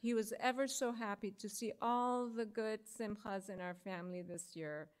joy, he was ever so happy to see all the good simchas in our family this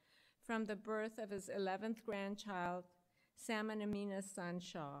year, from the birth of his 11th grandchild, Sam and Amina's son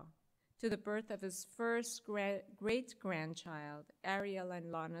Shah, to the birth of his first great-grandchild, Ariel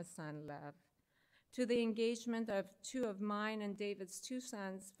and Lana's son Lev, to the engagement of two of mine and David's two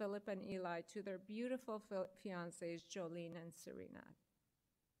sons, Philip and Eli, to their beautiful fiancés, Jolene and Serena.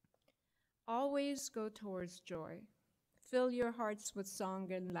 Always go towards joy. Fill your hearts with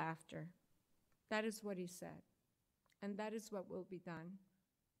song and laughter. That is what he said, and that is what will be done.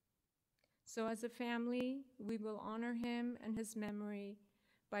 So as a family, we will honor him and his memory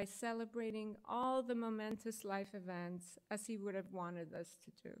by celebrating all the momentous life events as he would have wanted us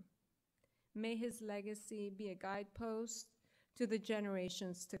to do. May his legacy be a guidepost to the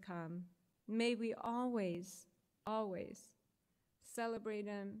generations to come. May we always, always celebrate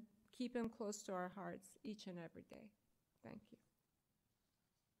him, keep him close to our hearts each and every day. Thank you.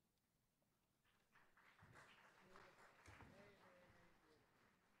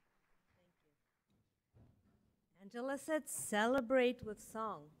 Angela said celebrate with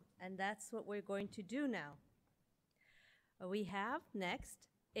song, and that's what we're going to do now. We have next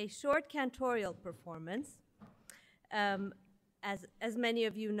a short cantorial performance. As many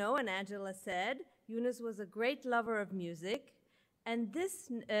of you know, and Angela said, Younes was a great lover of music, and this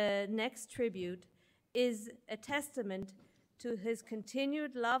next tribute is a testament to his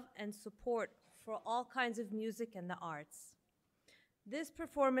continued love and support for all kinds of music and the arts. This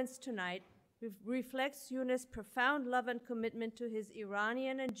performance tonight reflects Younes' profound love and commitment to his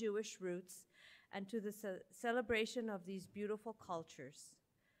Iranian and Jewish roots and to the celebration of these beautiful cultures.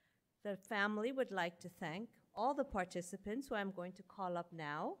 The family would like to thank all the participants who I'm going to call up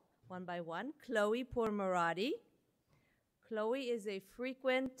now, one by one. Chloe Pourmoradi. Chloe is a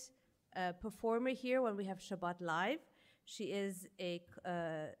frequent performer here when we have Shabbat Live. She is a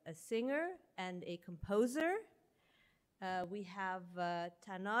singer and a composer. We have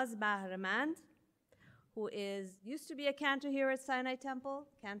Tanaz Bahramand, who used to be a cantor here at Sinai Temple,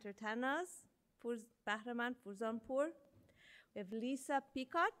 Cantor Tanaz Bahramand Furzanpur. We have Lisa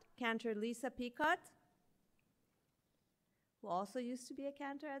Picot, Cantor Lisa Picot, who also used to be a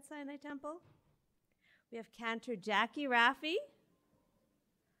cantor at Sinai Temple. We have Cantor Jackie Raffi.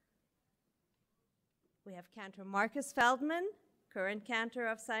 We have Cantor Marcus Feldman, current cantor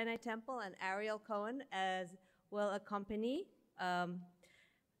of Sinai Temple, and Ariel Cohen as will accompany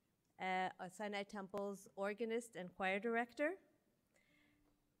Sinai Temple's organist and choir director.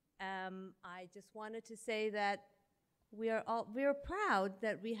 I just wanted to say that we are proud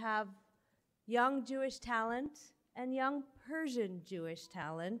that we have young Jewish talent and young Persian Jewish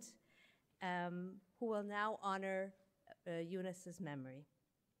talent who will now honor Younes's memory.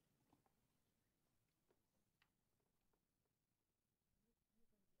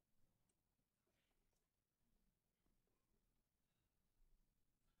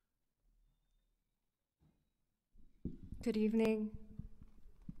 Good evening.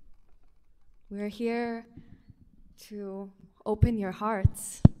 We're here to open your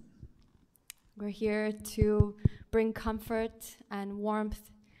hearts. We're here to bring comfort and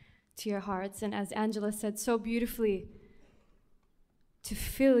warmth to your hearts. And as Angela said so beautifully, to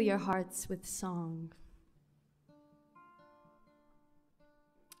fill your hearts with song.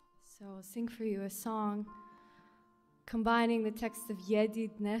 So I'll sing for you a song combining the text of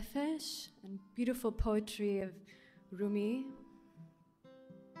Yedid Nefesh and beautiful poetry of Rumi,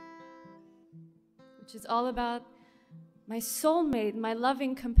 which is all about my soulmate, my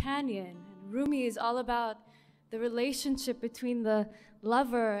loving companion. And Rumi is all about the relationship between the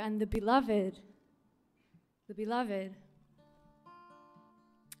lover and the beloved. The beloved.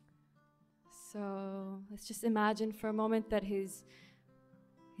 So let's just imagine for a moment that his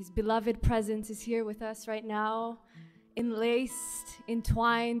beloved presence is here with us right now, enlaced,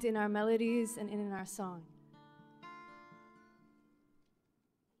 entwined in our melodies and in our song.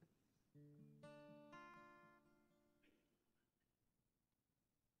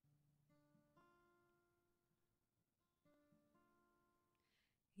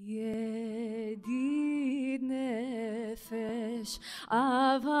 Yedid nefesh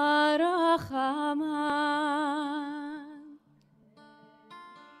avarachaman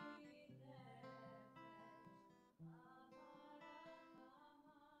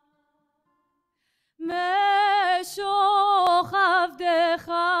משוך עבדך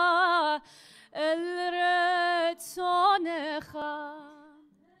אל רצונך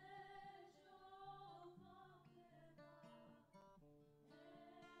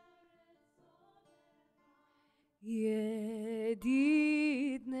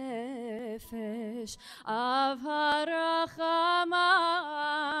ידיד נפש אב הרחמן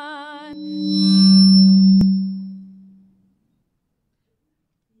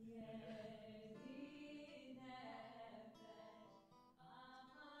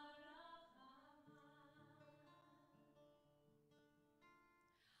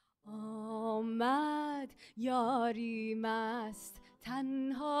آمد یاری مست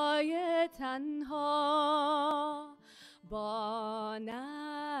تنهای تنها با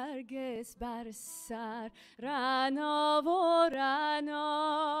نرگس بر سر رنا و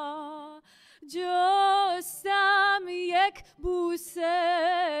رنا جستم یک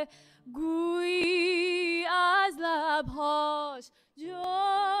بوسه گویی از لبهاش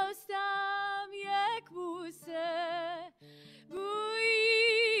جستم یک بوسه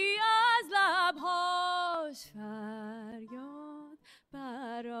گویی از لبهاش فریاد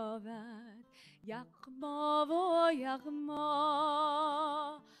برآورد یغما و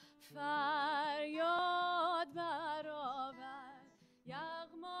یغما فریاد برآورد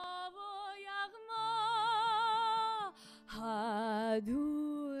یغما و یغما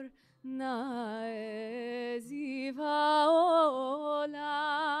هدور نه زیبا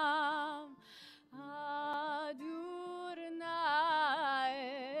عالم هدور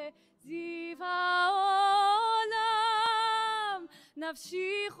نه زیبا عالم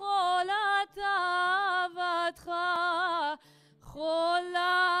نفسی خولت هوتخ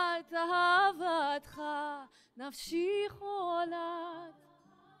خولت هوتخ نفسی خولت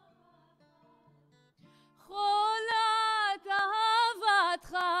خولت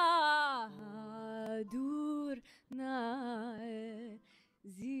هوتخ دور نه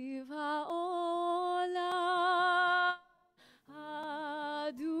زیبا عالم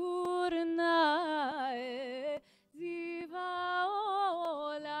دور نه زیبا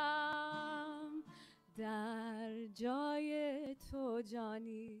عالم در جای تو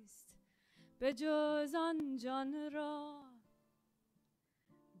جانیست به جز آن جان را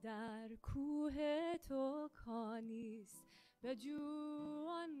در کوه تو کانیست به جو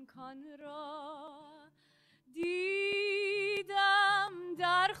آن کان را دیدم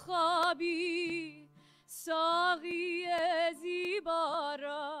در خوابی ساقی زیبا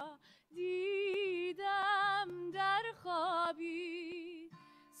را دیدم در خوابی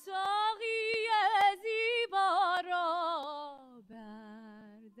ساقی زیبا را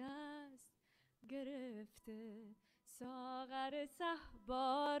بر دست گرفته ساغر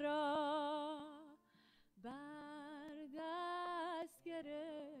صهبا را بر دست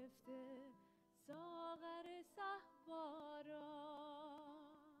گرفته ساغر صهبا را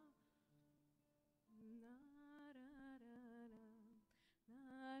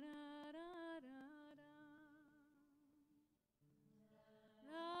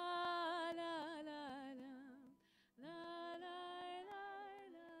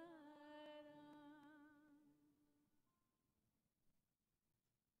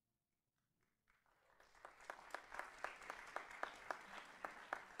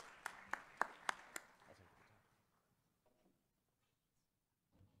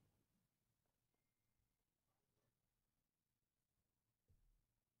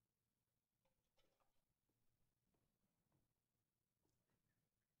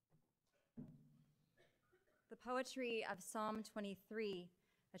poetry of Psalm 23,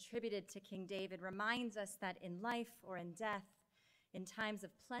 attributed to King David, reminds us that in life or in death, in times of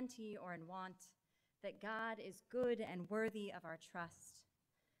plenty or in want, that God is good and worthy of our trust.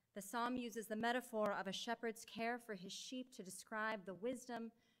 The psalm uses the metaphor of a shepherd's care for his sheep to describe the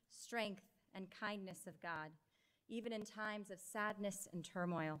wisdom, strength, and kindness of God, even in times of sadness and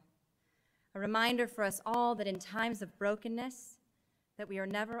turmoil. A reminder for us all that in times of brokenness, that we are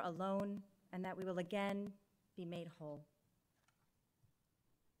never alone and that we will again be made whole.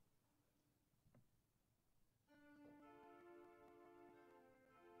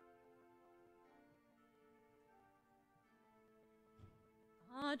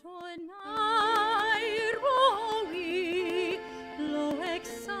 Adonai roi lo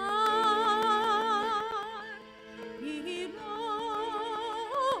exar ilote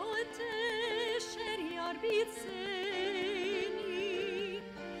sheriar bitseni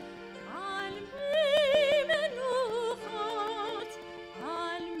al menuchot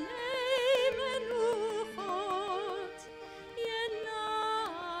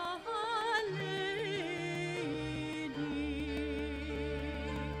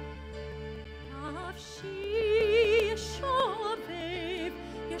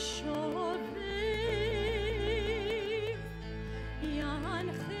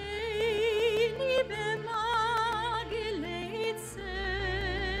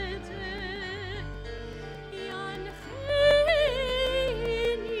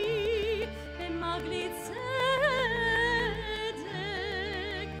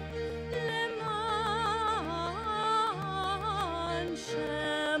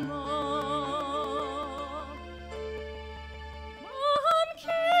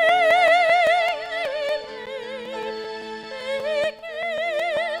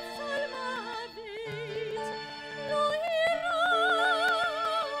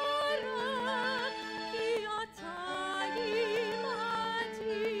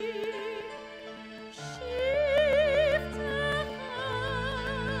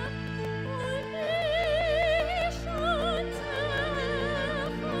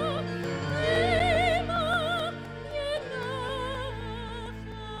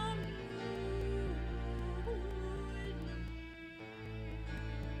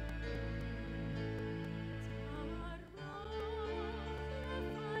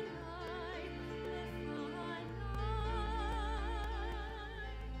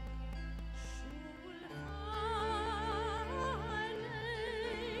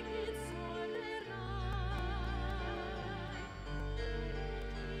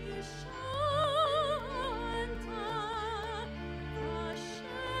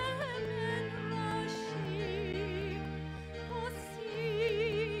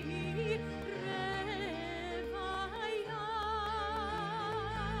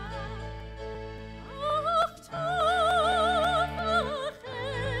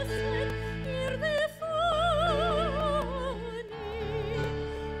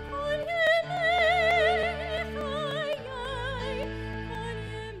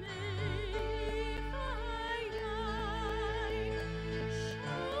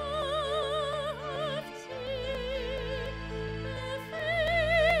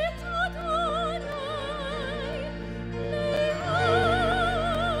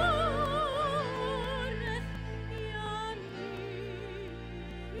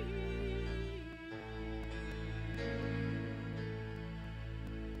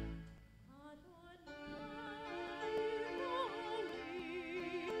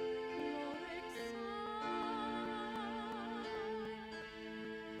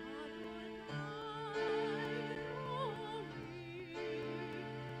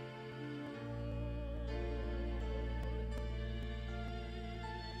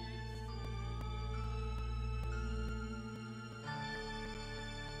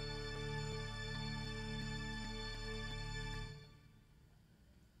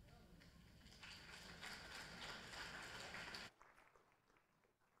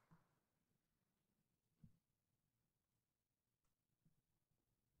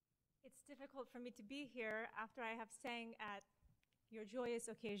It's difficult for me to be here after I have sang at your joyous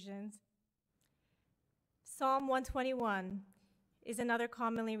occasions. Psalm 121 is another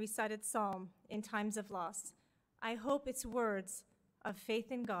commonly recited psalm in times of loss. I hope its words of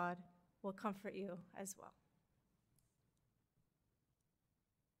faith in God will comfort you as well.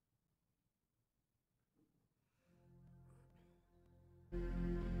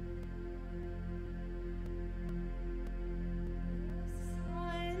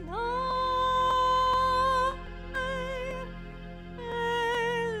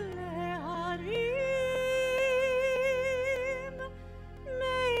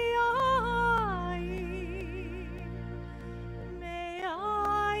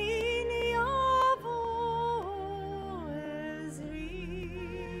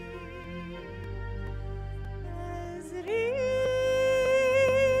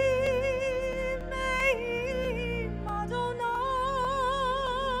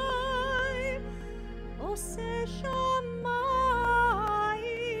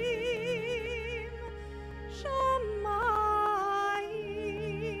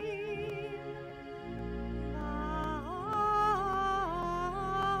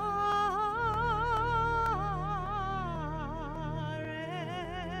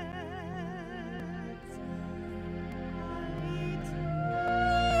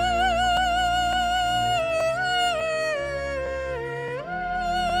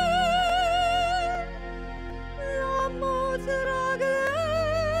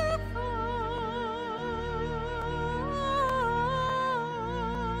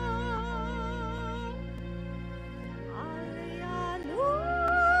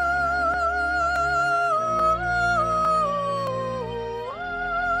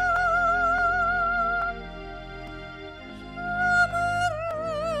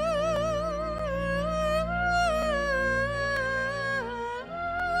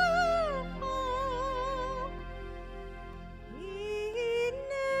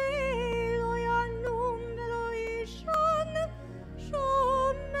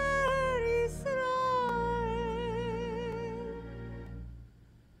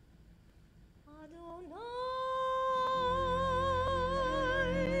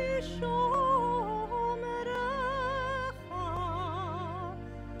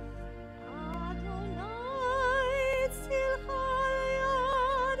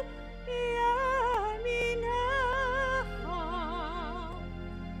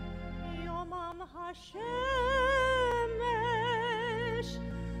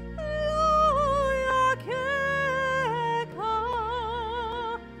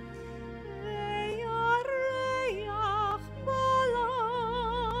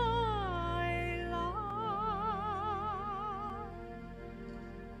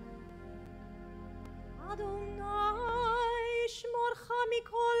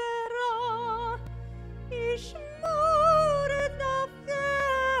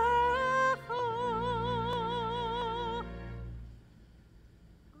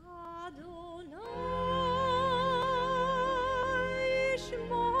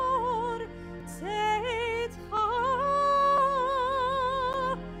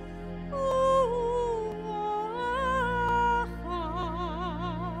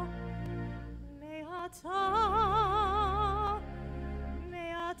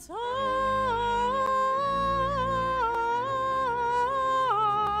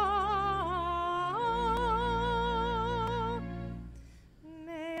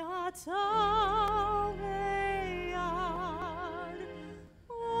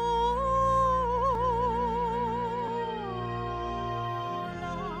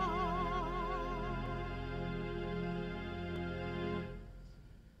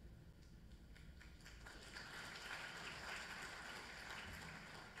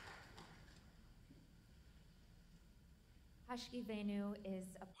 Hashkivenu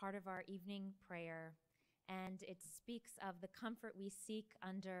is a part of our evening prayer, and it speaks of the comfort we seek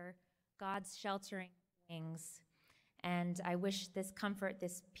under God's sheltering wings. And I wish this comfort,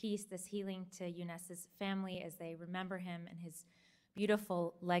 this peace, this healing to Younes's family as they remember him and his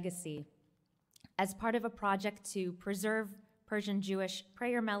beautiful legacy. As part of a project to preserve Persian Jewish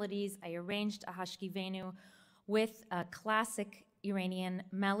prayer melodies, I arranged a Hashkivenu with a classic Iranian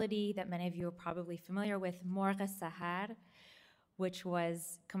melody that many of you are probably familiar with, Morghe Sahar, which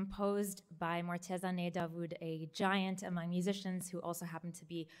was composed by Morteza Davoud, a giant among musicians who also happened to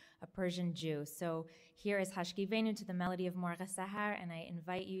be a Persian Jew. So here is Hashkivenu to the melody of Morghe Sahar, and I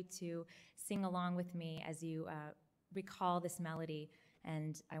invite you to sing along with me as you recall this melody.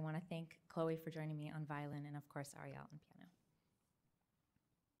 And I want to thank Chloe for joining me on violin, and of course Ariel on piano.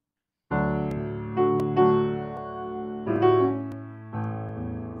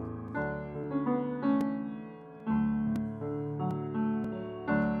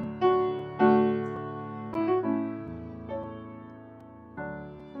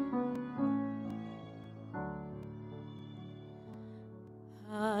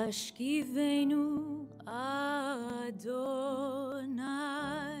 Hashkivenu Adonai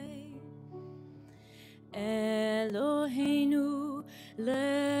Eloheinu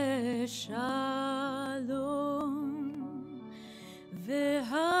leshalom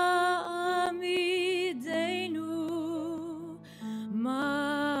v'ha'amidenu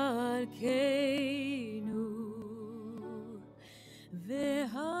malkeinu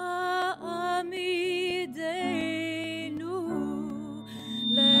v'ha'amidenu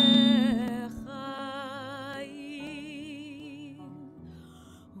lechaim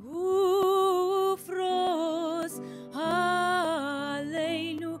ufros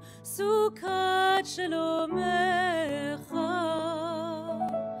aleinu sukkah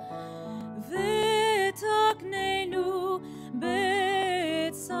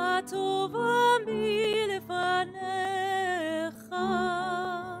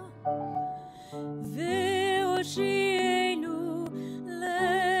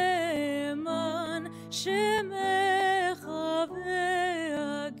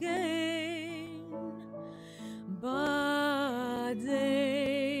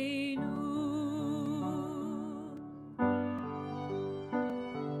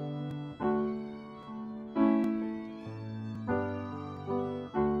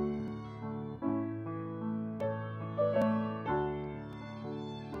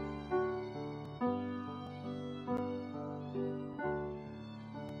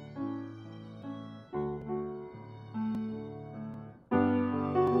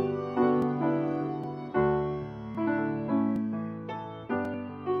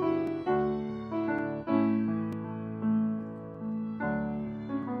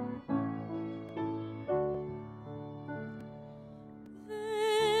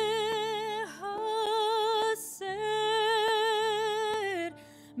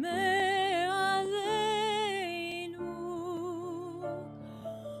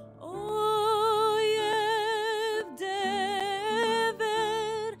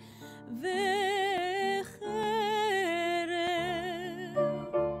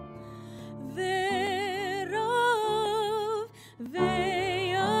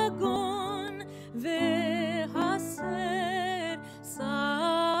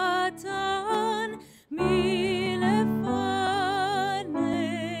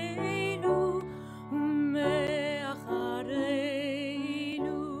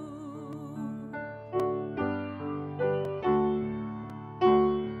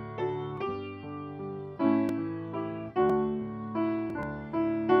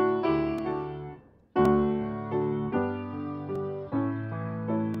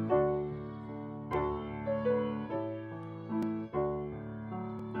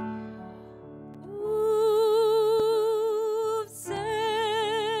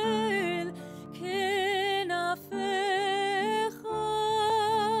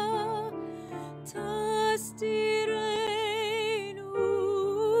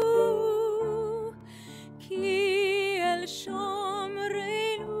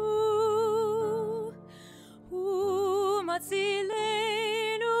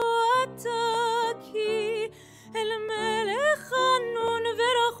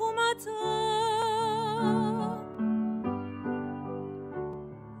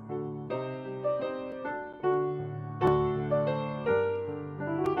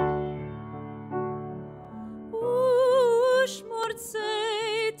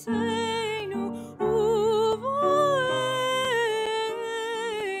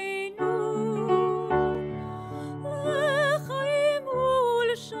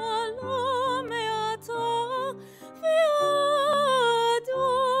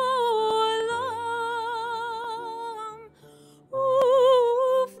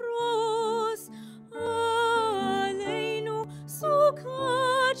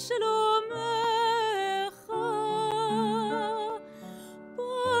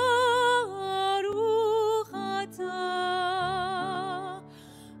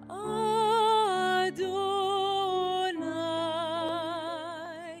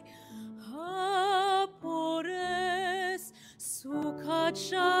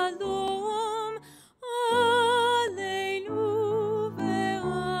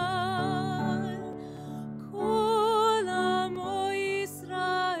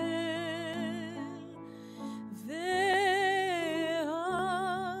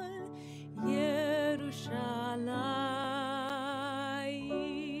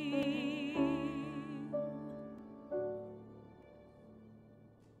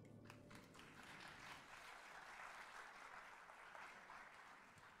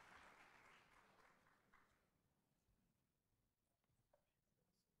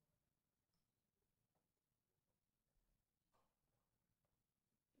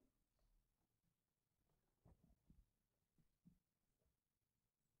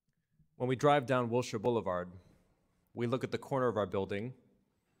When we drive down Wilshire Boulevard, we look at the corner of our building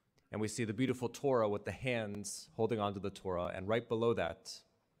and we see the beautiful Torah with the hands holding onto the Torah, and right below that,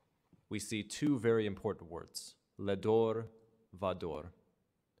 we see two very important words, ledor vador,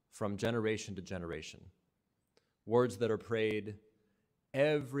 from generation to generation. Words that are prayed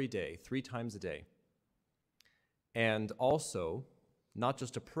every day, 3 times a day. And also, not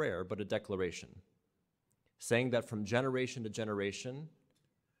just a prayer, but a declaration, saying that from generation to generation,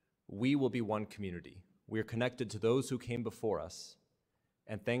 we will be one community. We are connected to those who came before us,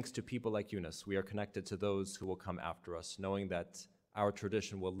 and thanks to people like Younes, we are connected to those who will come after us, knowing that our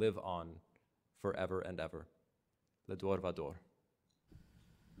tradition will live on forever and ever. Ledor vador.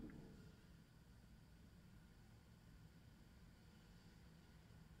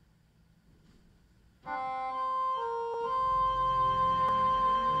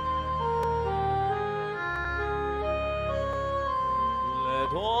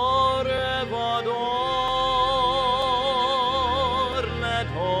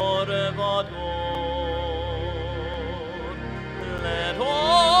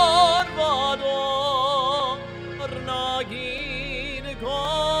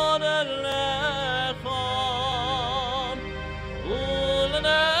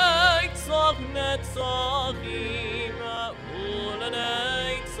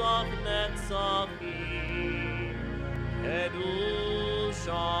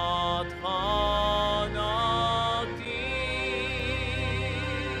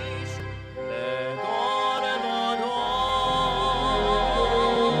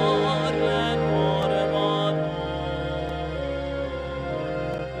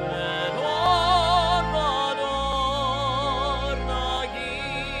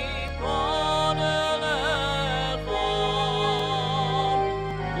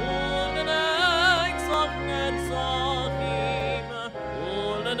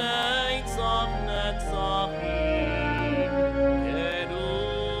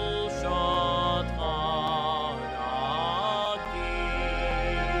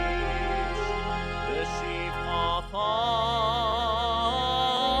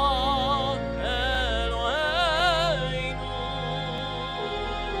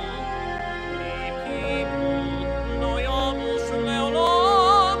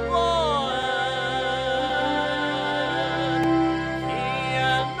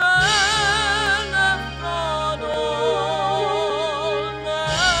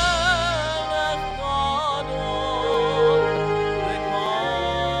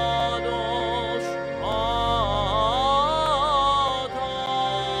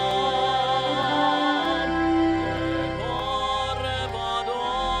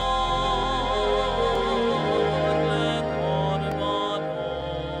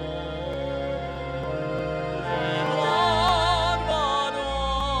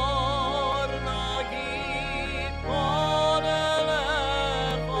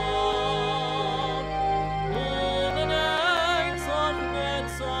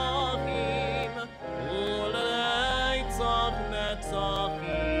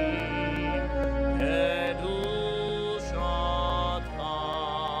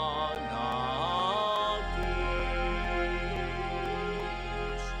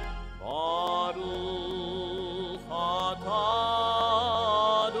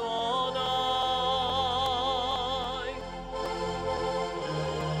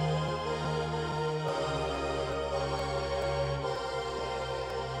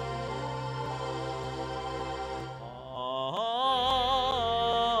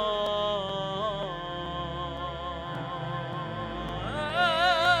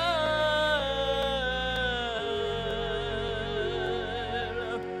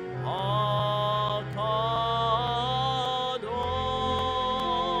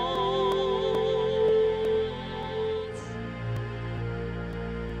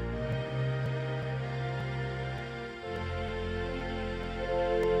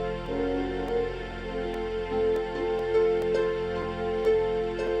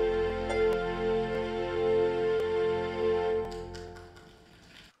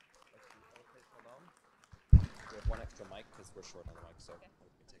 so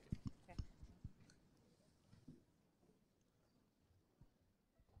you can take it.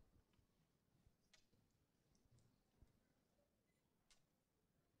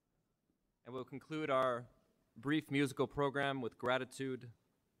 And we'll conclude our brief musical program with gratitude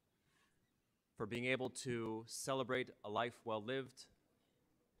for being able to celebrate a life well lived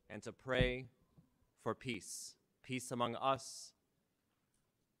and to pray for peace. Peace among us,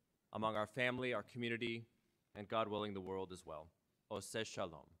 among our family, our community, and God willing, the world as well. Oseh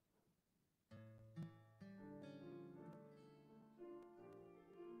Shalom.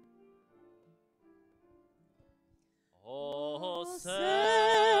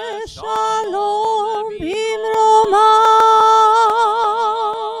 Oseh Shalom bimromav,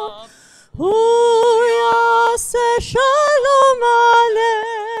 hu yaseh shalom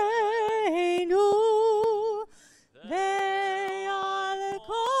aleinu, ve'al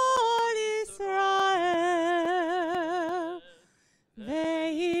kol Yisrael,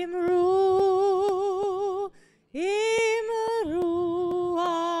 ve'imru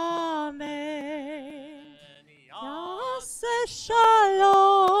amen. Yaseh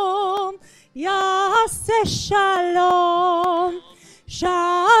shalom, yaseh shalom,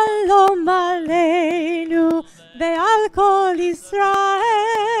 shalom aleinu ve'al kol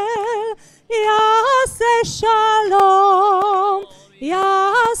Yisrael. Yaseh shalom,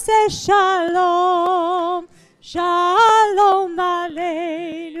 yaseh shalom, shalom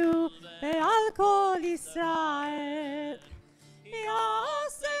aleinu ve'al kol Yisrael.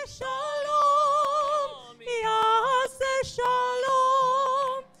 Yaseh shalom, yaseh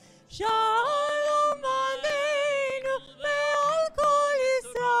shalom, shalom aleinu ve'al kol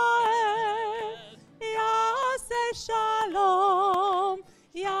Yisrael. Yaseh shalom,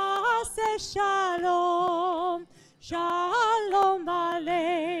 yaseh shalom, shalom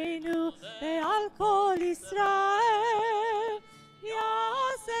aleinu ve'al kol Yisrael.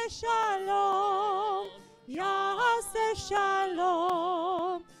 Yaseh shalom, yaseh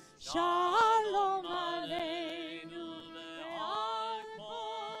shalom, shalom aleinu ve'al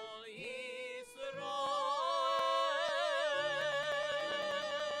kol Yisrael.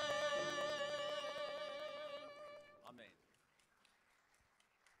 Amen.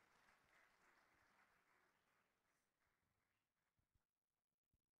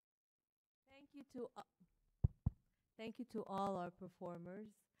 Thank you to all our performers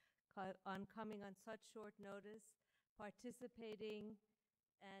on coming on such short notice, participating,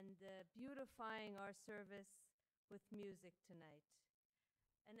 and beautifying our service with music tonight.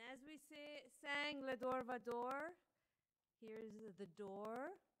 And as we sang Le Dor Vador, here's the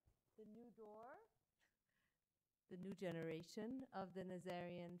door, the new door, the new generation of the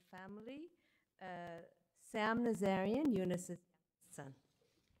Nazarian family. Sam Nazarian, Younes' son.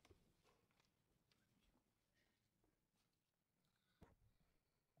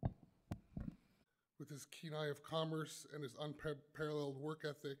 With his keen eye of commerce and his unparalleled work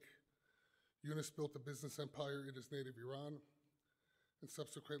ethic, Younes built a business empire in his native Iran and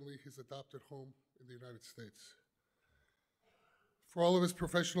subsequently his adopted home in the United States. For all of his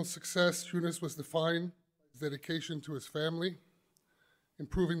professional success, Younes was defined by his dedication to his family,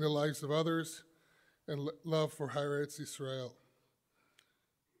 improving the lives of others, and love for Haaretz Yisrael.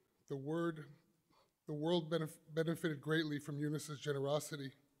 The world benefited greatly from Younes'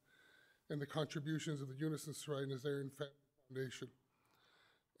 generosity and the contributions of the Younes Nazarian Family Foundation.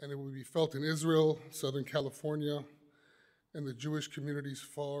 And it will be felt in Israel, Southern California, and the Jewish communities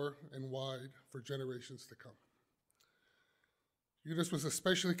far and wide for generations to come. Younes was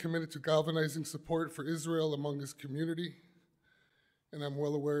especially committed to galvanizing support for Israel among his community, and I'm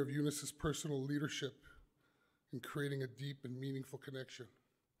well aware of Younes' personal leadership in creating a deep and meaningful connection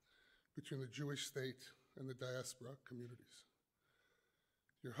between the Jewish state and the diaspora communities.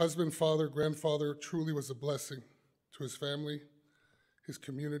 Your husband, father, grandfather truly was a blessing to his family, his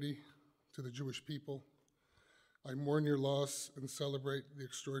community, to the Jewish people. I mourn your loss and celebrate the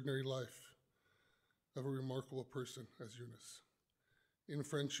extraordinary life of a remarkable person as Younes. In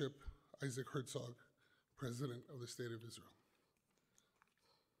friendship, Isaac Herzog, President of the State of Israel.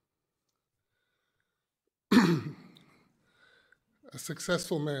 A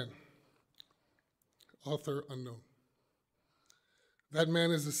successful man, author unknown. That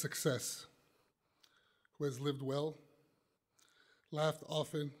man is a success who has lived well, laughed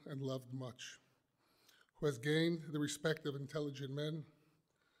often, and loved much, who has gained the respect of intelligent men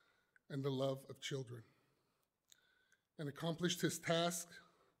and the love of children, and accomplished his task,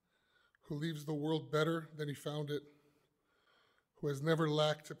 who leaves the world better than he found it, who has never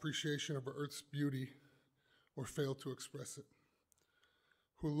lacked appreciation of Earth's beauty or failed to express it,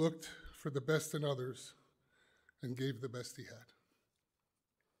 who looked for the best in others and gave the best he had.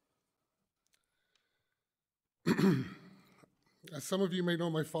 As some of you may know,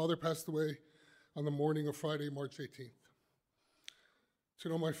 my father passed away on the morning of Friday, March 18th. To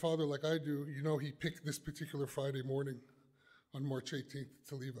know my father like I do, you know he picked this particular Friday morning on March 18th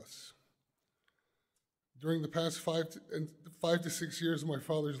to leave us. During the past 5 to 6 years of my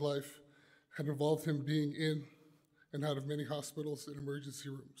father's life had involved him being in and out of many hospitals and emergency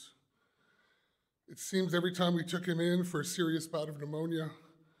rooms. It seems every time we took him in for a serious bout of pneumonia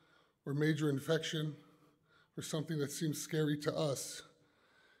or major infection or something that seemed scary to us,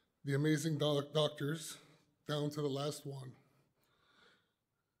 the amazing doctors, down to the last one,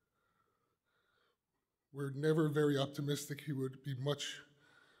 were never very optimistic he would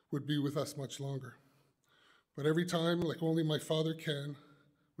be with us much longer. But every time, like only my father can,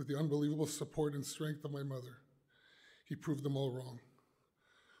 with the unbelievable support and strength of my mother, he proved them all wrong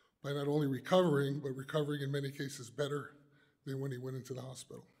by not only recovering, but recovering in many cases better than when he went into the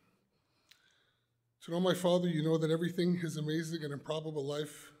hospital. To know my father, you know that everything his amazing and improbable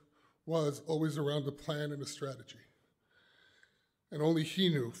life was always around a plan and a strategy. And only he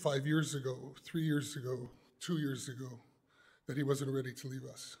knew 5 years ago, 3 years ago, 2 years ago, that he wasn't ready to leave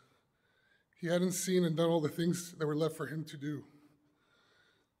us. He hadn't seen and done all the things that were left for him to do,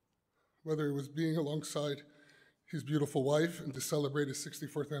 whether it was being alongside his beautiful wife and to celebrate his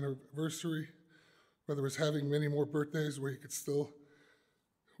 64th anniversary, whether it was having many more birthdays where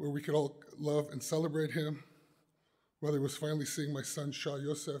we could all love and celebrate him, whether it was finally seeing my son Shah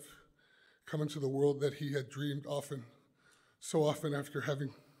Yosef come into the world that he had dreamed so often after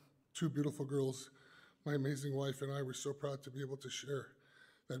having 2 beautiful girls. My amazing wife and I were so proud to be able to share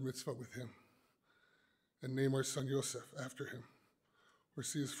that mitzvah with him and name our son Yosef after him, or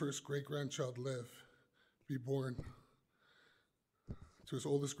see his first great-grandchild Lev be born to his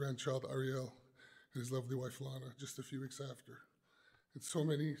oldest grandchild Ariel and his lovely wife Lana just a few weeks after, and so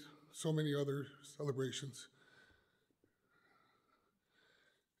many other celebrations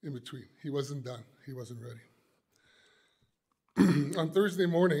in between. He wasn't done. He wasn't ready. On Thursday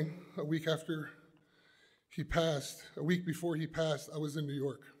morning, a week before he passed, I was in New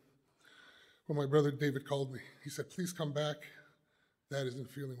York when my brother David called me. He said, "Please come back. Dad isn't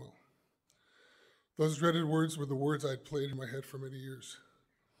feeling well." Those dreaded words were the words I had played in my head for many years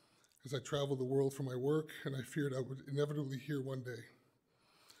as I traveled the world for my work, and I feared I would inevitably hear one day.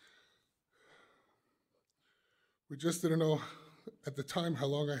 We just didn't know at the time how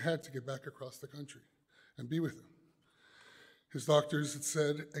long I had to get back across the country and be with him. His doctors had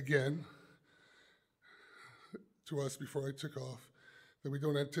said again to us before I took off that we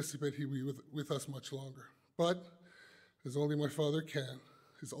don't anticipate he'd be with us much longer. But, as only my father can,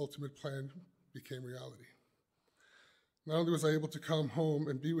 his ultimate plan became reality. Not only was I able to come home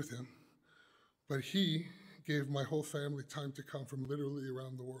and be with him, but he gave my whole family time to come from literally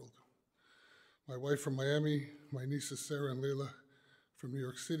around the world. My wife from Miami, my nieces Sarah and Layla from New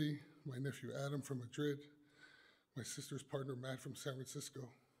York City, my nephew Adam from Madrid, my sister's partner Matt from San Francisco,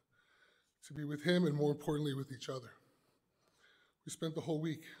 to be with him and more importantly with each other. We spent the whole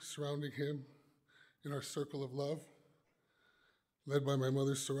week surrounding him in our circle of love, led by my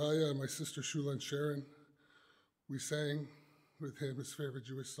mother Soraya and my sister Shula and Sharon. We sang with him his favorite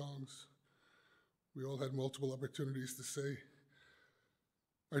Jewish songs. We all had multiple opportunities to say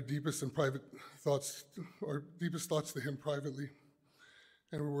our deepest and private thoughts, our deepest thoughts to him privately.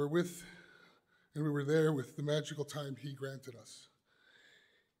 And we were there with the magical time he granted us.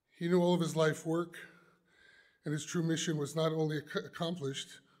 He knew all of his life work, and his true mission was not only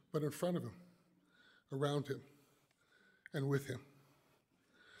accomplished, but in front of him, around him, and with him.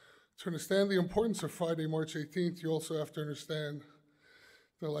 To understand the importance of Friday, March 18th, you also have to understand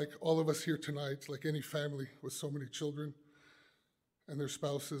that like all of us here tonight, like any family with so many children and their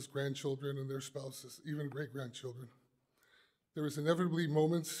spouses, grandchildren and their spouses, even great-grandchildren, there is inevitably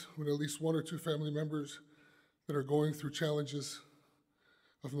moments when at least 1 or 2 family members that are going through challenges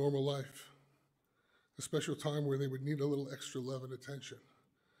of normal life, a special time where they would need a little extra love and attention,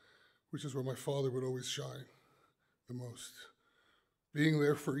 which is where my father would always shine the most. Being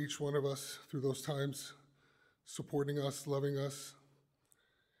there for each one of us through those times, supporting us, loving us,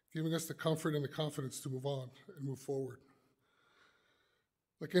 giving us the comfort and the confidence to move on and move forward.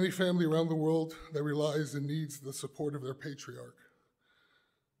 Like any family around the world that relies and needs the support of their patriarch,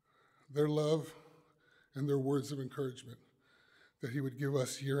 their love and their words of encouragement that he would give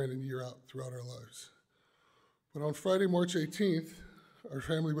us year in and year out throughout our lives. But on Friday, March 18th, our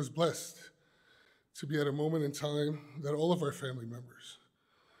family was blessed to be at a moment in time that all of our family members,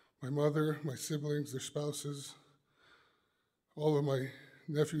 my mother, my siblings, their spouses, all of my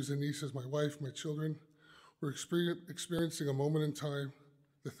nephews and nieces, my wife, my children, were experiencing a moment in time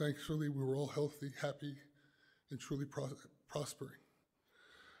that thankfully we were all healthy, happy, and truly prospering.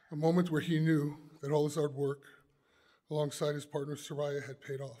 A moment where he knew that all his hard work alongside his partner Soraya had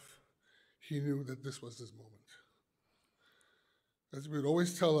paid off. He knew that this was his moment. As he would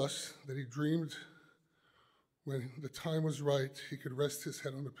always tell us, that he dreamed when the time was right, he could rest his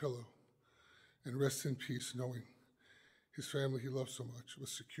head on a pillow and rest in peace, knowing his family he loved so much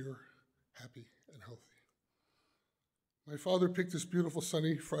was secure, happy, and healthy. My father picked this beautiful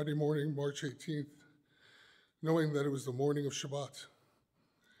sunny Friday morning, March 18th, knowing that it was the morning of Shabbat.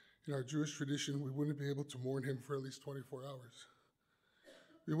 In our Jewish tradition, we wouldn't be able to mourn him for at least 24 hours.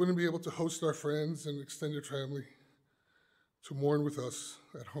 We wouldn't be able to host our friends and extended family to mourn with us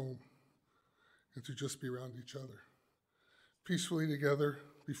at home and to just be around each other, peacefully together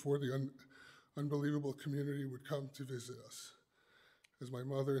before the unbelievable community would come to visit us, as my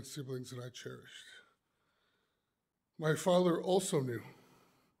mother and siblings and I cherished. My father also knew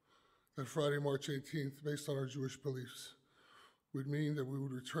that Friday, March 18th, based on our Jewish beliefs, would mean that we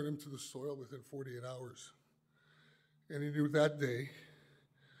would return him to the soil within 48 hours. And he knew that day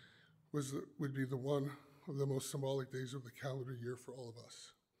would be the one of the most symbolic days of the calendar year for all of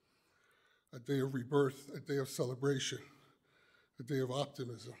us. A day of rebirth, a day of celebration, a day of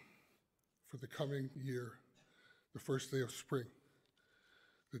optimism for the coming year, the first day of spring,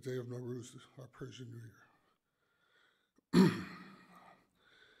 the day of Nowruz, our Persian New Year.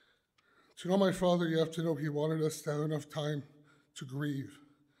 To know my father, you have to know he wanted us to have enough time to grieve,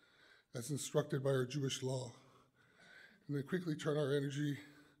 as instructed by our Jewish law, and then quickly turn our energy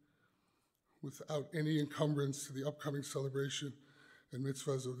without any encumbrance to the upcoming celebration and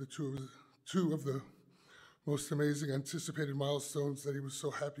mitzvahs of the two of the most amazing anticipated milestones that he was so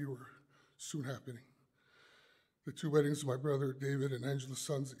happy were soon happening. The two weddings of my brother David and Angela's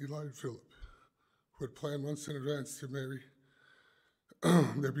sons, Eli and Philip, who had planned months in advance to marry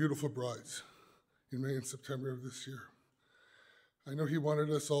their beautiful brides in May and September of this year. I know he wanted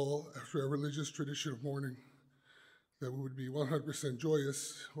us all, after our religious tradition of mourning, that we would be 100%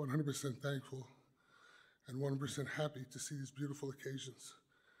 joyous, 100% thankful, and 100% happy to see these beautiful occasions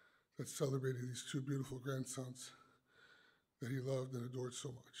that celebrated these two beautiful grandsons that he loved and adored so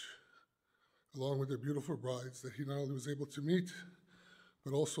much, along with their beautiful brides that he not only was able to meet,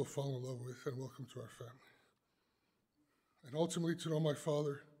 but also fall in love with and welcome to our family. And ultimately, to know my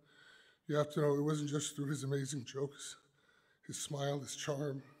father, you have to know it wasn't just through his amazing jokes, his smile, his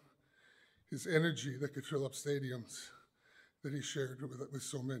charm, his energy that could fill up stadiums that he shared with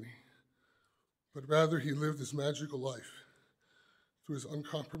so many, but rather he lived his magical life through his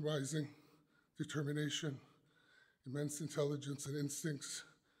uncompromising determination, immense intelligence and instincts,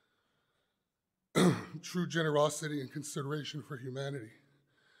 true generosity and consideration for humanity,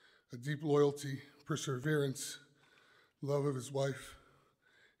 a deep loyalty, perseverance, love of his wife,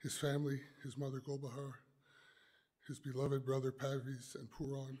 his family, his mother Golbahar, his beloved brother Pavis and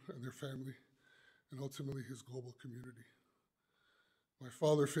Puran and their family, and ultimately his global community. My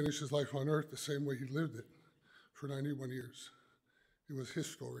father finished his life on earth the same way he lived it for 91 years. It was his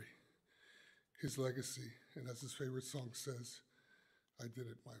story, his legacy, and as his favorite song says, I did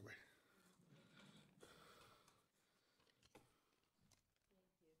it my way.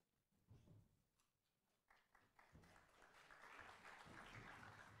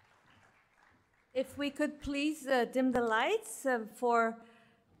 If we could please dim the lights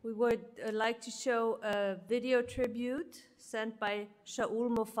we would like to show a video tribute sent by Shaul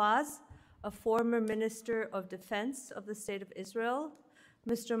Mofaz, a former Minister of Defense of the State of Israel.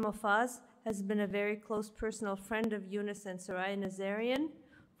 Mr. Mofaz has been a very close personal friend of Younes and Soraya Nazarian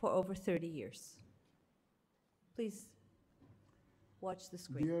for over 30 years. Please watch the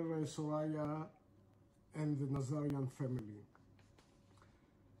screen. Dear Soraya and the Nazarian family,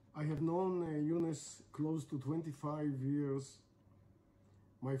 I have known Younes close to 25 years.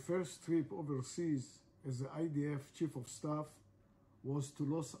 My first trip overseas as the IDF Chief of Staff was to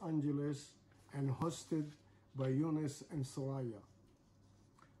Los Angeles and hosted by Younes and Soraya.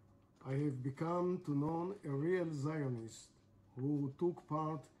 I have become to know a real Zionist who took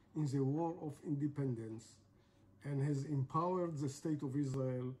part in the War of Independence and has empowered the State of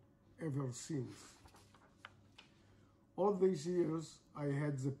Israel ever since. All these years, I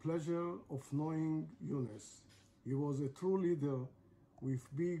had the pleasure of knowing Younes. He was a true leader with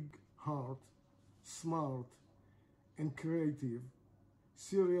big heart, smart and creative,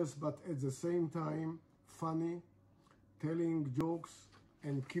 serious but at the same time funny, telling jokes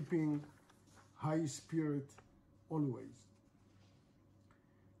and keeping high spirit always.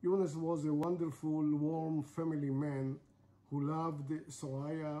 Younes was a wonderful, warm family man who loved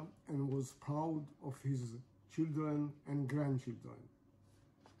Soraya and was proud of his children and grandchildren.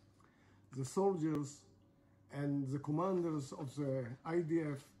 The soldiers and the commanders of the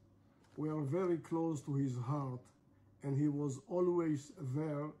IDF were very close to his heart, and he was always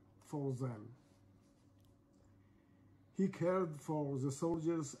there for them. He cared for the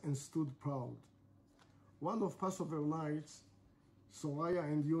soldiers and stood proud. One of Passover nights, Soraya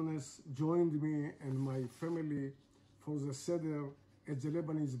and Younes joined me and my family for the Seder at the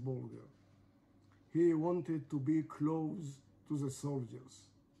Lebanese border. He wanted to be close to the soldiers.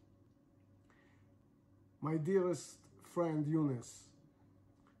 My dearest friend Younes,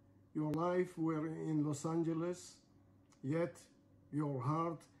 your life were in Los Angeles, yet your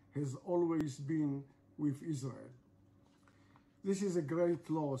heart has always been with Israel. This is a great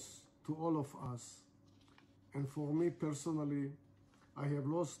loss to all of us, and for me personally, I have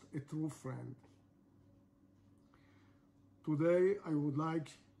lost a true friend. Today, I would like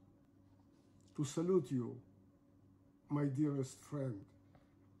to salute you, my dearest friend.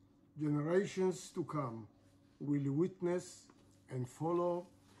 Generations to come will witness and follow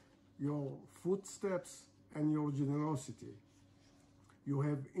your footsteps and your generosity. You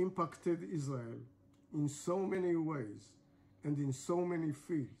have impacted Israel in so many ways and in so many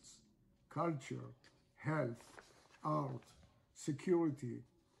fields: culture, health, art, security,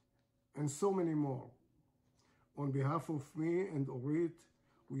 and so many more. On behalf of me and Orit,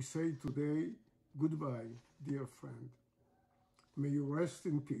 we say today, goodbye, dear friend. May you rest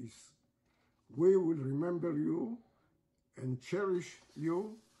in peace. We will remember you and cherish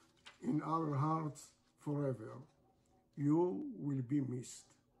you in our hearts forever. You will be missed.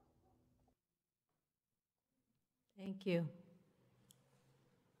 Thank you.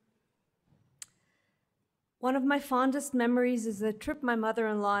 One of my fondest memories is the trip my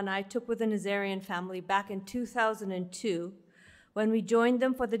mother-in-law and I took with the Nazarian family back in 2002 when we joined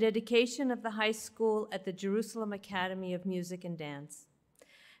them for the dedication of the high school at the Jerusalem Academy of Music and Dance.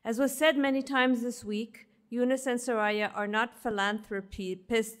 As was said many times this week, Younes and Soraya are not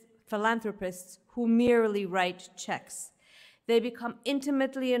philanthropists who merely write checks. They become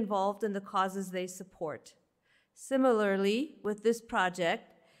intimately involved in the causes they support. Similarly, with this project,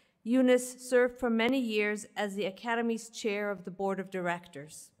 Younes served for many years as the Academy's chair of the board of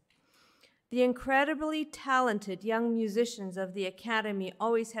directors. The incredibly talented young musicians of the Academy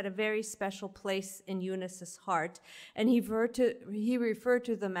always had a very special place in Younes's heart, and he referred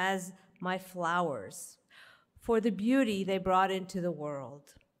to them as my flowers, for the beauty they brought into the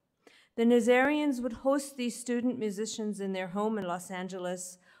world. The Nazarians would host these student musicians in their home in Los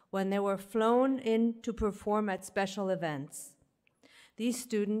Angeles when they were flown in to perform at special events. These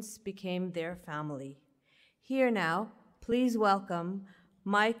students became their family. Here now, please welcome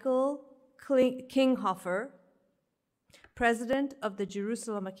Michael Kinghofer, President of the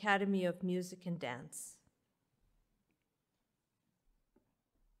Jerusalem Academy of Music and Dance.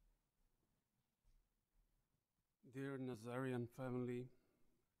 Dear Nazarian family,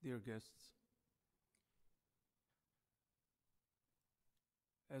 dear guests,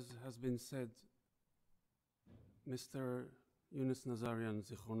 as has been said, Mr. Younes Nazarian,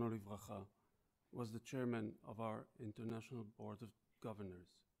 Zichrono Livracha, was the chairman of our International Board of Governors.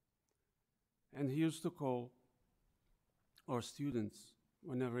 And he used to call our students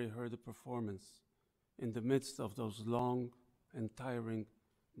whenever he heard a performance in the midst of those long and tiring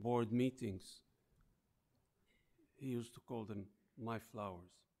board meetings. He used to call them my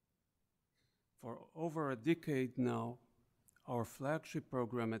flowers. For over a decade now, our flagship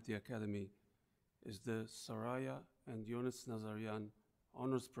program at the Academy is the Soraya and Younes Nazarian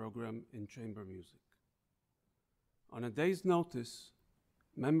Honors Program in Chamber Music. On a day's notice,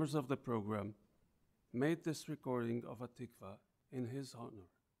 members of the program made this recording of Hatikva in his honor,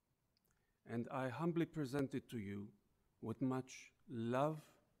 and I humbly present it to you with much love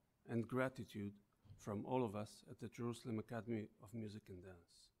and gratitude from all of us at the Jerusalem Academy of Music and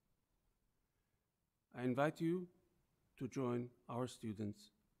Dance. I invite you to join our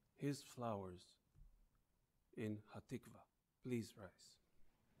students, his flowers, in Hatikva. Please rise.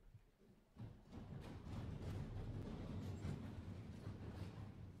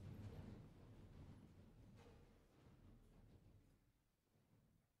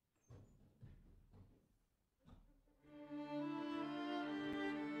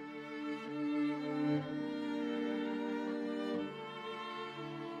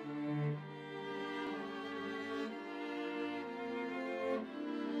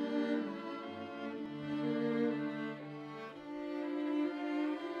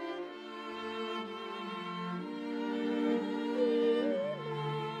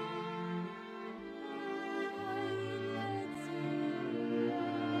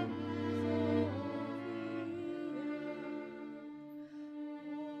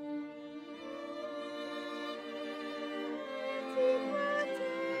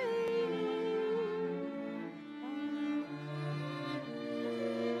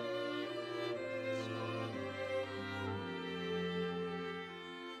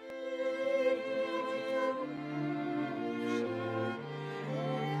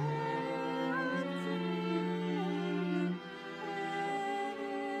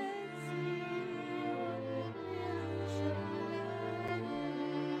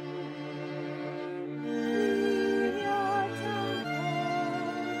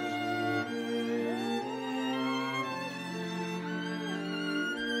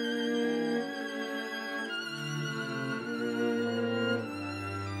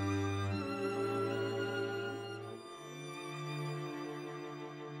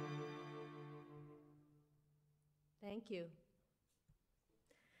 Thank you.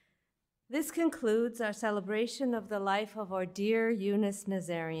 This concludes our celebration of the life of our dear Younes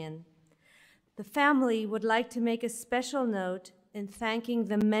Nazarian. The family would like to make a special note in thanking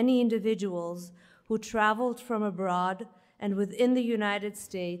the many individuals who traveled from abroad and within the United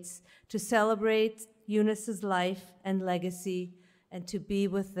States to celebrate Younes's life and legacy and to be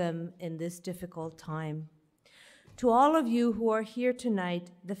with them in this difficult time. To all of you who are here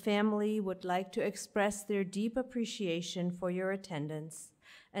tonight, the family would like to express their deep appreciation for your attendance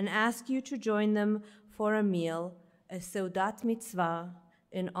and ask you to join them for a meal, a Seudat Mitzvah,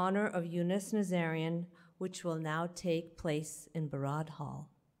 in honor of Younes Nazarian, which will now take place in Barad Hall.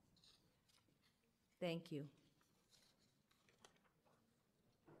 Thank you.